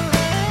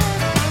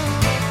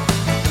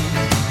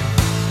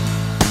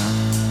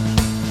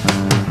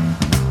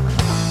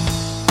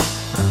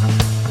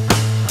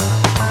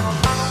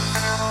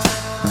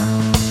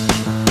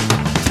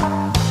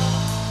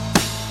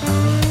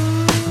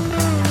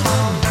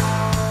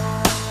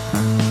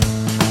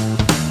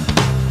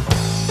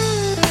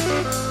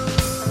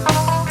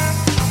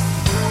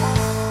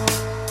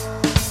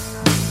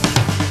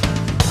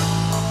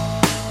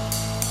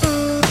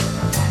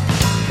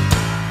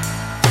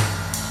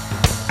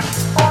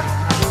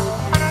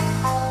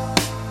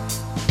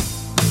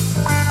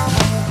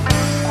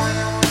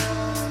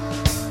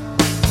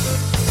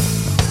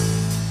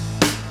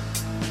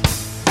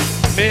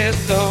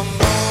 Mr.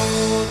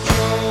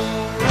 Mojo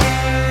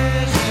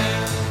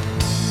rising,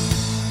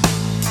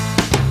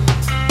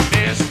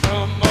 Mr.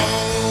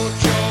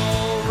 Mojo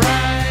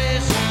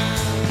rising,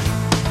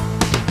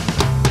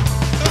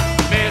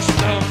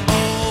 Mr.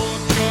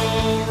 Mojo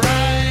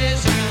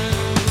rising,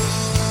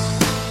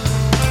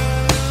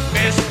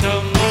 Mr.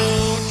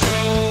 Mojo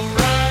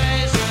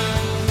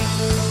rising,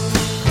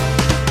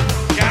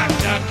 got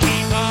to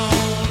keep on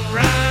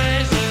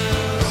rising.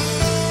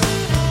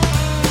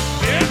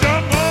 Mr.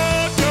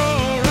 Mojo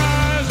rising.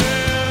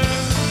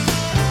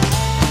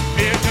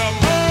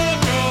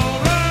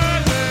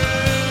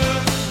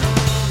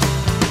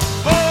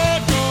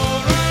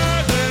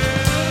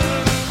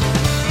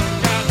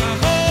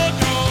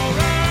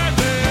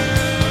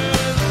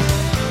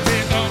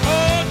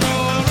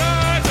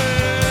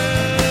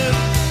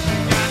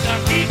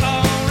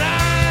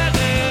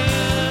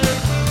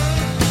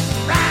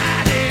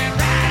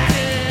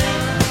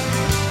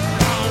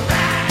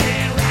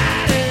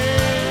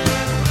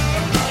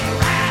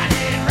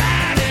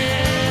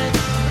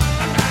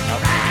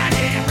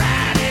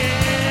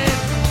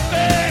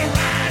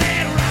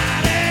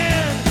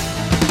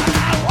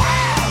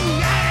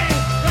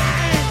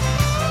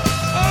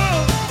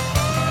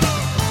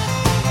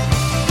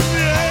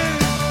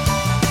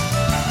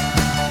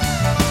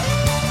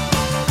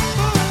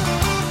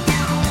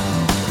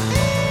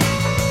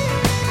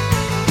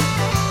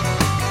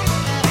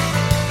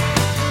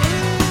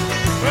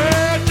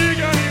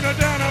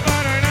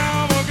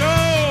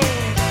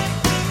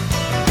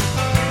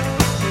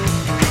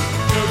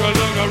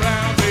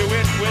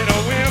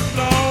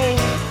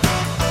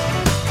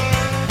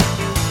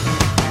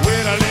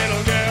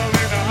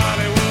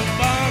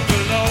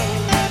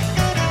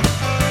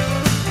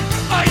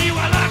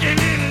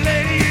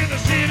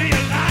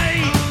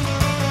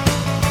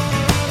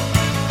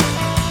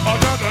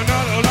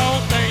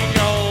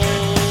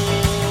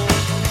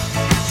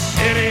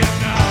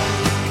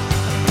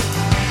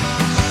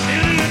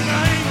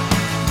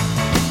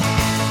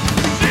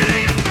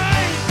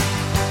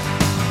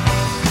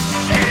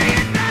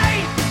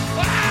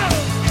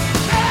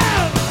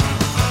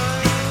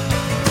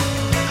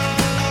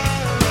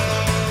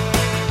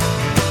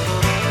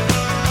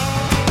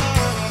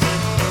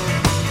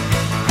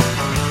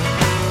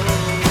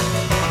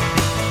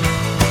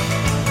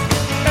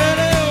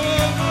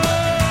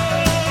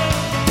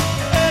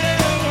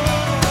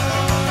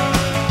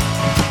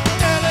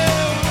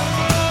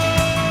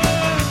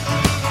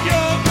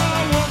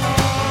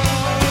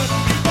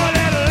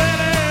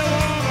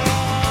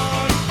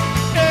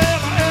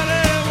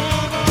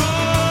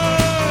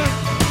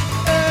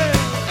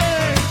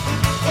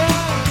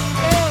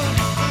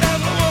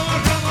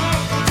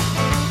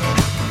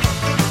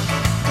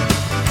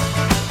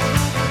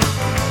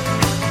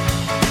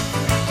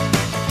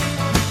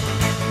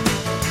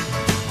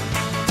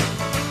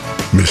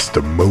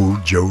 Mr.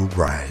 Mojo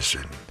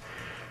Rising.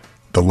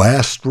 The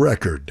last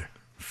record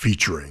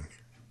featuring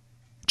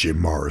Jim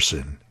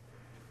Morrison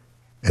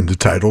and the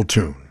title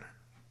tune,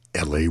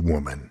 L.A.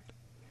 Woman,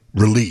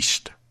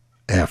 released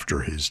after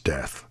his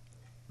death.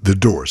 The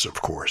Doors,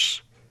 of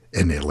course,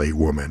 and L.A.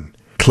 Woman.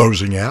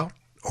 Closing out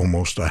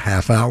almost a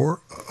half hour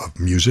of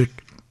music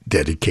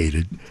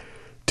dedicated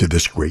to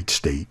this great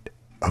state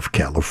of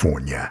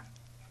California.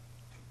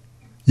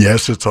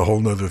 Yes, it's a whole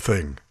nother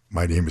thing.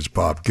 My name is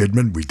Bob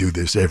Goodman. We do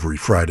this every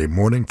Friday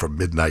morning from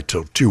midnight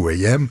till 2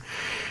 a.m.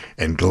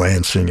 And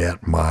glancing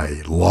at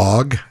my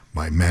log,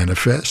 my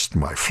manifest,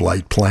 my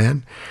flight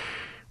plan,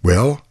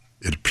 well,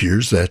 it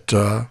appears that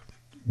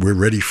we're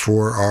ready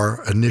for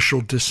our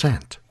initial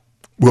descent.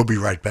 We'll be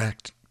right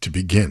back to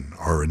begin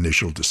our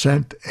initial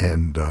descent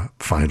and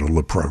final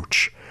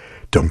approach.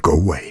 Don't go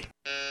away.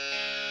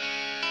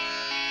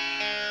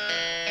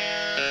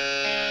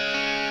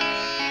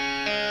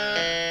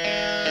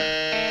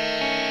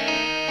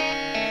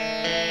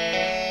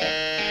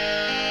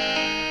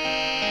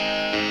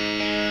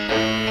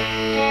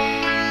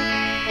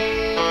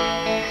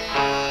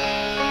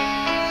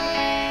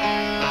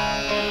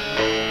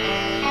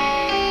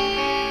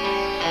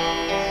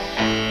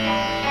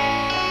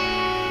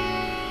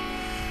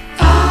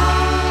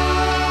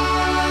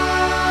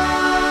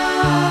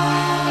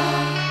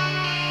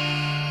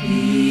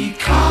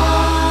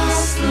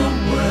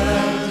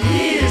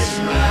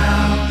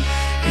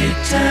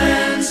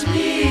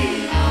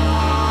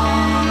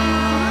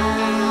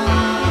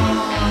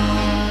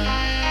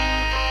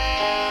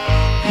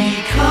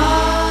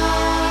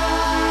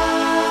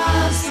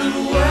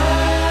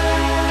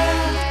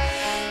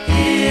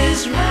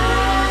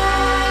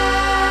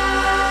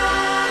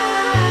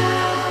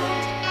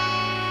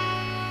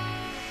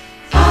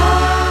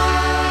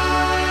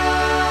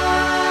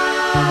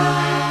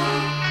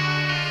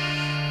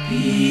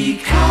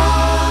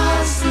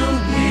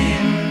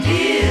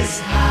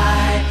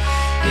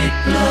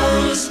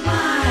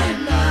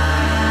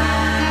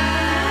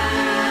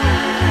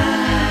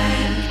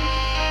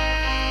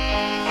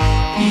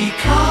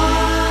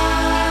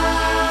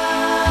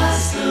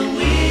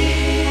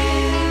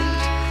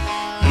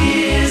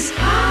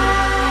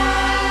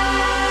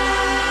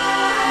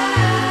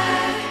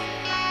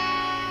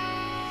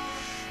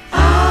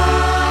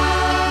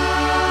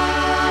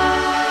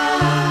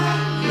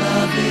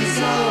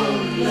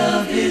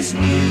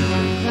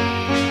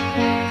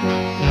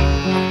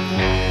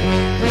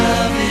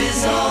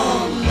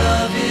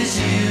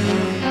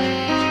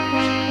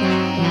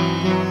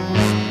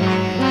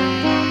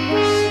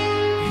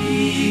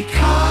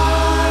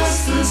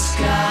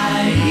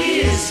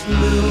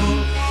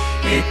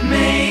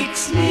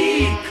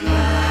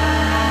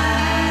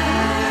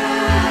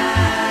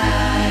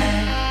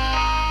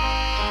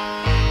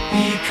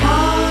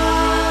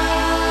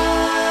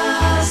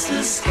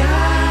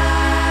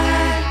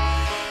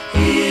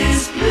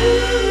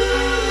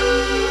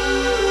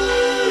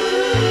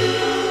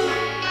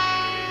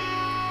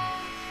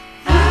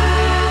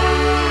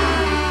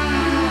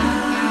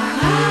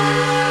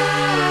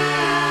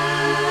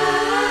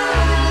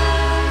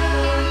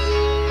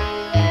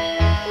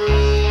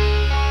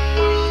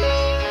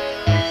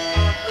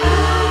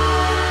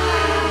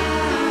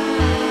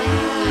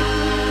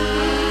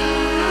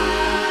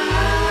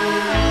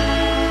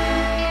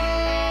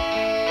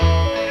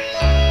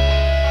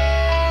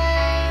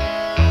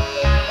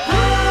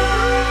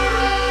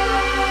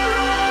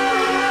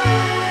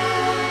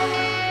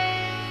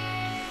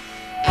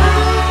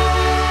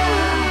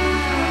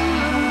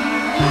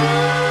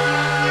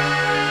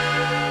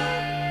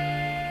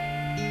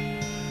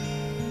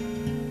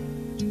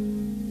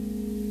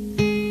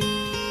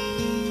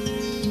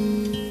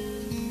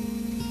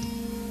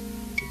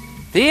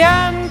 The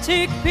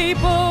antique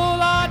people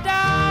are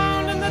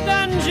down in the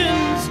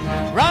dungeons,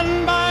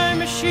 run by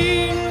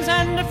machines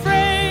and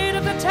afraid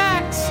of the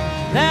tax.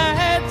 Their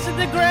heads in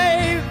the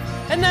grave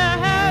and their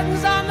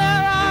hands on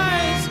their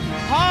eyes,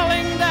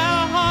 hauling their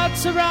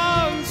hearts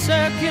around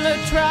circular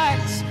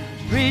tracks,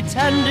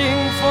 pretending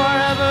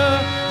forever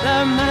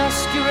their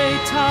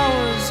masquerade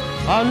towers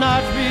are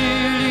not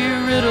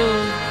really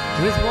riddled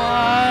with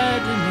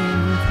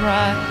widening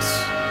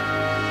cracks.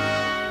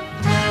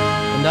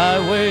 And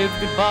I wave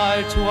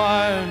goodbye to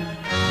iron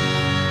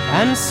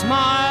and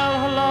smile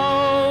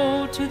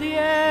hello to the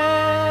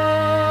air.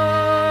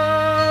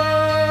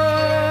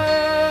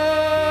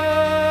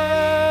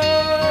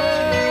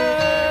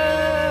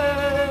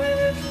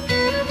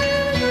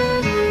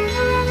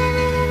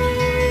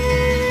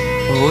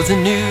 Oh, the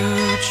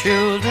new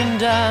children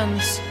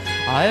dance.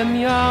 I am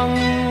young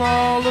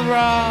all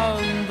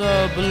around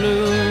the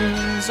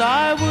balloons.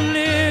 I will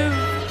live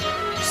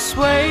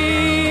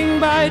swaying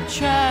by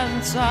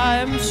chance. I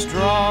am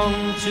strong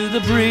to the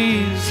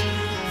breeze.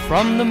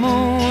 From the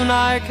moon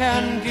I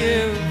can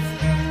give,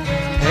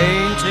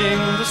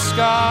 painting the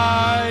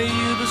sky,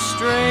 you the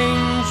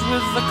strange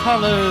with the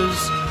colors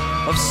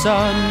of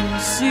sun,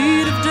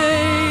 seed of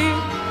day.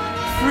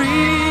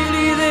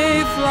 Freely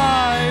they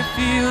fly,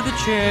 feel the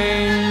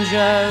change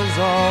as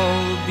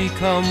all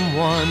become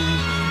one.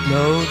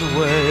 know the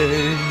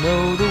way,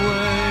 know the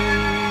way.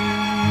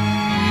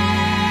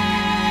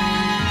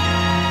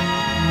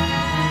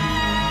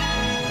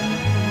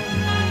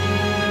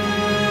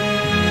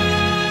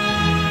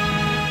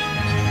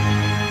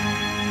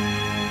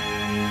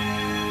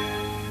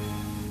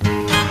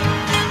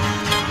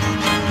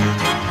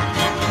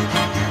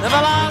 The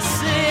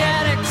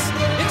velocietics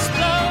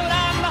explode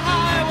on the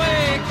highway,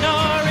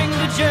 ignoring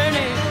the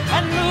journey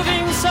and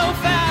moving so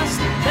fast,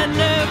 their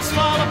nerves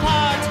fall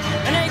apart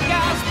and they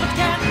gasp but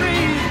can't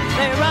breathe.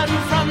 They run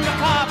from the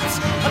cops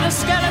of the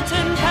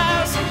skeleton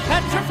pass,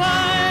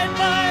 petrified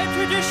by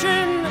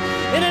tradition.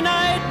 In a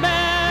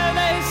nightmare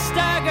they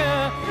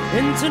stagger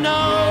into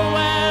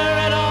nowhere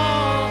at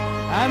all,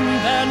 and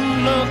then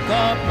look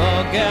up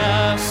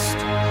aghast.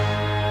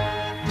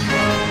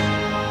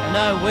 And I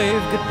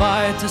wave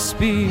goodbye to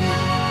speed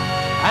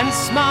and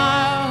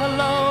smile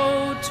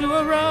hello to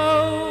a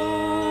rose.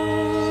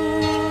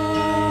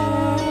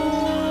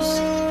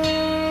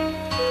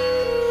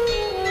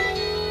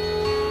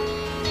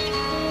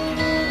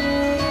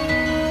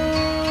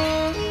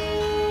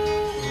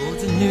 Oh,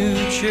 the new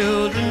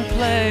children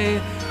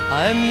play.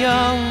 I'm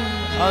young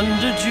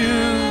under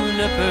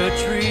juniper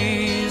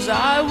trees.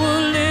 I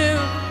will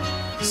live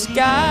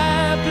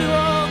sky blue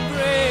or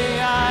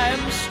gray.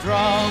 I'm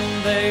strong,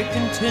 they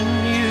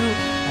continue,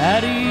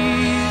 at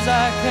ease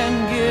I can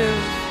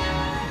give.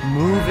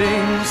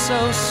 Moving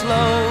so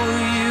slow,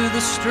 you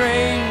the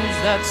strange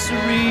that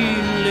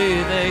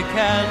serenely they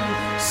can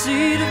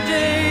seed of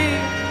day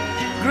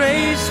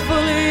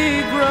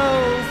gracefully grow,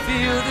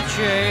 feel the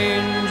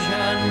change,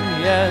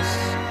 and yes,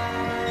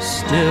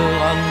 still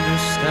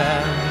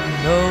understand,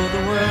 know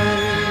the way,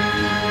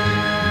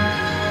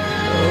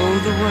 know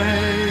the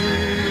way,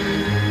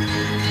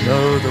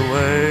 know the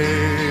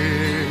way.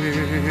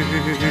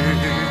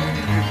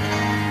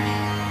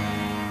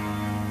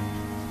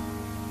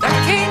 The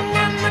king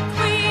and the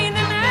queen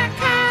in their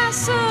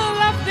castle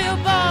of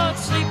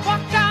billboards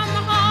sleepwalk down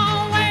the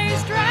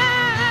hallways,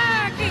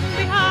 dragging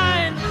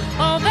behind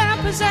all their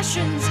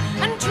possessions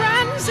and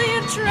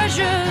transient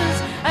treasures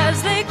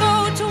as they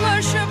go to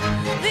worship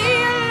the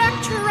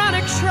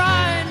electronic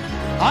shrine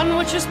on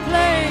which is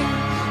playing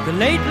the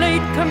late,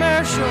 late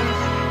commercial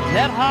in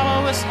that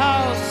hollowest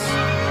house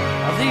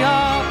of the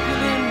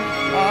opulent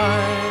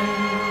wine.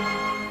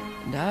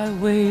 And I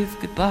wave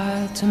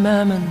goodbye to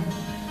Mammon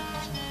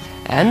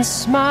and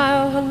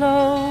smile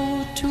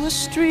hello to a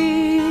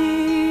street.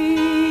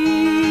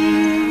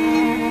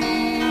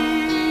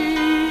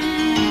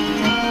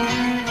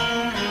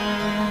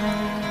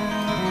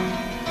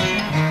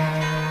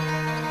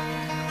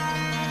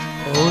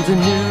 Oh, the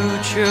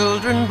new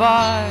children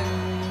buy.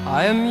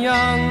 I am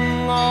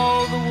young,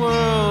 all the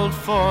world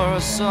for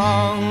a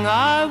song.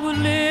 I will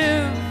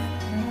live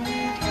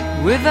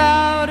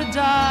without a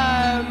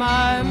dime.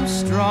 I'm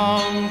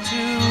strong,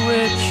 to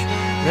which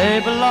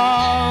they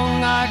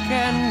belong. I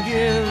can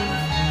give.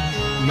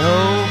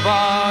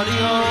 Nobody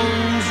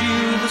owns you,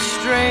 the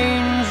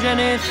strange,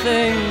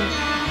 anything,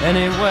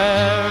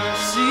 anywhere.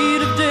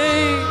 Seed of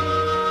day,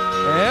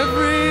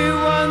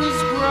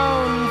 everyone's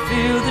grown.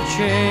 Feel the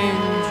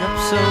change up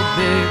so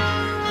big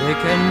they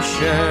can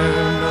share.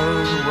 Know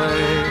the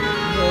way,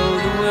 know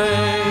the way.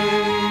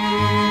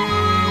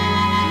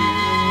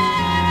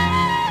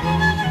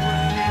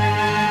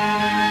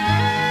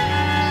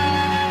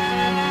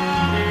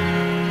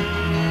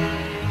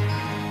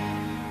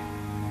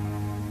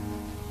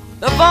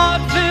 The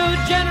vaudeville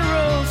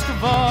generals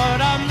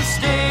cavort on the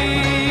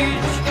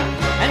stage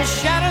and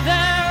shatter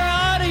their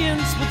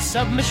audience with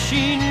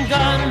submachine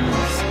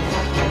guns.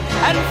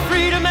 And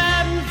freedom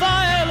and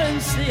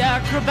violence, the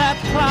acrobat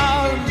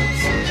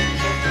clowns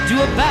do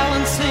a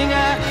balancing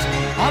act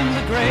on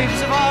the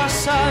graves of our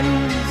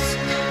sons,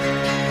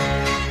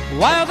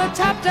 while the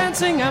tap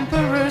dancing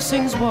emperor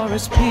sings war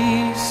is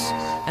peace,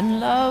 and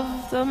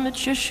love the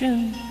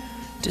magician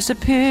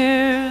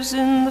disappears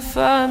in the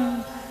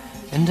fun.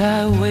 And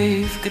I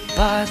wave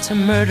goodbye to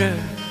murder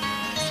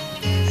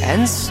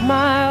and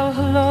smile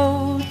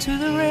hello to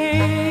the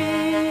rain.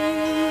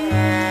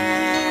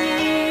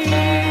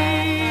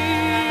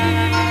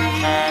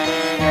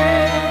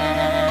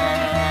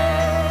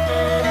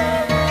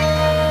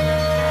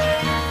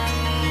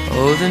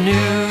 Oh, the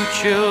new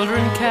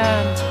children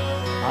can't,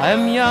 I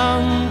am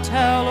young,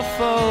 tell a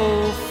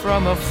foe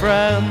from a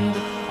friend.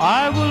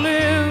 I will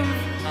live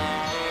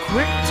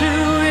quick to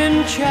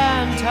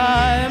enchant.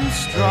 I am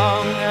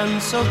strong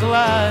and so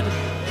glad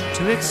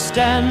to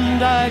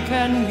extend. I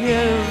can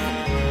give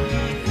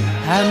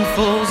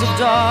handfuls of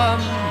dawn,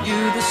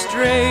 you the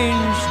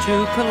strange,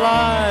 to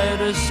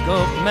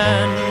kaleidoscope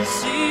man.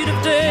 Seed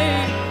of day,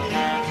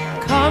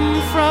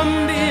 come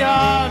from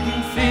beyond,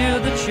 feel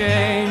the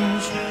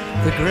change.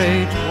 The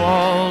great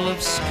wall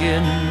of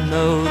skin,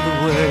 know the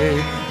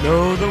way,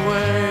 know the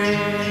way.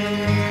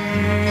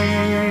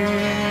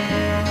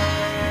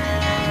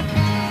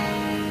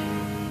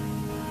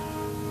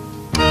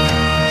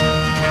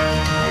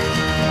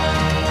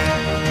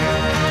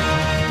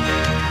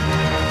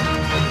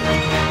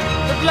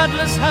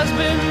 bloodless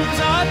husbands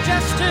are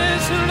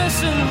jesters who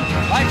listen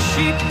like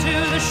sheep to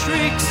the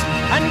shrieks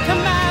and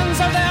commands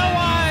of their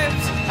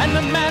wives, and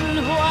the men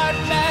who are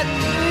dead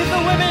leave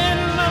the women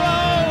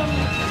alone.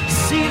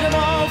 See them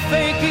all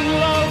faking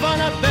love on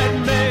a bed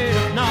made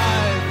of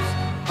knives,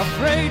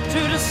 afraid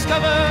to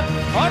discover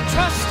or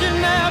trust in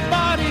their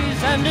bodies,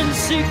 and in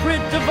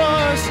secret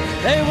divorce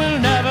they will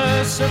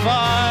never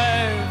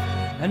survive.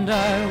 And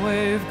I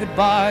wave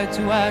goodbye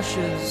to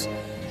ashes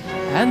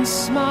and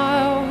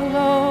smile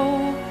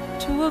hello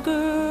to a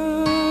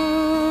girl.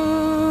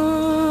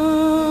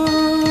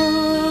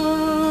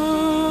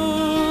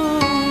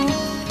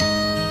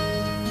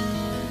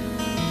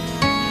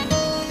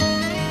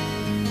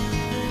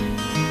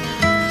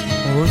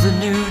 Oh, the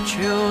new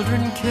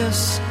children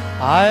kiss.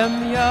 I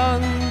am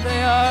young,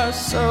 they are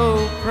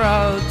so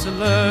proud to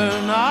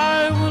learn.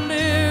 I will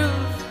live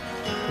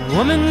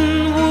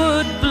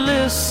womanhood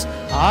bliss.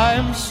 I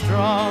am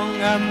strong,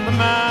 and the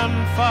man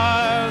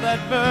fire that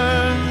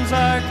burns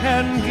I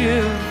can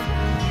give.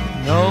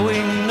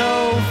 Knowing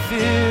no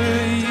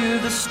fear, you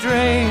the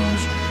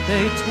strange,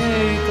 they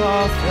take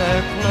off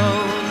their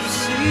clothes.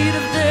 Seed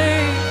of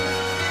day,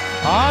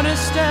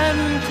 honest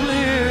and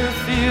clear,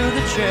 feel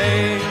the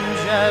change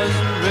as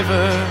a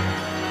river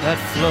that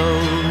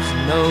flows.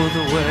 Know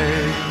the way,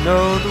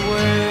 know the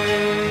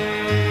way.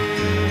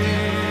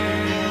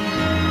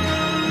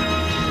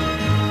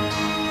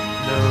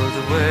 Know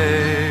the way.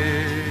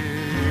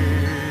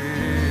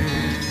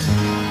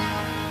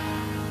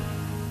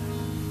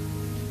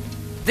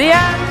 The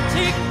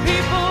antique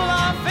people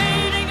are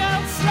fading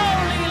out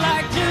slowly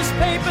like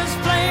newspapers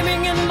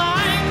flaming in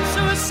mine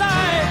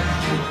suicide.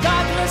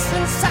 Godless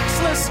and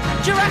sexless,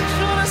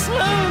 directionless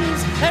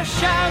loons, their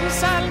sham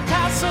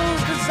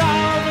sandcastles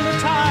dissolve in the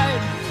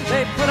tide.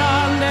 They put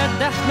on their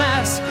death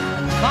mask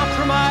and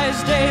compromise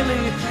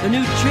daily. The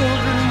new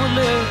children will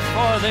live,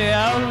 for the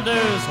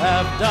elders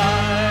have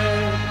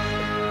died.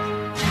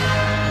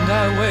 And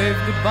I wave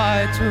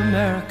goodbye to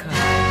America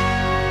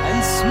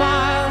and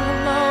smile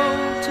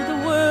hello to the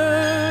world.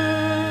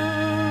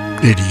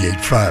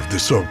 88.5 The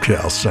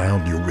SoCal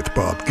Sound. You're with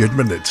Bob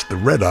Goodman. It's the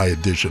Red Eye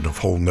edition of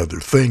Whole Nuther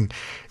Thing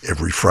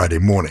every Friday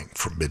morning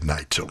from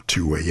midnight till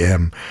 2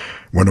 a.m.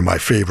 One of my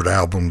favorite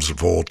albums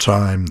of all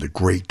time, the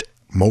great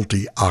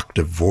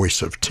multi-octave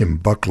voice of Tim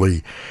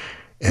Buckley,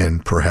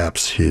 and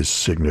perhaps his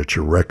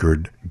signature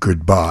record,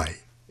 Goodbye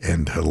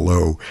and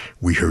Hello.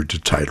 We heard the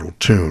title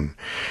tune.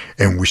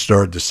 And we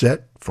started the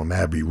set from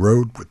Abbey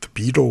Road with the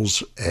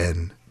Beatles,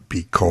 and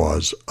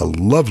Because, a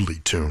lovely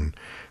tune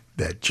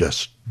that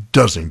just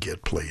doesn't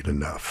get played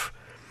enough.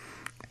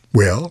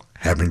 Well,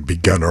 having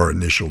begun our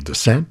initial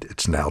descent,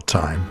 it's now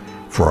time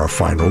for our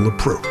final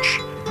approach.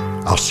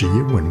 I'll see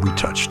you when we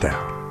touch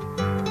down.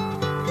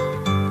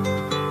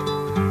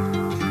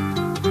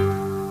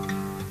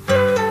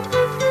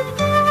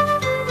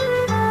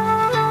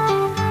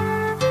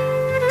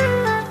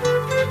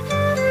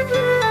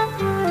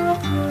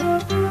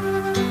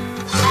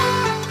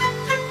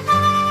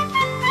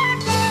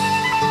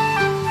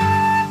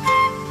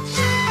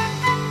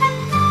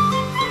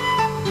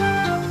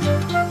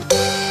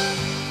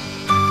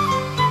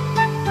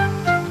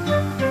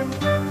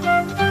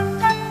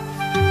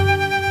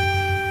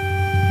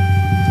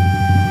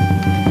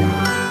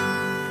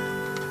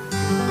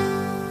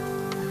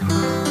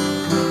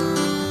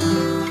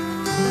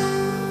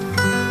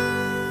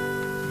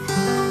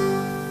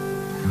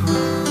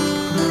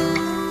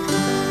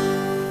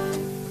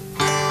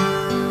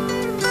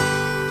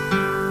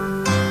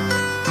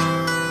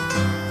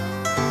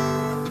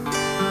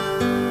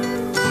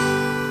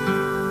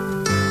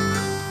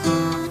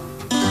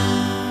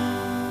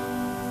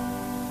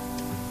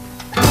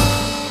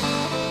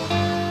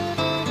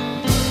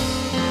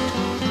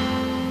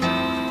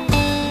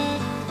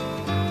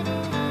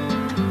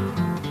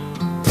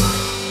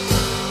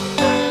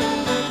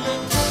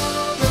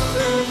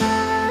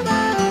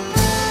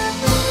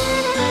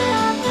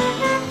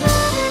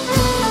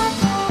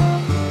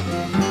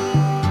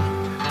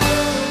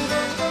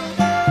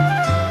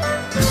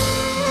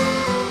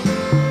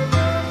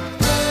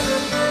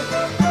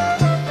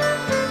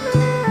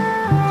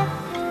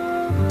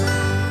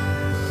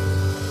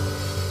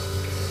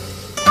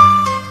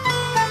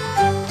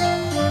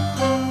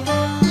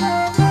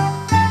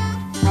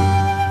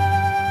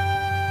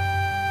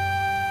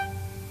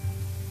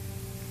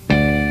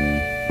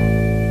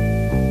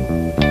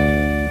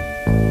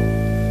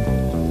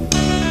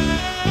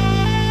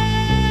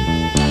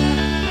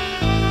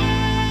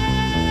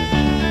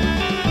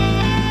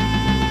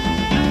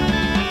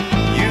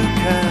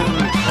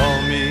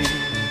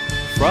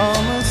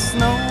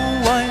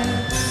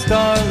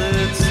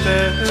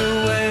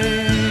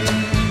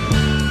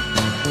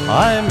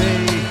 I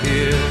may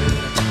hear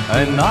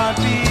and not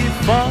be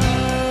far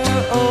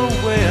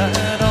away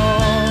at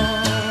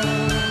all,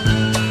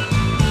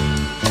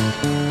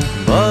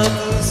 but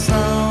the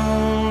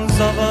sounds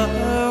of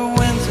a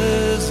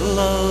winter's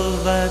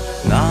love at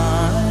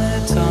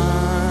night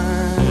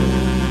time,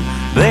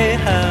 they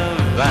have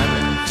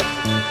vanished,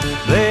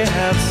 they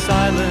have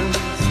silenced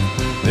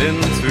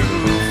into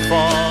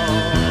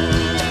fall.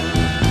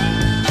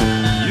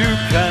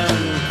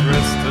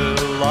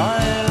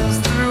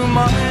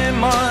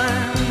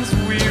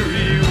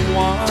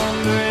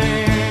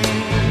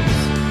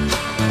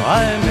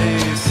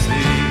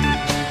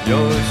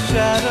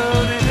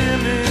 shadowed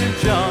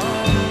image on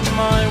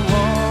my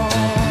wall.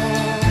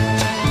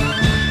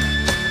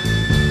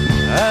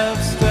 Half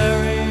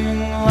staring,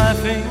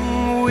 laughing,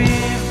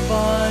 weaved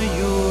by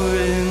your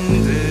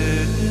indifference.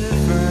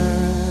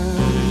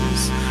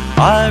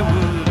 I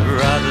would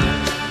rather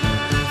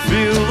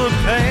feel the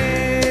pain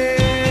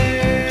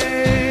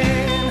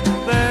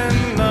than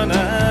none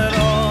at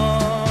all.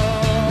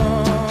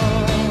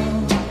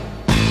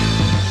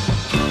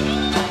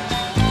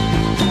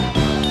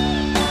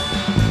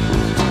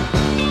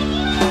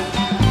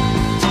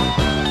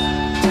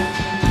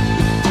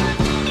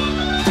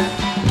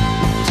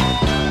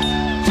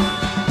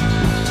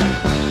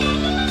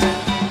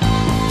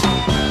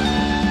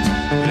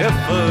 If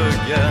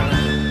again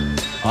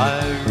I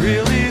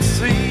really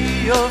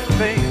see your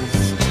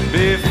face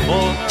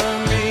before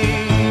me,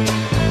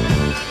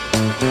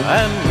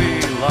 and we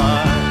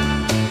lie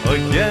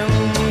again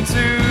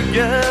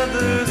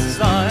together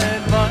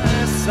side by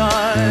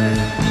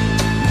side.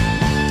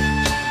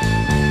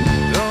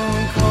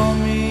 Don't call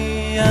me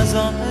as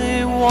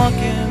I walk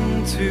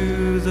into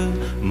the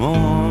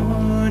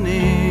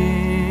morning.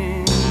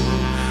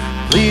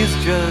 Please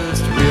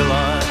just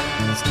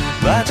realize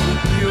that the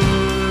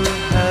pure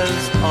has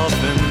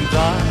often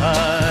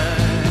died.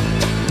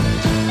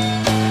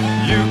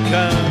 You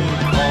can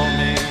call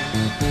me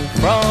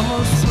from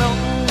a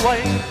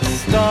snow-white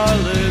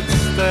starlit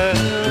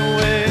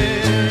stairway.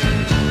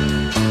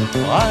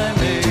 I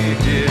may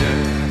hear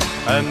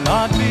and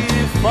not be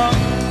far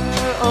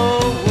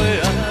away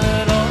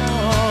at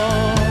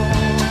all,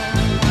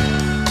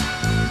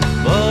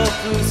 but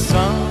the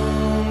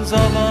sounds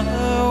of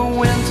our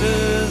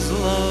winter's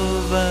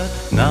love at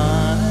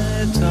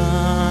night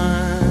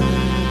time,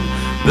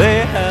 they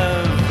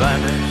have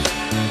vanished,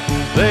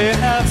 they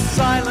have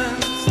silenced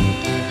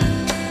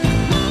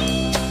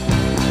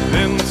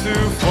into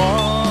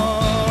fall.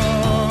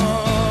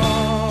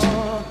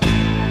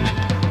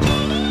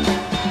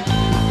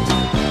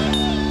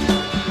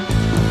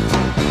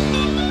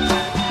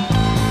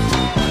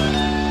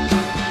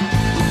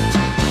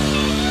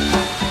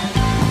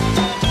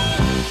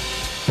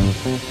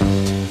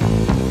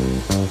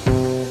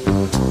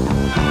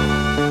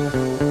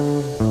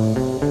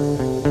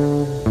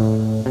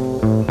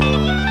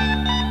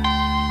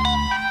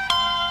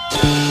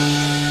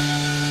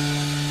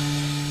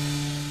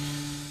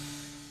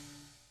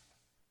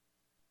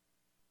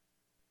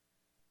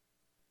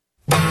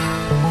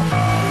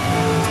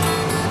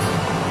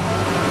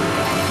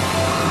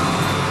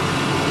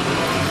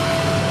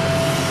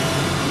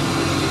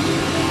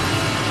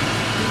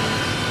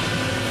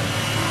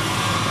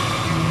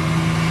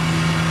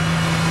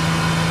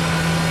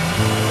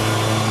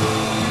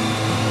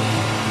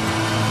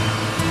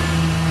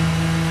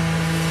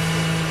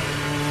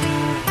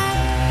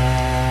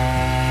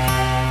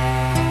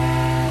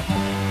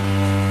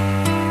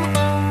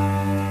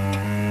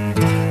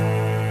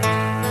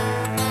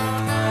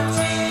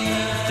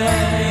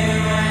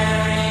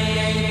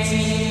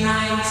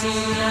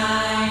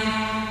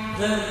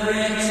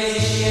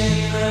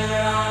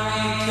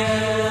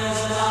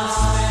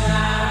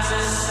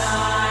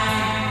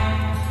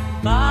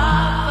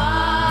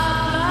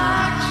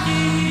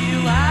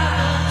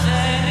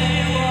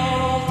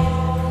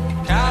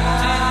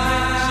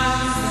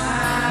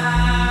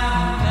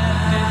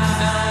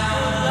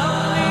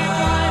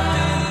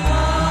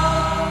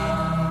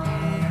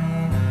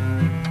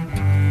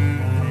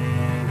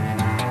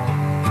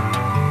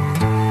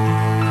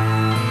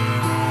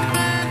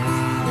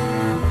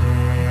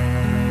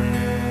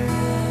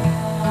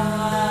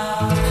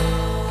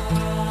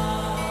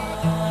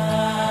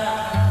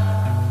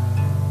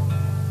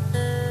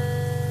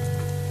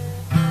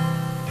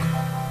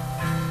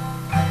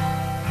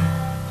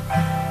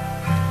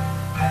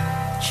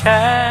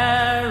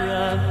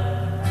 Cherub,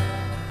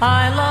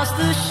 I lost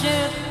the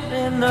ship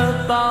in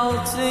the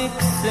Baltic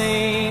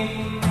Sea.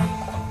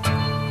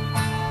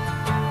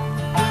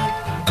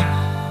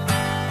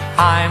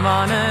 I'm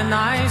on an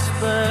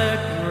iceberg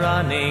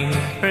running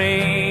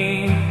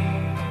free.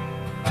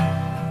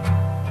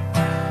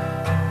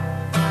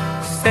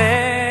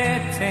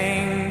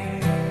 Sitting,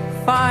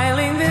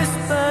 filing this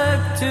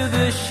berg to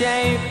the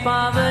shape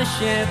of a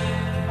ship.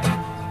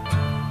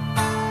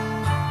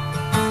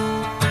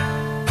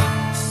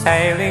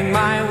 Sailing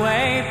my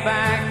way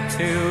back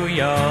to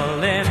your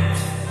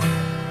lips.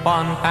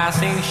 One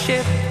passing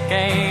ship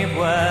gave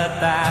word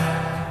that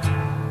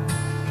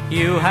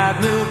you had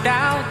moved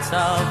out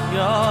of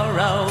your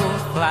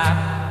old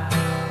flat.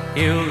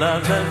 You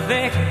love the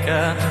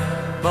vicar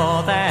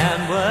more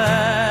than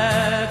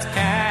words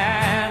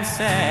can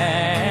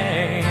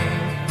say.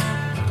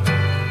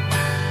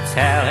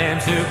 Tell him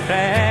to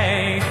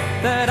pray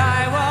that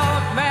I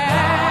won't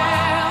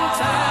melt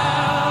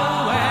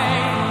away,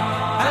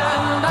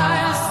 and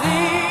I'll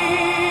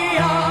see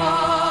your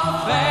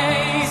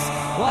face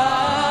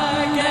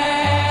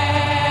again.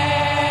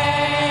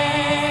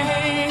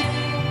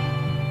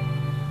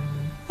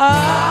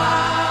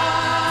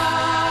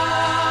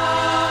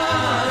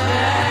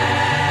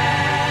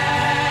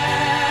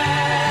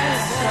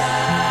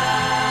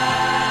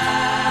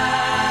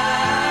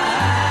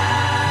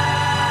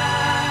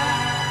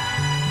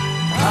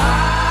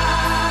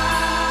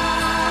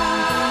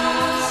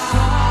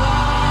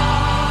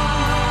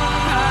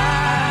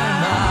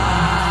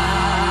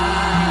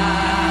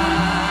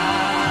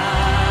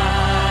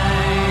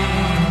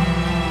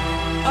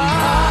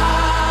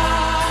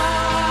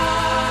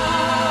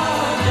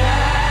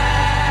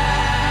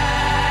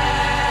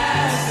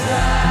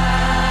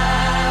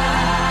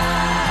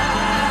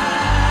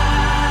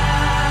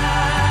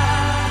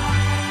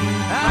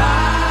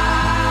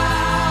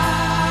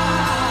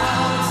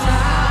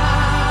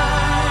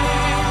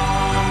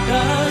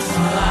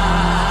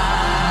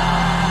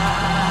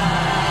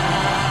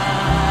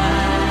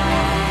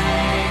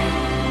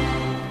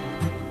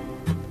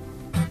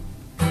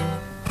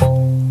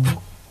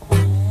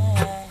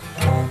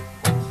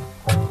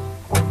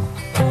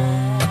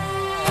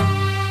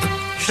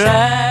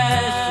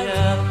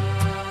 treasure.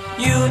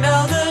 You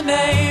know the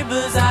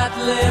neighbors that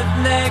live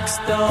next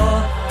door.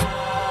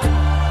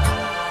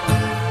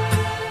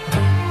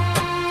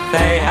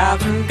 They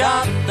haven't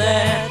got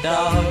their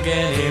dog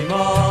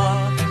anymore.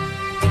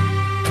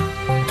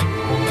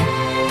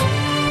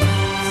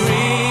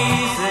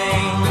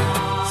 Freezing,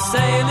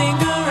 sailing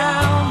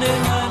around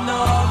in the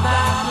North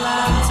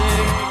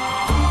Atlantic.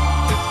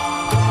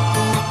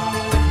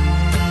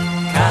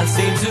 Can't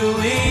seem to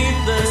leave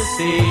the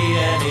sea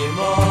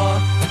anymore.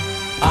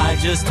 I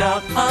just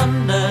don't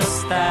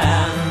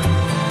understand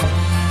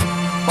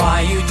why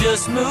you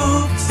just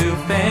moved to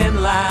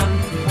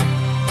Finland.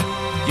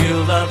 You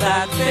love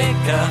that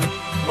vicar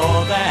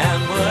more than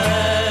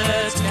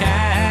words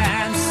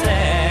can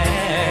say.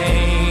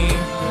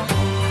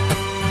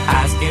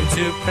 Ask him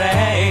to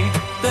pray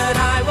that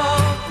I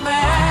won't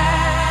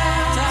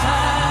melt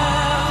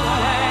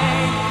away.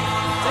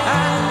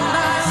 And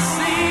I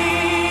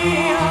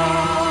see your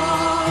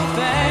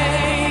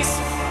face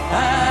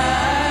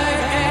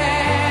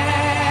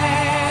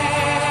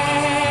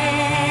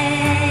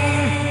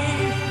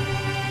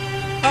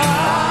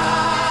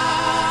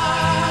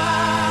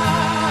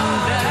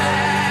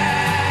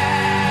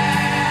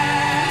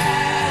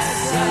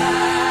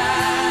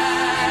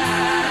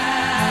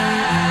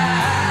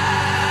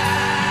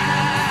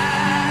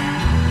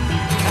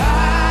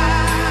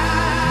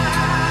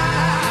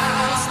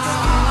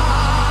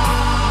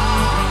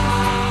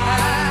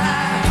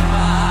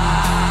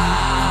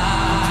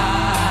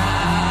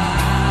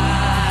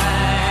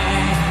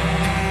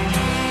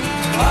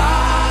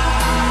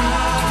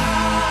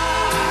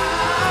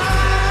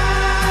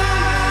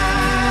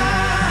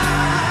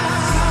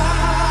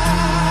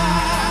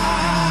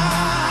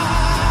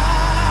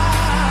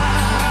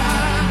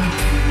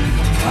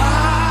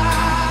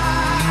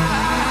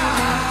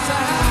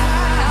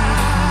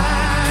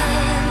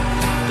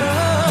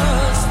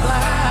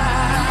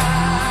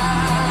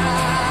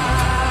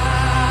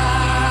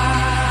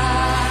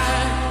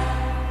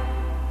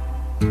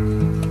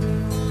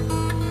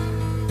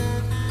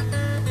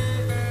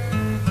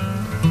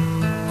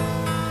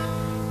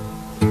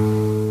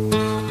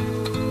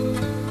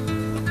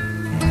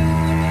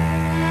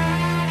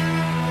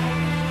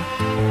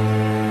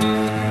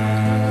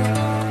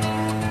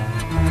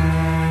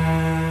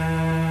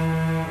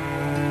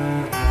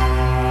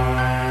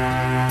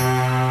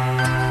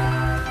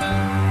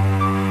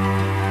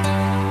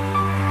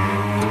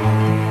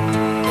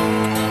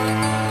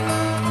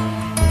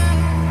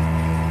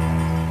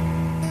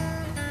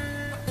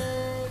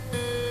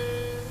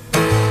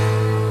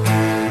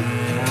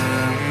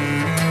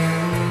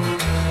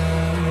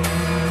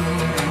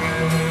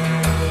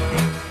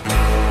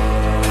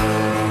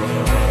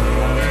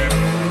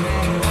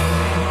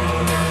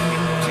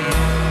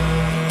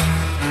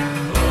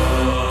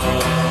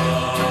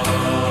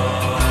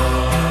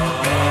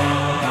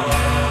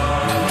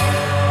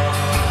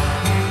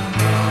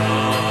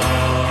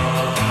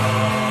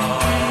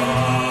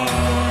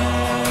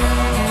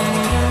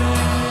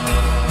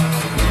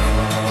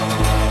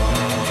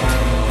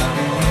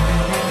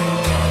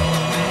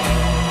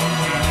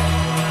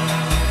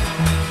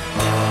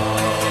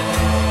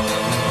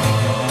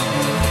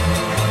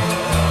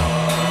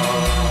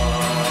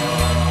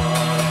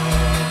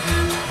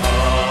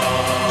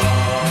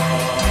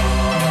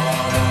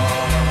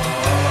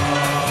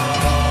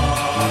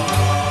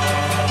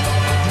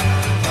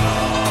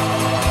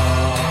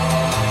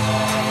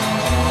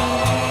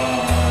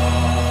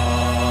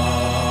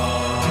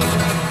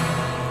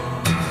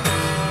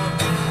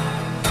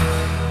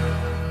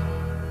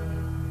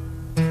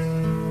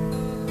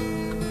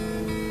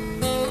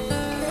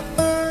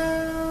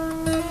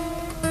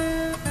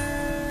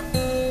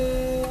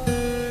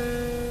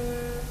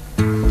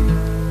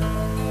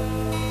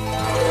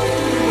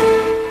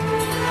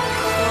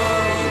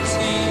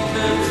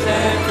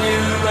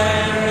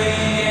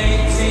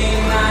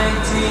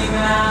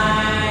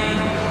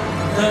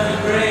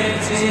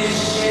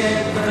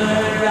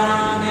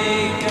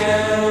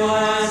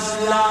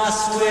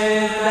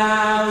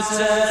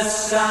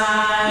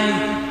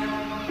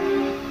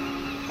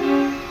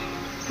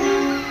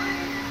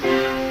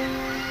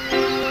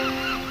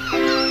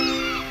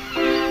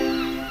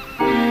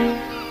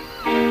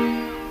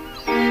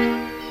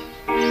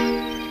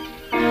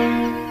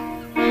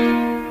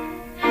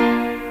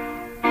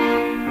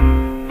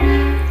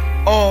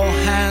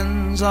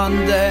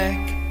on deck,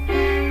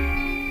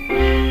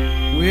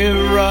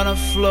 we've run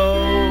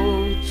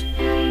afloat.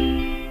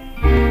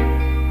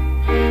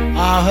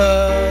 I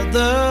heard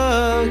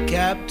the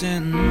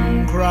captain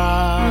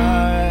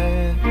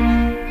cry,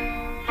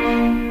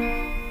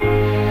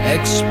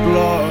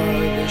 explore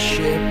the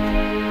ship,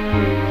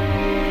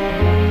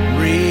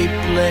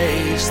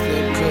 replace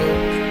the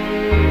cook,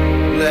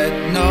 let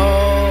no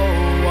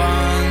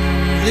one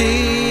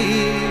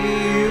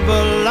leave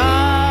alive.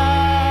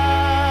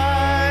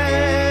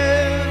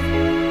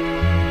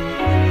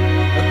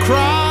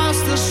 Across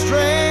the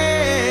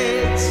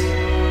straits,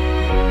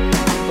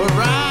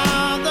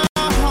 around the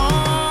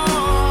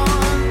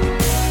horn,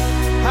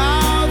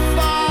 how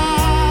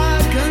far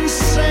can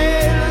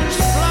sailors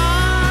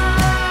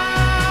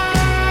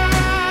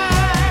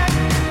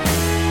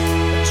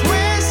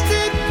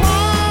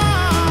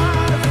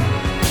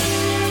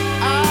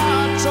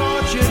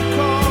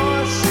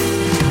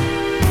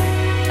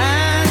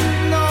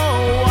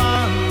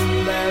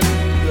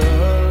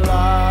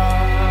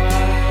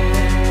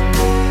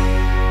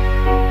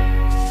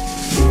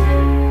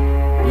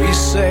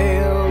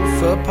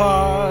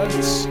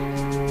parts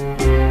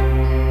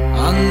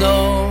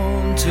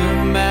unknown to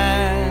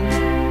man,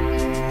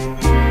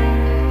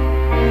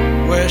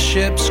 where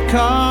ships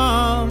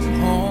come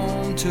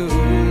home to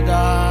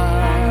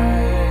die.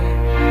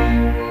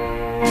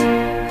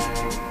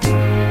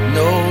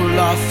 No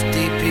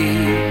lofty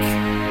peak,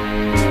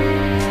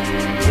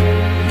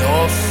 no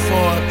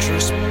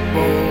fortress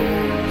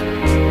bold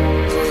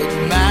could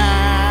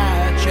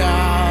match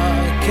our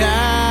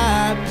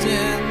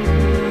captain's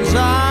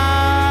eye.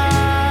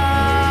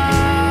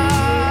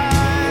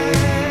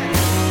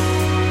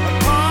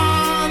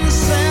 Upon the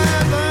 7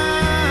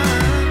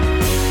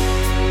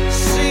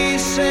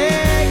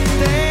 seasick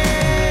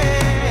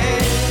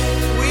days,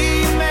 we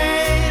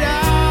made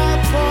our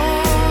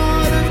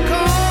port of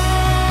call.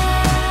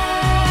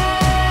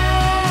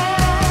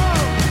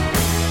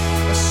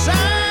 A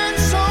sign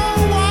so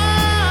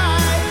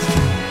white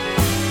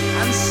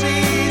and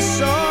sea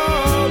so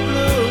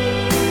blue,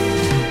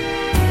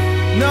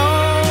 no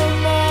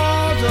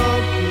mortal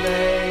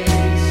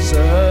place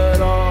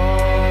at all.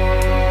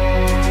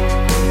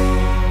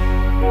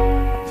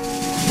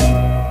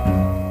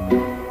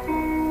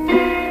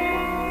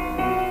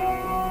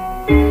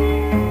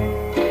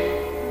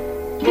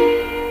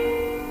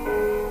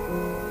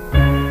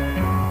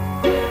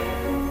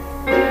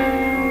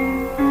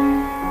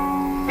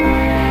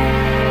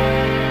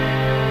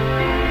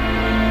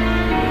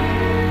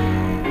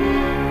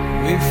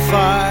 We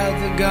fired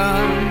the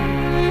gun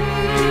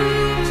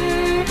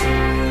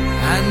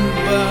and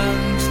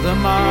burned the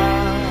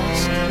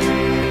mast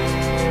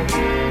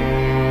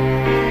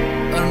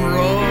and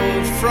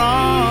rowed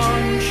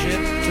from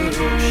ship to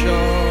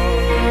shore.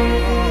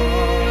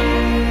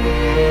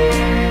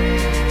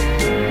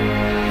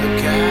 The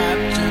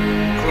captain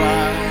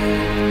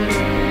cried,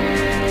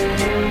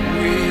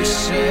 we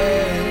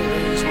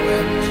sailors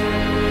wept,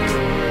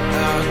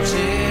 our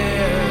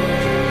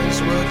tears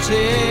were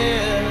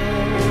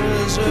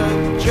tears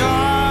of joy.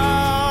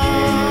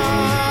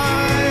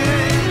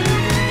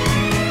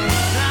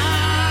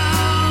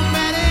 Now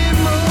many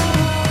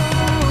moons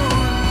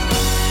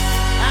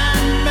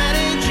and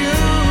many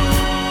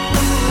Junes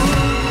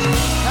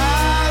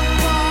have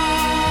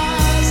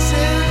passed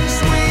since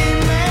we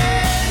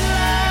made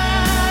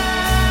love.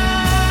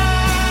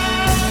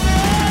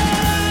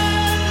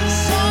 The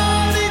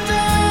salty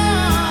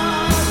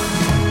dark,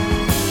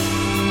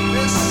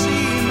 the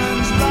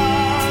seaman's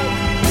love,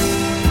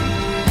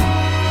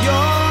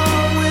 your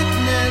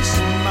witness,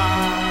 my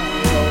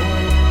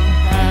own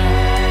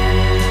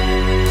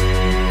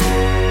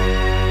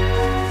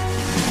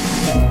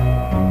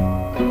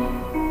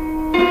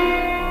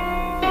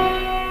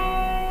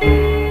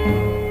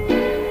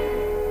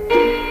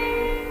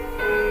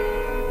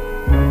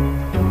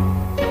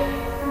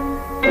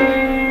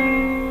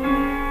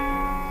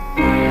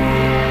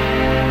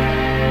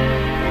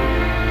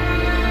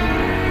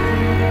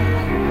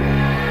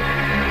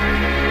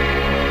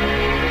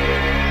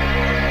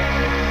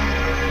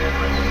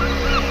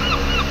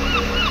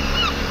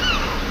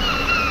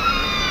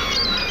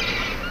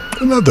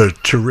Another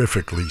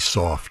terrifically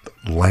soft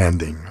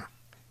landing.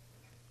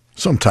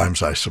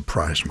 Sometimes I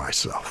surprise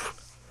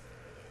myself.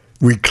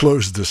 We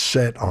closed the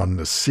set on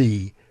the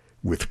sea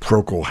with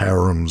Procol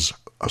Harum's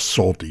A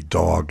Salty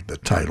Dog, the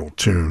title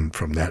tune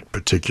from that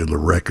particular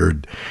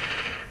record.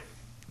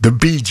 The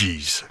Bee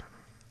Gees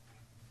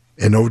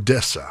in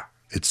Odessa.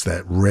 It's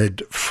that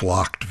red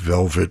flocked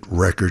velvet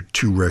record,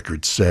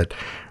 2-record set,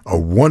 a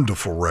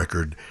wonderful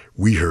record.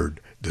 We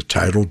heard the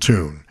title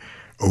tune,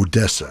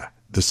 Odessa,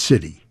 the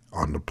city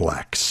on the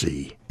Black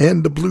Sea.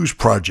 And the Blues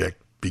Project,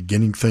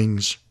 beginning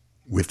things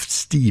with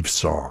Steve's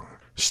song.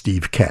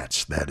 Steve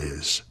Katz, that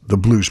is. The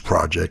Blues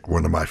Project,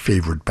 one of my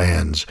favorite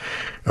bands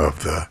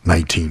of the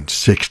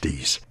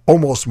 1960s.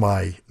 Almost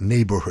my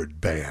neighborhood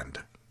band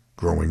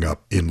growing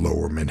up in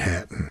Lower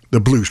Manhattan.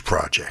 The Blues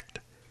Project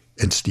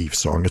and Steve's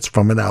song. It's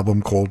from an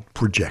album called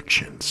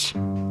Projections.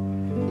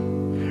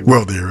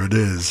 Well, there it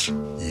is.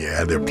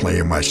 Yeah, they're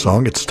playing my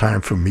song. It's time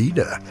for me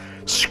to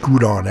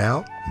scoot on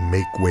out,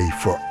 make way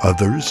for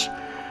others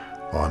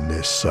on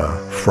this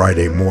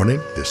Friday morning,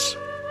 this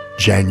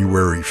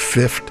January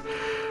 5th,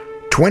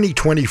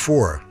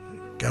 2024.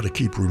 Got to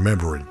keep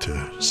remembering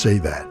to say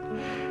that.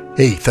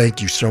 Hey,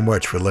 thank you so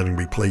much for letting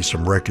me play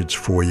some records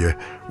for you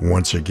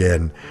once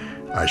again.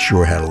 I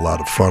sure had a lot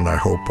of fun. I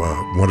hope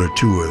one or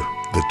two of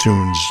the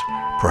tunes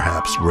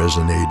perhaps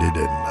resonated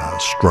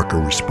and struck a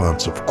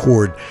responsive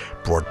chord,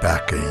 brought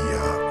back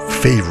a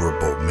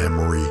favorable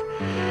memory,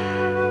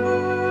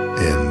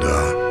 and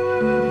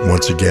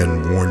once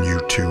again warn you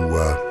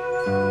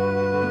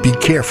to be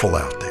careful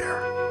out there.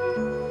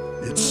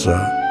 It's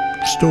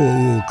still a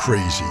little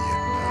crazy,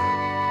 and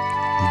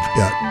we've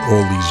got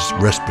all these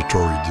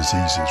respiratory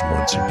diseases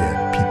once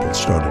again. People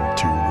starting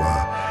to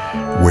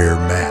wear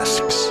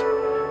masks.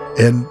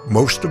 And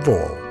most of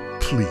all,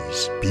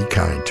 please be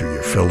kind to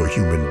your fellow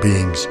human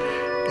beings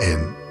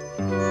and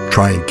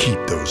try and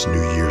keep those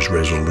New Year's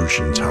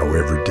resolutions,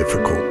 however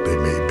difficult they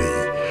may be.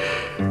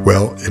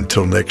 Well,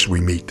 until next we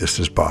meet, this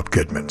is Bob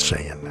Goodman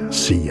saying,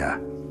 see ya.